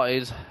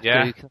started.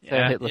 Yeah,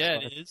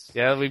 it is.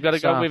 Yeah, we've got to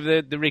go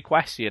with the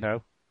request, you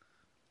know.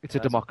 It's a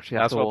democracy.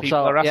 That's what people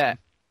are asking.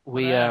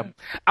 Yeah,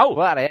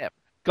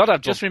 God,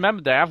 I've just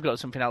remembered that I've got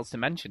something else to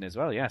mention as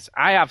well, yes.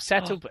 I have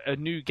set up a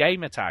new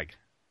gamer tag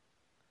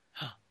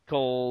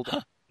called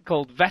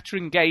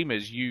Veteran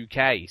Gamers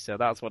UK. So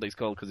that's what it's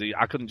called, because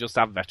I couldn't just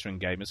have Veteran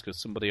Gamers because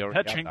somebody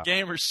already Veteran had that.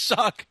 Gamers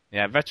suck.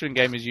 Yeah, Veteran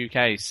Gamers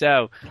UK.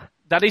 So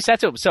that is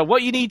set up. So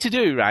what you need to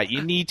do, right,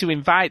 you need to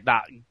invite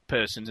that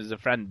person as a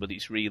friend, but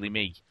it's really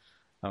me.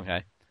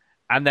 Okay.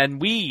 And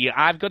then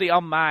I've got it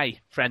on my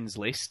friends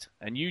list,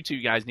 and you two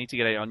guys need to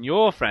get it on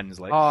your friends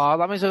list. Oh,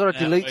 that means I've got to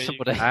delete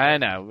somebody. I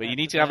know, but you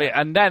need to have it.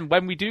 And then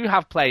when we do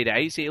have play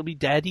dates, it'll be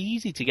dead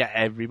easy to get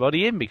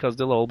everybody in because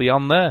they'll all be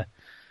on there.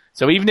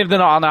 So even if they're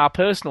not on our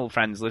personal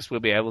friends list, we'll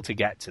be able to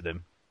get to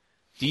them.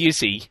 Do you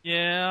see?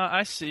 Yeah,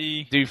 I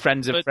see. Do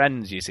friends of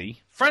friends, you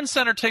see? Friend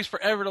Center takes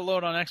forever to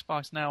load on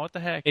Xbox now. What the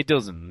heck? It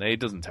doesn't.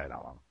 It doesn't take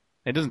that long.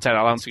 It doesn't take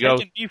that long to go.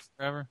 It's taking me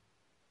forever.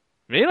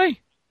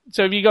 Really?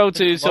 So if you go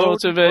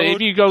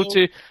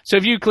to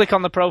if you click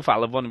on the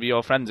profile of one of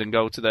your friends and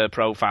go to their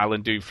profile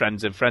and do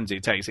friends of friends,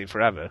 it takes it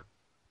forever.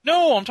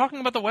 No, I'm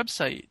talking about the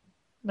website.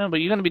 No, but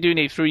you're going to be doing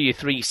it through your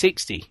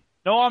 360.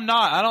 No, I'm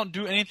not. I don't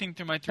do anything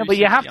through my 360. No, but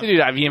you have to do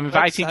that if you're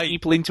inviting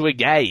people into a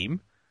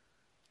game.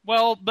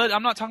 Well, but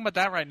I'm not talking about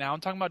that right now.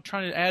 I'm talking about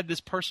trying to add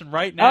this person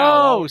right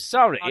now. Oh,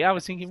 sorry. I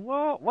was thinking,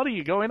 what are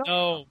you going on?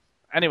 No.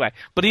 Anyway,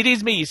 but it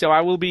is me, so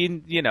I will be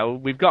in,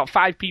 we've got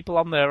 5 people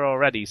on there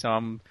already, so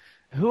I'm...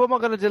 Who am I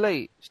going to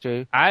delete,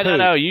 Stu? I don't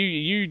know.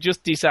 You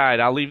just decide.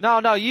 I'll leave...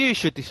 No, you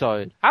should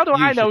decide. How do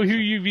I know who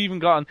you've even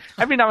gotten?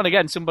 Every now and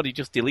again, somebody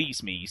just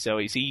deletes me, so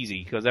it's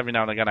easy, because every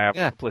now and again I have a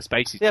couple of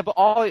spaces. Yeah,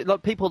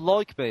 but people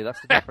like me. That's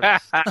the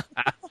difference.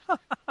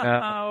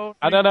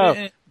 I don't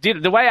know.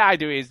 The way I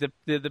do it is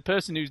the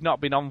person who's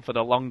not been on for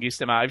the longest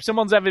amount. If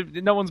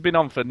no one's been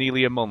on for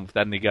nearly a month,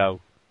 then they go.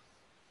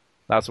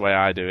 That's the way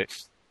I do it.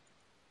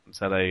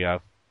 So there you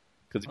go.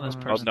 Because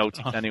it was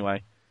noticed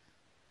anyway.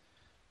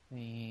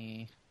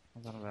 And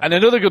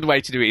another good way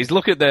to do it is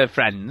look at their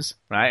friends,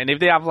 right? And if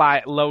they have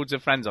like loads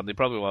of friends on, they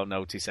probably won't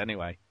notice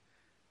anyway.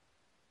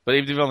 But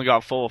if they've only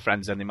got 4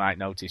 friends, then they might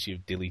notice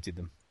you've deleted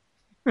them.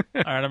 All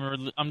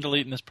right, I'm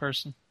deleting this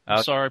person.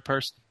 I'm sorry,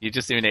 person. You're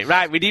just doing it.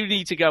 Right, we do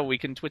need to go. We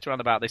can Twitter on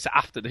about this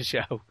after the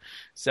show.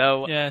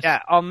 So,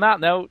 yeah, on that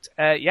note,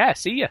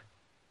 see ya.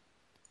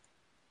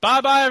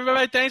 Bye-bye,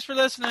 everybody. Thanks for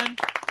listening.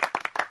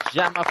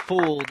 Jammer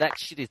Fool, that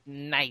shit is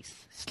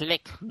nice.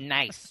 Slick,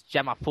 nice.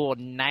 Jammer Fool,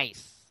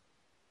 nice.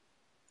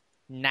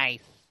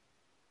 Nice.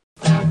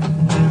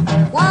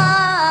 What